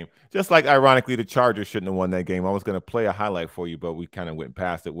won that game. Just like, ironically, the Chargers shouldn't have won that game. I was going to play a highlight for you, but we kind of went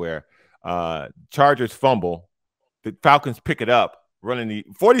past it, where Chargers fumble, the Falcons pick it up, running the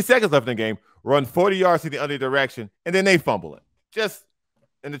 40 seconds left in the game, run 40 yards to the other direction, and then they fumble it.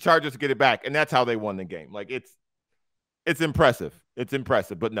 And the Chargers get it back, and that's how they won the game. Like, it's impressive. It's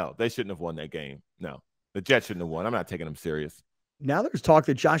impressive, but no, they shouldn't have won that game. No, the Jets shouldn't have won. I'm not taking them serious. Now there's talk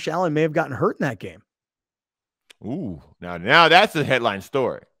that Josh Allen may have gotten hurt in that game. Ooh, now that's a headline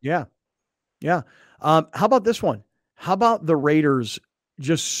story. Yeah. How about this one? How about the Raiders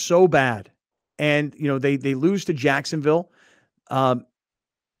just so bad? And, they lose to Jacksonville. Not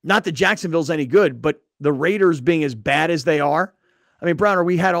that Jacksonville's any good, but the Raiders being as bad as they are, I mean, Browner,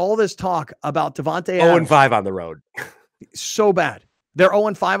 we had all this talk about Devontae Adams. 0-5 on the road. So bad. They're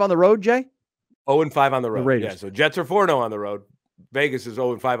 0-5 on the road, Jay? 0-5 on the road. Raiders. Yeah, so Jets are 4-0 on the road. Vegas is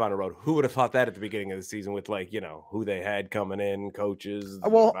 0-5 on the road. Who would have thought that at the beginning of the season with, like, who they had coming in, coaches,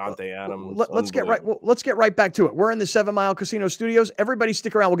 Devontae Adams. Let's get right back to it. We're in the 7 Mile Casino Studios. Everybody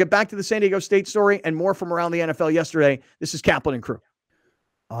stick around. We'll get back to the San Diego State story and more from around the NFL yesterday. This is Kaplan and Crew.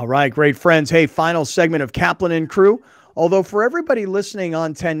 All right, great friends. Hey, final segment of Kaplan and Crew. Although for everybody listening on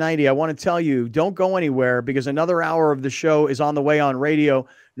 1090, I want to tell you, don't go anywhere because another hour of the show is on the way on radio.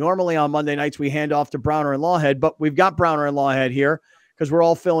 Normally on Monday nights, we hand off to Browner and Lawhead, but we've got Browner and Lawhead here because we're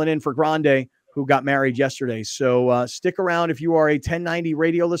all filling in for Grande, who got married yesterday. So stick around. If you are a 1090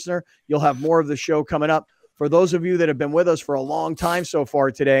 radio listener, you'll have more of the show coming up. For those of you that have been with us for a long time so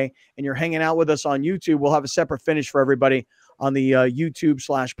far today, and you're hanging out with us on YouTube, we'll have a separate finish for everybody on the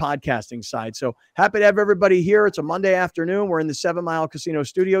YouTube/podcasting side. So happy to have everybody here. It's a Monday afternoon. We're in the 7 Mile Casino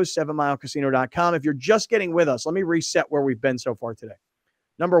Studios, 7milecasino.com. If you're just getting with us, let me reset where we've been so far today.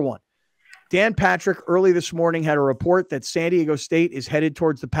 Number one, Dan Patrick early this morning had a report that San Diego State is headed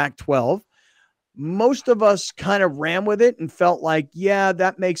towards the Pac-12. Most of us kind of ran with it and felt like, yeah,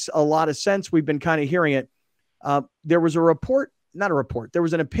 that makes a lot of sense. We've been kind of hearing it. There was a report, not a report, there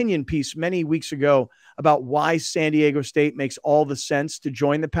was an opinion piece many weeks ago about why San Diego State makes all the sense to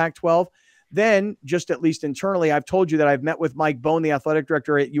join the Pac-12. Then, just at least internally, I've told you that I've met with Mike Bone, the athletic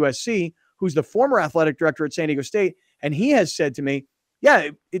director at USC, who's the former athletic director at San Diego State, and he has said to me, yeah,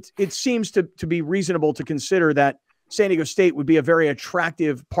 it seems to be reasonable to consider that San Diego State would be a very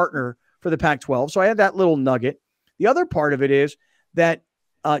attractive partner for the Pac-12. So I had that little nugget. The other part of it is that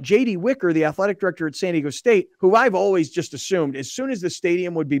J.D. Wicker, the athletic director at San Diego State, who I've always just assumed as soon as the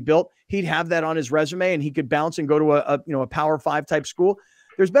stadium would be built, he'd have that on his resume and he could bounce and go to a Power 5 type school.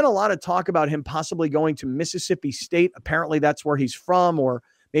 There's been a lot of talk about him possibly going to Mississippi State. Apparently that's where he's from, or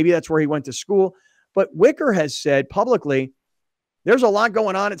maybe that's where he went to school. But Wicker has said publicly, there's a lot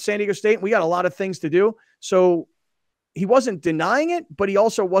going on at San Diego State, and we got a lot of things to do. So he wasn't denying it, but he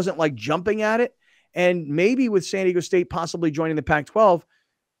also wasn't like jumping at it. And maybe with San Diego State possibly joining the Pac-12,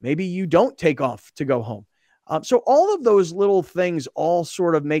 maybe you don't take off to go home. So all of those little things all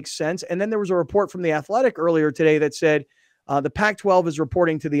sort of make sense. And then there was a report from The Athletic earlier today that said the Pac-12 is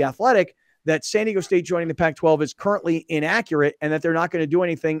reporting to The Athletic that San Diego State joining the Pac-12 is currently inaccurate and that they're not going to do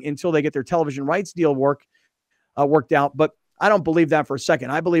anything until they get their television rights deal worked out. But I don't believe that for a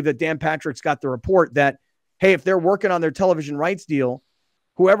second. I believe that Dan Patrick's got the report that, hey, if they're working on their television rights deal,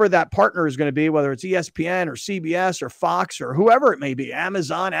 whoever that partner is going to be, whether it's ESPN or CBS or Fox or whoever it may be,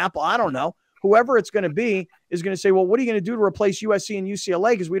 Amazon, Apple, I don't know, whoever it's going to be is going to say, well, what are you going to do to replace USC and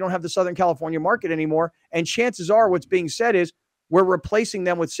UCLA because we don't have the Southern California market anymore? And chances are what's being said is we're replacing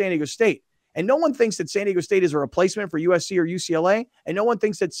them with San Diego State. And no one thinks that San Diego State is a replacement for USC or UCLA. And no one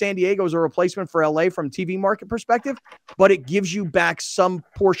thinks that San Diego is a replacement for LA from TV market perspective, but it gives you back some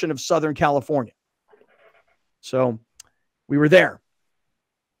portion of Southern California. So we were there.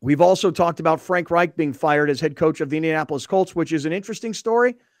 We've also talked about Frank Reich being fired as head coach of the Indianapolis Colts, which is an interesting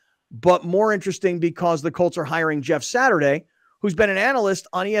story, but more interesting because the Colts are hiring Jeff Saturday, who's been an analyst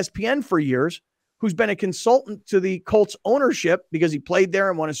on ESPN for years, who's been a consultant to the Colts ownership because he played there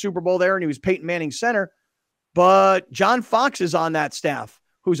and won a Super Bowl there and he was Peyton Manning's center. But John Fox is on that staff,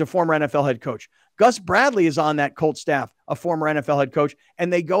 who's a former NFL head coach. Gus Bradley is on that Colts staff, a former NFL head coach,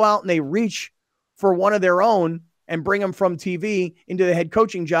 and they go out and they reach for one of their own and bring him from TV into the head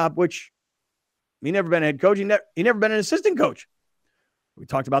coaching job, which he never been a head coach. He never been an assistant coach. We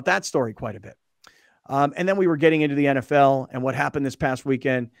talked about that story quite a bit. And then we were getting into the NFL and what happened this past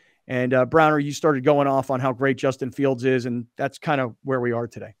weekend. And Browner, you started going off on how great Justin Fields is, and that's kind of where we are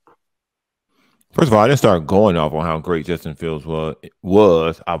today. First of all, I didn't start going off on how great Justin Fields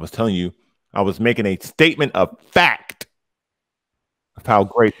was. I was telling you, I was making a statement of fact of how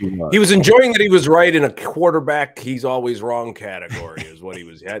great he was. He was enjoying that he was right in a quarterback he's always wrong category is what he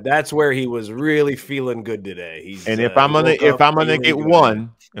was. That's where he was really feeling good today. If I'm gonna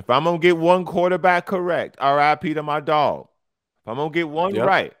get one quarterback correct, RIP to my dog. If I'm gonna get one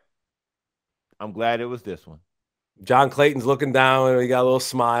right, I'm glad it was this one. John Clayton's looking down and he got a little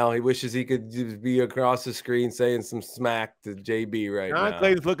smile. He wishes he could just be across the screen saying some smack to JB right now. John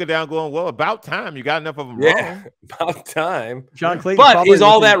Clayton's looking down going, well, about time. You got enough of them wrong. About time. John Clayton. But is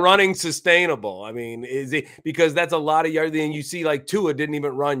all that running sustainable? I mean, is it because that's a lot of yards and you see like Tua didn't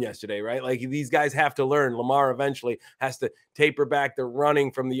even run yesterday, right? Like these guys have to learn. Lamar eventually has to taper back the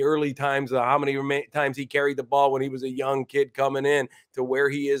running from the early times of how many times he carried the ball when he was a young kid coming in to where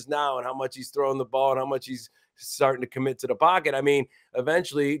he is now and how much he's throwing the ball and how much he's starting to commit to the pocket. I mean,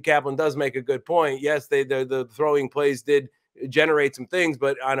 eventually Kaplan does make a good point. Yes, the throwing plays did generate some things,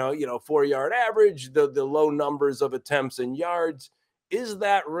 but on a 4-yard average, the low numbers of attempts and yards, is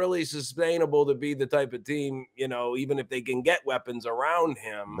that really sustainable to be the type of team, even if they can get weapons around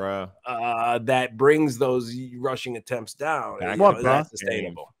him, that brings those rushing attempts down? Is that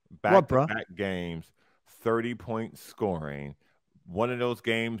sustainable? Back-to-back games, 30-point scoring. One of those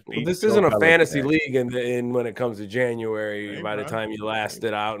games. Well, this isn't a fantasy league in when it comes to January. By the time you last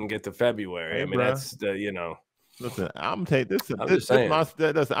it out and get to February, that's the Listen, I'm taking this. I'm just saying.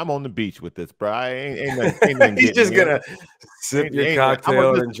 I'm on the beach with this, bro. Ain't He's just gonna sip your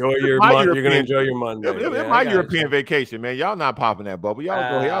cocktail and enjoy your Monday. You're gonna enjoy your Monday. It's my European vacation, man. Y'all not popping that bubble.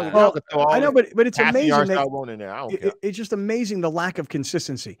 Y'all go. Y'all can throw all. I know, but it's amazing that it's just amazing the lack of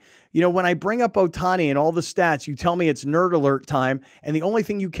consistency. When I bring up Ohtani and all the stats, you tell me it's nerd alert time, and the only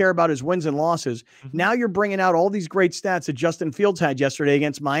thing you care about is wins and losses. Now you're bringing out all these great stats that Justin Fields had yesterday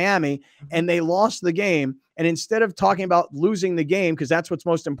against Miami, and they lost the game. And instead of talking about losing the game, because that's what's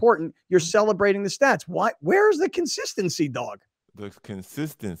most important, you're celebrating the stats. Why? Where's the consistency, dog? The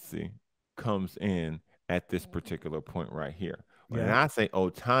consistency comes in at this particular point right here. When I say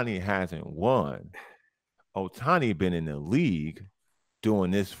Ohtani hasn't won, Ohtani been in the league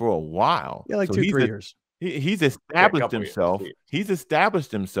doing this for a while. Yeah, like 2-3 years. He's established himself. He's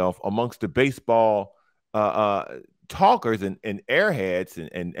established himself amongst the baseball talkers and airheads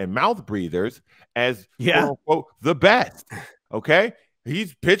and mouth breathers as quote unquote the best. Okay,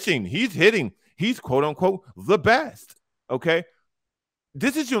 he's pitching, he's hitting, he's quote unquote the best. Okay,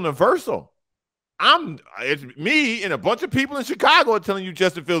 this is universal. It's me and a bunch of people in Chicago are telling you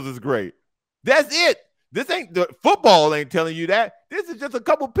Justin Fields is great. That's it. This ain't the football ain't telling you that. This is just a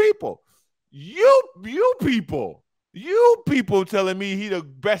couple people. You people telling me he the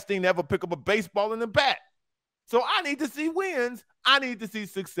best thing to ever pick up a baseball and a bat. So I need to see wins. I need to see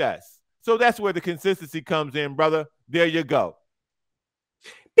success. So that's where the consistency comes in, brother. There you go.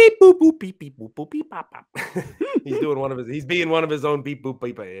 Beep boop boop beep beep boop boop beep pop pop. He's being one of his own beep boop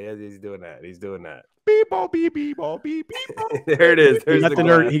beep. He's doing that. Beep boop beep beep boop beep beep. There it is. He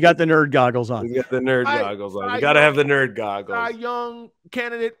got the nerd goggles on. He's got the nerd goggles on. You got to have the nerd goggles. Young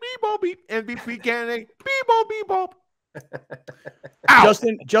candidate beep boop beep MVP candidate beep boop beep boop.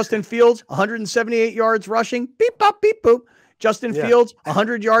 Justin Fields, 178 yards rushing. Beep bop beep boop. Justin Fields,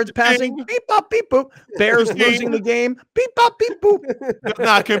 100 yards passing. Beep bop beep boop. Bears losing the game. Beep bop beep boop.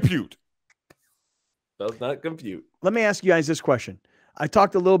 Does not compute. Let me ask you guys this question. I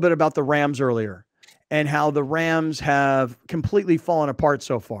talked a little bit about the Rams earlier and how the Rams have completely fallen apart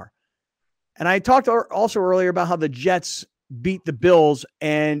so far. And I talked also earlier about how the Jets beat the Bills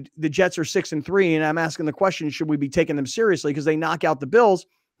and the Jets are 6-3. And I'm asking the question, should we be taking them seriously? Because they knock out the Bills,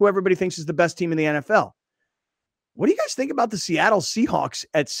 who everybody thinks is the best team in the NFL. What do you guys think about the Seattle Seahawks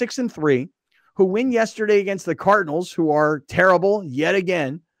at 6-3, who win yesterday against the Cardinals, who are terrible yet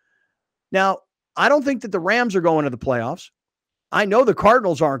again? Now, I don't think that the Rams are going to the playoffs. I know the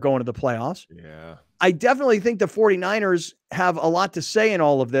Cardinals aren't going to the playoffs. Yeah. I definitely think the 49ers have a lot to say in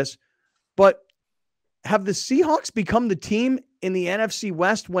all of this, but have the Seahawks become the team in the NFC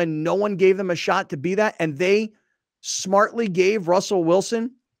West when no one gave them a shot to be that, and they smartly gave Russell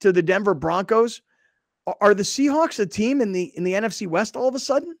Wilson to the Denver Broncos? Are the Seahawks a team in the NFC West all of a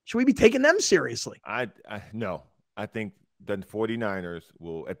sudden? Should we be taking them seriously? No. I think the 49ers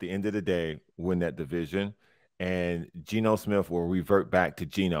will, at the end of the day, win that division, and Geno Smith will revert back to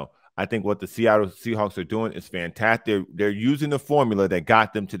Geno. I think what the Seattle Seahawks are doing is fantastic. They're using the formula that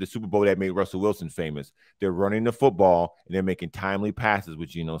got them to the Super Bowl that made Russell Wilson famous. They're running the football, and they're making timely passes with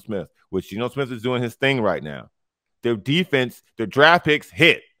Geno Smith, which Geno Smith is doing his thing right now. Their defense, their draft picks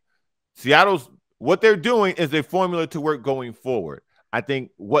hit. What they're doing is a formula to work going forward. I think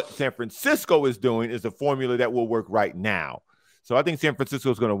what San Francisco is doing is a formula that will work right now. So I think San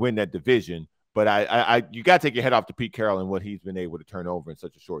Francisco is going to win that division. But you got to take your head off to Pete Carroll and what he's been able to turn over in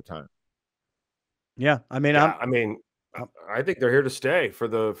such a short time. Yeah, I think they're here to stay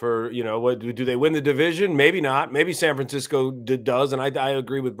what do they win the division? Maybe not. Maybe San Francisco does, and I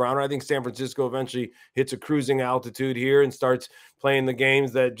agree with Browner. I think San Francisco eventually hits a cruising altitude here and starts playing the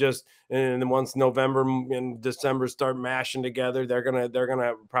games that and then once November and December start mashing together, they're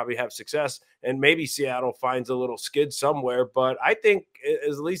gonna probably have success, and maybe Seattle finds a little skid somewhere. But I think,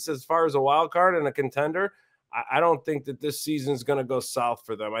 at least as far as a wild card and a contender, I don't think that this season is going to go south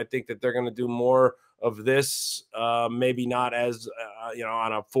for them. I think that they're going to do more of this, maybe not as,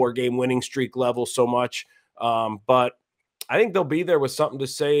 on a 4-game winning streak level so much. But I think they'll be there with something to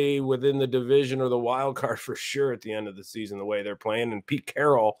say within the division or the wild card for sure at the end of the season, the way they're playing. And Pete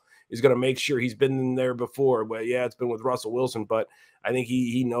Carroll is going to make sure he's been in there before. But yeah, it's been with Russell Wilson, but I think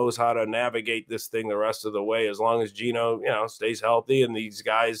he knows how to navigate this thing the rest of the way, as long as Geno, stays healthy and these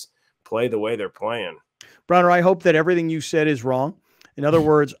guys play the way they're playing. Browner, I hope that everything you said is wrong. In other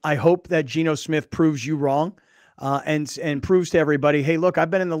words, I hope that Geno Smith proves you wrong. And proves to everybody, hey, look, I've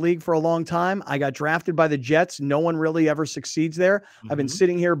been in the league for a long time. I got drafted by the Jets. No one really ever succeeds there. Mm-hmm. I've been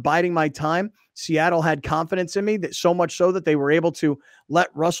sitting here biding my time. Seattle had confidence in me, that so much so that they were able to let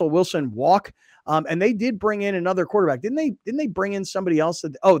Russell Wilson walk. And they did bring in another quarterback. Didn't they bring in somebody else?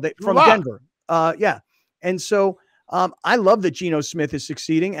 From Denver. Yeah. And so I love that Geno Smith is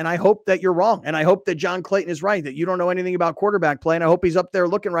succeeding, and I hope that you're wrong. And I hope that John Clayton is right, that you don't know anything about quarterback play. And I hope he's up there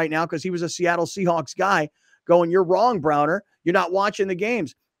looking right now, because he was a Seattle Seahawks guy, going, you're wrong, Browner. You're not watching the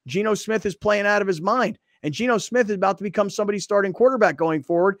games. Geno Smith is playing out of his mind. And Geno Smith is about to become somebody's starting quarterback going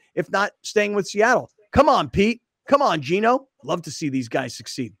forward, if not staying with Seattle. Come on, Pete. Come on, Geno. Love to see these guys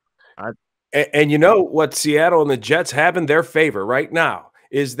succeed. And you know what Seattle and the Jets have in their favor right now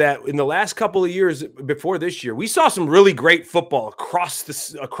is that in the last couple of years before this year, we saw some really great football across the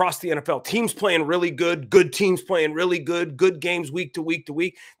NFL. Teams playing really good teams playing really good games week to week to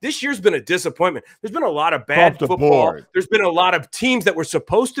week. This year's been a disappointment. There's been a lot of bad football. There's been a lot of teams that were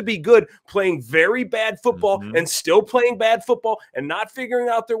supposed to be good playing very bad football and still playing bad football and not figuring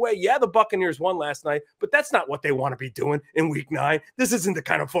out their way. Yeah, the Buccaneers won last night, but that's not what they want to be doing in week 9. This isn't the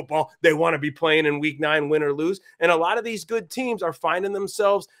kind of football they want to be playing in week 9, win or lose. And a lot of these good teams are finding themselves,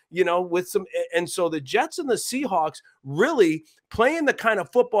 with some, and so the Jets and the Seahawks really playing the kind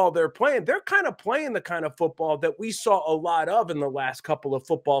of football they're playing. They're kind of playing the kind of football that we saw a lot of in the last couple of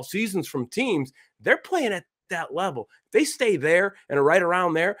football seasons from teams. They're playing at that level. If they stay there and are right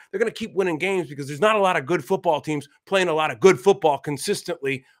around there, they're going to keep winning games, because there's not a lot of good football teams playing a lot of good football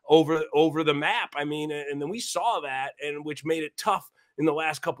consistently over the map. I mean, and then we saw that, and which made it tough in the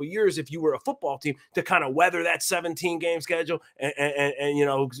last couple of years, if you were a football team, to kind of weather that 17-game schedule and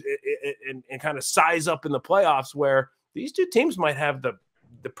kind of size up in the playoffs, where these two teams might have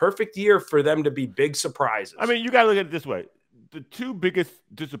the perfect year for them to be big surprises. I mean, you got to look at it this way. The two biggest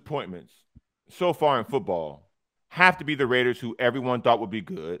disappointments so far in football have to be the Raiders, who everyone thought would be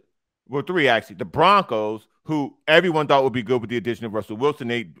good. Well, 3 actually. The Broncos, who everyone thought would be good with the addition of Russell Wilson.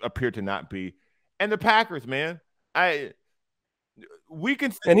 They appear to not be. And the Packers, man. And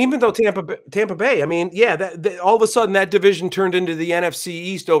even though Tampa Bay, I mean, yeah, all of a sudden that division turned into the NFC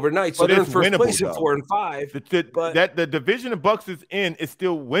East overnight. So they're in first place at 4 and 5. The division the Bucks is in is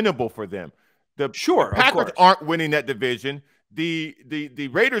still winnable for them. The Packers aren't winning that division. The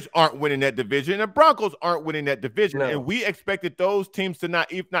Raiders aren't winning that division. The Broncos aren't winning that division. No. And we expected those teams to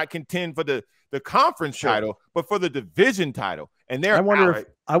not, if not contend for the conference title, but for the division title. And they're I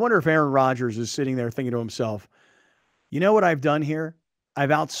wonder if Aaron Rodgers is sitting there thinking to himself, you know what I've done here?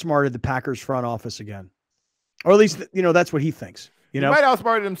 I've outsmarted the Packers front office again. Or at least, that's what he thinks. He might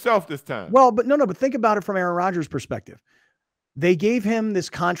outsmarted himself this time. Well, but no, but think about it from Aaron Rodgers' perspective. They gave him this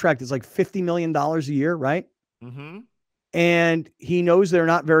contract that's like $50 million a year, right? Mm-hmm. And he knows they're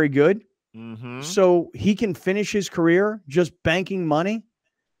not very good. Mm-hmm. So he can finish his career just banking money,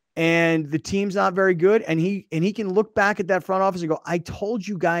 and the team's not very good. And he can look back at that front office and go, I told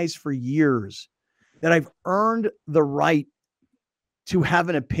you guys for years that I've earned the right to have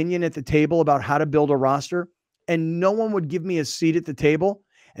an opinion at the table about how to build a roster, and no one would give me a seat at the table.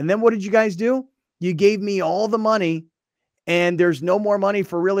 And then what did you guys do? You gave me all the money, and there's no more money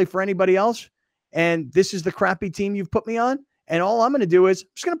for anybody else. And this is the crappy team you've put me on. And all I'm going to do is I'm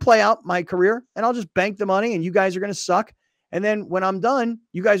just going to play out my career, and I'll just bank the money, and you guys are going to suck. And then when I'm done,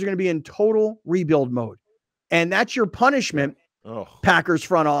 you guys are going to be in total rebuild mode. And that's your punishment, Packers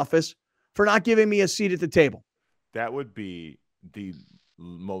front office, for not giving me a seat at the table. That would be the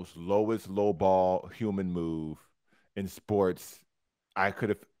most lowest low ball human move in sports I could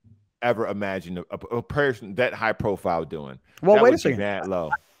have ever imagined a person that high profile doing. Well, wait a second. That low.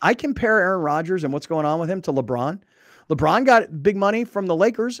 I compare Aaron Rodgers and what's going on with him to LeBron. LeBron got big money from the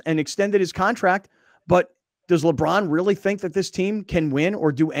Lakers and extended his contract, but does LeBron really think that this team can win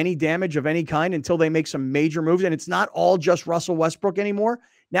or do any damage of any kind until they make some major moves? And it's not all just Russell Westbrook anymore.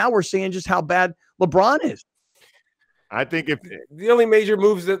 Now we're seeing just how bad LeBron is. I think if the only major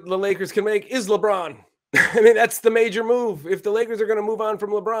moves that the Lakers can make is LeBron. I mean, that's the major move. If the Lakers are going to move on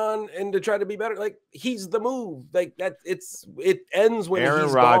from LeBron and to try to be better, like, he's the move. Like, that it ends when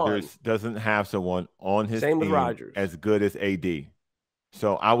Aaron Rodgers doesn't have someone on his team with as good as AD.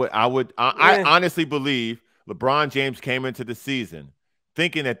 So I honestly believe LeBron James came into the season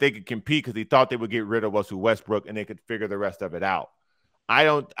thinking that they could compete because he thought they would get rid of Russell Westbrook and they could figure the rest of it out.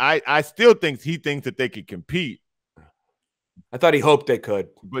 I still think he thinks that they could compete. I thought he hoped they could,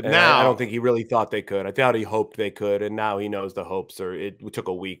 But and now I don't think he really thought they could. I thought he hoped they could, and now he knows the hopes are. It took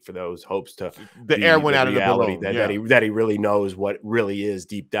a week for those hopes to the air went out of the reality balloon. that he really knows what really is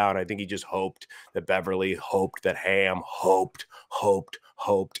deep down. I think he just hoped that Beverly hoped that Ham hoped,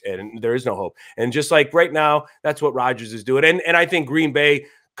 and there is no hope. And just like right now, that's what Rodgers is doing. And I think Green Bay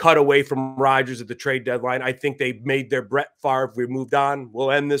cut away from Rodgers at the trade deadline. I think they made their Brett Favre. We moved on.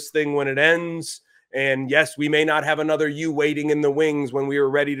 We'll end this thing when it ends. And yes, we may not have another you waiting in the wings when we were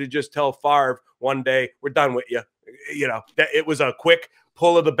ready to just tell Favre one day, we're done with you. You know, that it was a quick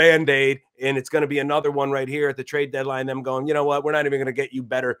pull of the Band-Aid, and it's going to be another one right here at the trade deadline. Them going, you know what? We're not even going to get you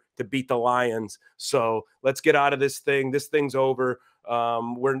better to beat the Lions. So let's get out of this thing. This thing's over.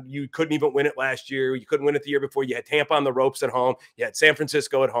 Where you couldn't even win it last year. You couldn't win it the year before. You had Tampa on the ropes at home. You had San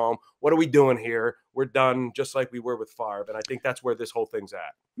Francisco at home. What are we doing here? We're done, just like we were with Favre. And I think that's where this whole thing's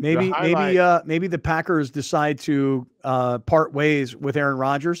at. Maybe the Packers decide to part ways with Aaron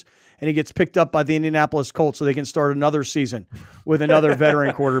Rodgers, and he gets picked up by the Indianapolis Colts so they can start another season with another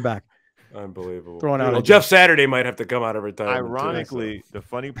veteran quarterback. Unbelievable. Throwing out Jeff Saturday might have to come out of retirement. Ironically, the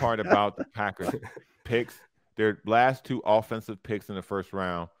funny part about the Packers picks, their last two offensive picks in the first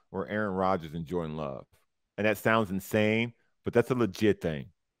round were Aaron Rodgers and Jordan Love. And that sounds insane, but that's a legit thing.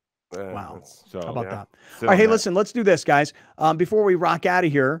 Wow. So, how about that? So all right, hey, listen, let's do this, guys. Before we rock out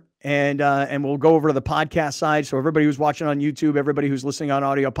of here, and we'll go over to the podcast side. So everybody who's watching on YouTube, everybody who's listening on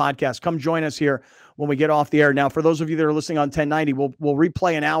audio podcast, come join us here when we get off the air. Now, for those of you that are listening on 1090, we'll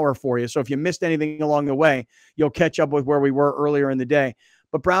replay an hour for you. So if you missed anything along the way, you'll catch up with where we were earlier in the day.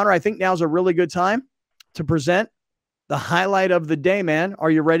 But Browner, I think now's a really good time to present the highlight of the day, man.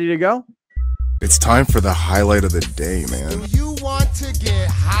 Are you ready to go? It's time for the highlight of the day, man. Do you want to get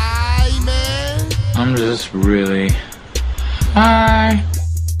high, man? I'm just really high.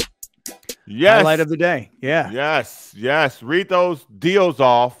 Yes. Highlight of the day. Yeah. Yes. Read those deals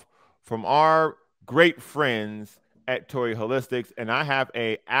off from our great friends at Tory Holistics. And I have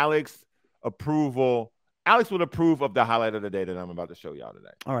a Alex approval. Alex would approve of the highlight of the day that I'm about to show y'all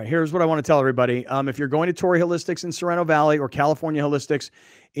today. All right, here's what I want to tell everybody. If you're going to Tory Holistics in Sorrento Valley or California Holistics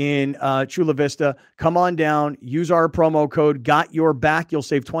in Chula Vista, come on down, use our promo code Got Your Back. You'll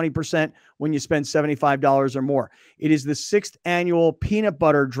save 20% when you spend $75 or more. It is the 6th annual peanut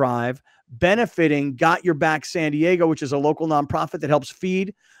butter drive benefiting Got Your Back San Diego, which is a local nonprofit that helps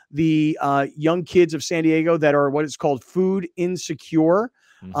feed the young kids of San Diego that are what is called food insecure.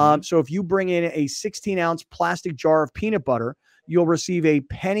 So if you bring in a 16-ounce plastic jar of peanut butter, you'll receive a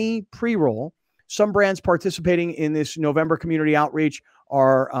penny pre-roll. Some brands participating in this November community outreach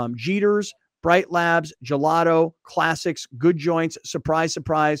are Jeter's, Bright Labs, Gelato, Classics, Good Joints, Surprise,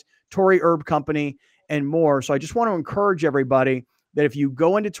 Tory Herb Company, and more. So I just want to encourage everybody that if you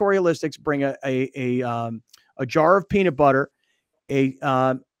go into Tory Holistics, bring a jar of peanut butter,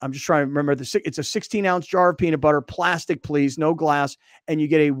 I'm just trying to remember it's a 16-ounce jar of peanut butter, plastic, please, no glass. And you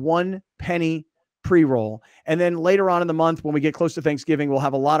get a 1 penny pre-roll. And then later on in the month, when we get close to Thanksgiving, we'll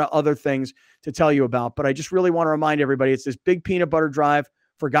have a lot of other things to tell you about. But I just really want to remind everybody, it's this big peanut butter drive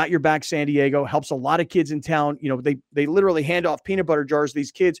for Got Your Back San Diego. Helps a lot of kids in town. You know, they literally hand off peanut butter jars to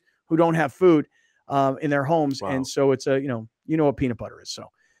these kids who don't have food in their homes. Wow. And so it's you know what peanut butter is. So,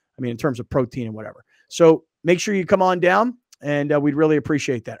 I mean, in terms of protein and whatever. So make sure you come on down. And we'd really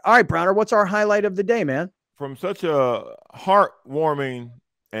appreciate that. All right, Browner, what's our highlight of the day, man? From such a heartwarming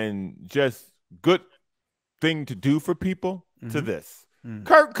and just good thing to do for people to this.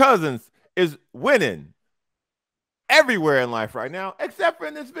 Kirk Cousins is winning everywhere in life right now, except for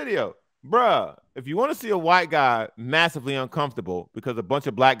in this video. Bruh, if you want to see a white guy massively uncomfortable because a bunch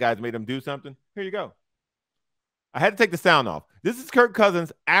of black guys made him do something, here you go. I had to take the sound off. This is Kirk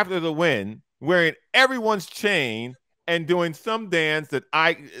Cousins after the win, wearing everyone's chain and doing some dance that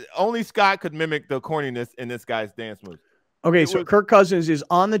only Scott could mimic the corniness in this guy's dance moves. Okay, so Kirk Cousins is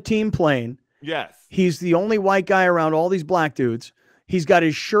on the team plane. Yes. He's the only white guy around all these black dudes. He's got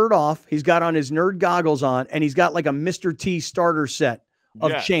his shirt off. He's got on his nerd goggles on, and he's got like a Mr. T starter set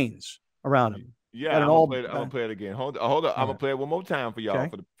of chains around him. Yeah, I'm gonna play it again. Hold on. I'm gonna play it one more time for y'all,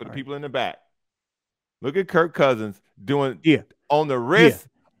 for the people in the back. Look at Kirk Cousins doing on the wrist,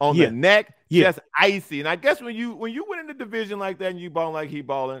 on the neck, just icy. And I guess when you win in the division like that and you balling like he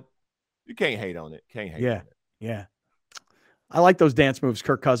balling, you can't hate on it. Can't hate on it. Yeah. I like those dance moves,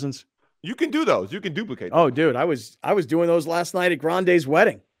 Kirk Cousins. You can do those. You can duplicate those. Oh, dude, I was doing those last night at Grande's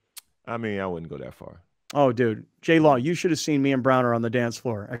wedding. I mean, I wouldn't go that far. Oh, dude. J-Law, you should have seen me and Browner on the dance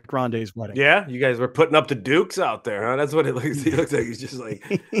floor at Grande's wedding. Yeah, you guys were putting up the Dukes out there, huh? That's what it looks. He looks like he's just like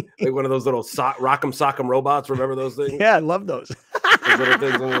one of those little rock'em sock'em robots. Remember those things? Yeah, I love those. Those little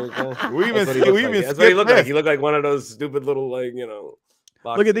things on the We even That's what he looked like. That's what he looked like. He looked like one of those stupid little, like, you know.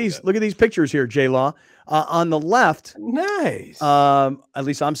 Look at these. Guys. Look at these pictures here, J Law. On the left, Nice. at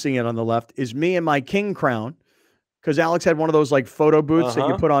least I'm seeing it on the left, is me and my king crown. Because Alex had one of those like photo booths that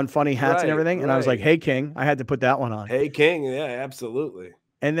you put on funny hats and everything. And I was like, hey, King. I had to put that one on. Hey, King. Yeah, absolutely.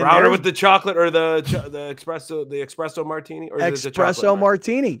 And then Browner with the chocolate or the espresso martini? Or espresso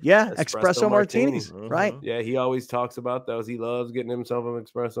martini. Yeah, espresso martinis. Right. Yeah, he always talks about those. He loves getting himself an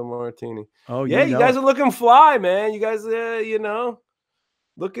espresso martini. Oh, yeah. You guys are looking fly, man. You guys, you know,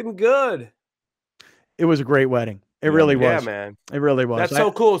 looking good. It was a great wedding. It really was. Yeah, man. It really was. That's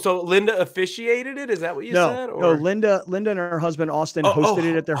so cool. So Linda officiated it? Is that what you said? Or? No, Linda and her husband Austin hosted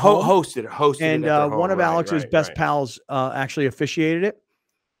it at their home. Hosted and it at their home. One of Alex's best pals actually officiated it.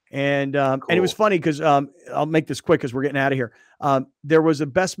 And and it was funny because I'll make this quick because we're getting out of here. There was a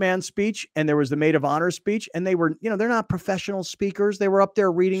best man speech and there was the maid of honor speech, and they were, you know, they're not professional speakers. They were up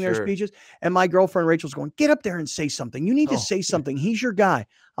there reading their speeches, and my girlfriend Rachel's going, "Get up there and say something. You need to say something. He's your guy."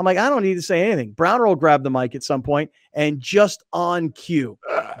 I'm like, I don't need to say anything. Browner will grab the mic at some point, and just on cue,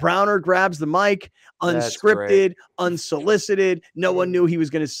 Browner grabs the mic, unscripted, unsolicited. No one knew he was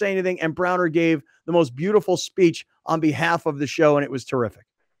going to say anything, and Browner gave the most beautiful speech on behalf of the show, and it was terrific.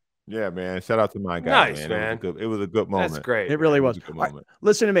 Yeah, man. Shout out to my guy, nice, man. It was a good moment. That's great. It really was. Right,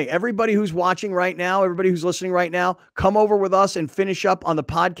 listen to me. Everybody who's watching right now, everybody who's listening right now, come over with us and finish up on the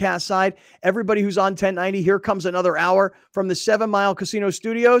podcast side. Everybody who's on 1090, here comes another hour from the 7 Mile Casino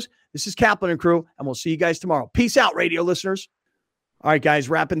Studios. This is Kaplan and Crew, and we'll see you guys tomorrow. Peace out, radio listeners. All right, guys,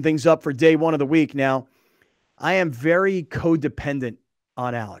 wrapping things up for day one of the week. Now, I am very codependent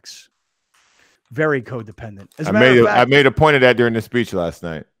on Alex. Very codependent. As a matter of fact, I made a point of that during the speech last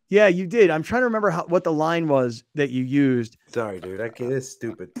night. Yeah, you did. I'm trying to remember what the line was that you used. Sorry, dude. I can't. This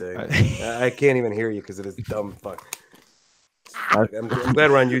stupid thing. I can't even hear you because it is dumb. Fuck. I'm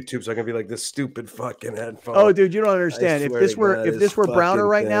glad we're on YouTube, so I can be like this stupid fucking headphone. Oh, dude, you don't understand. If this were Browner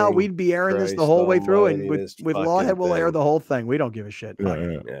right now, we'd be airing this the whole way through, and with Lawhead, we'll air the whole thing. We don't give a shit.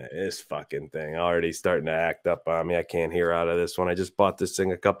 Yeah, this fucking thing already starting to act up on me. I can't hear out of this one. I just bought this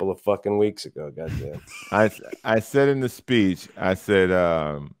thing a couple of fucking weeks ago. Goddamn. I said in the speech, I said,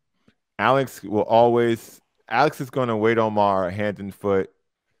 Alex is going to wait on Mar hand and foot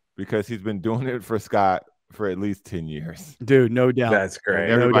because he's been doing it for Scott for at least 10 years. Dude, no doubt. That's great.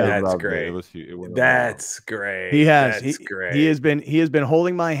 That's great. That's great. He has. That's great. He has been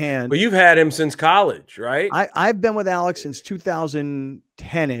holding my hand. Well, you've had him since college, right? I've been with Alex since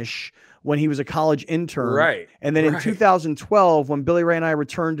 2010-ish when he was a college intern. Right. And then in 2012, when Billy Ray and I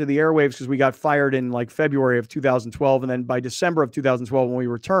returned to the airwaves because we got fired in like February of 2012. And then by December of 2012, when we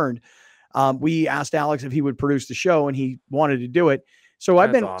returned, we asked Alex if he would produce the show, and he wanted to do it. So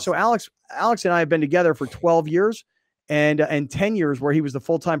so Alex and I have been together for 12 years and 10 years where he was the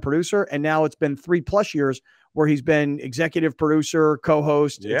full-time producer. And now it's been 3+ years where he's been executive producer,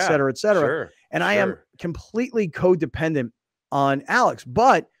 co-host, et cetera, et cetera. Sure, and I am completely codependent on Alex.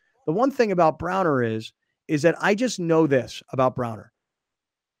 But the one thing about Browner is that I just know this about Browner.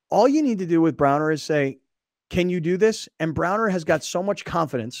 All you need to do with Browner is say, can you do this? And Browner has got so much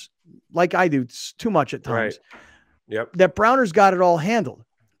confidence, like I do, too much at times. Right. Yep. That Browner's got it all handled.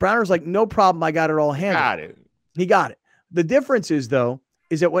 Browner's like, no problem. I got it all handled. Got it. He got it. The difference is, though,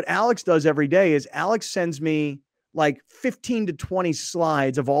 is that what Alex does every day is Alex sends me like 15 to 20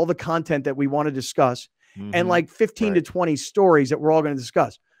 slides of all the content that we want to discuss and like 15 to 20 stories that we're all going to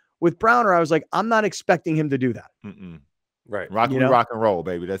discuss. With Browner, I was like, I'm not expecting him to do that. Right. Rock and roll,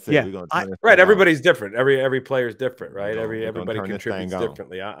 baby. That's it. Yeah. We're gonna right. Everybody's different. Every player's different, right? Everybody turn contributes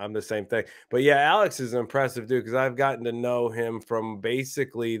differently. I'm the same thing. But yeah, Alex is an impressive dude because I've gotten to know him from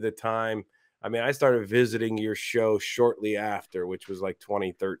basically the time. I mean, I started visiting your show shortly after, which was like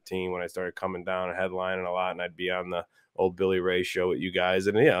 2013 when I started coming down and headlining a lot, and I'd be on the old Billy Ray show with you guys,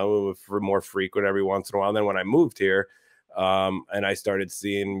 and for more frequent every once in a while. And then when I moved here, and I started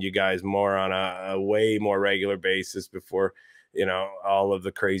seeing you guys more on a way more regular basis before, all of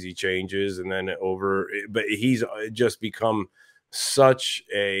the crazy changes. And then but he's just become such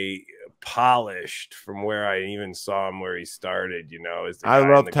a polished from where I even saw him where he started, I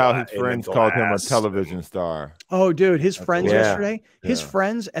loved how his friends called him a television star. Oh, dude, his friends yesterday, his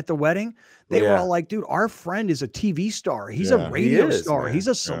friends at the wedding, they were all like, dude, our friend is a TV star. He's a radio star. Man. He's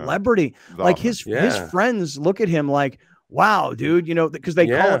a celebrity. Yeah. Like his friends look at him like, wow, dude, because they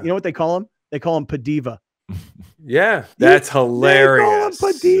call him, what they call him? They call him Padiva. Yeah, that's hilarious.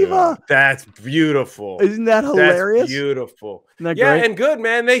 Padilla. That's beautiful. Isn't that hilarious? That's beautiful. Isn't that yeah, great? and good,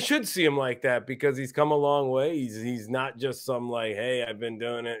 man. They should see him like that because he's come a long way. He's not just some like, hey, I've been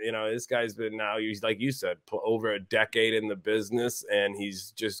doing it. You know, this guy's been now, he's like you said, over a decade in the business, and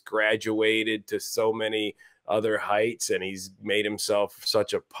he's just graduated to so many other heights, and he's made himself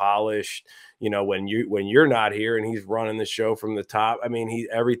such a polished, you know, when you're not here and he's running the show from the top. I mean,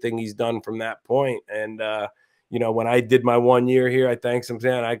 everything he's done from that point. And you know, when I did my 1 year here, I thanked him,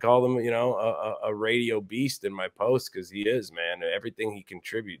 and I called him, you know, a radio beast in my post, because he is, man. Everything he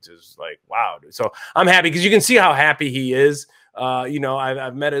contributes is like, wow. So I'm happy because you can see how happy he is. You know,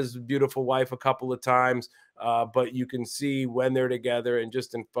 I've met his beautiful wife a couple of times, but you can see when they're together and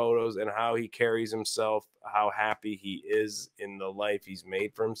just in photos and how he carries himself, how happy he is in the life he's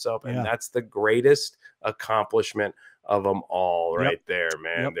made for himself. And that's the greatest accomplishment of them all right there,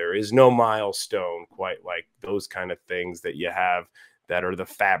 man. There is no milestone quite like those kind of things that you have that are the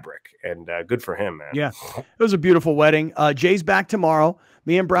fabric, and good for him, man. Yeah, it was a beautiful wedding. Jay's back tomorrow.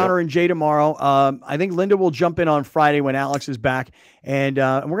 Me and Browner and Jay tomorrow. I think Linda will jump in on Friday when Alex is back, and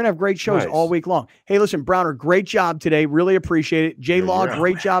we're gonna have great shows all week long. Hey, listen, Browner, great job today. Really appreciate it. J Law,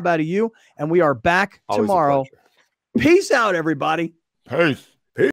 great job out of you, and we are back tomorrow. Peace out, everybody. Peace.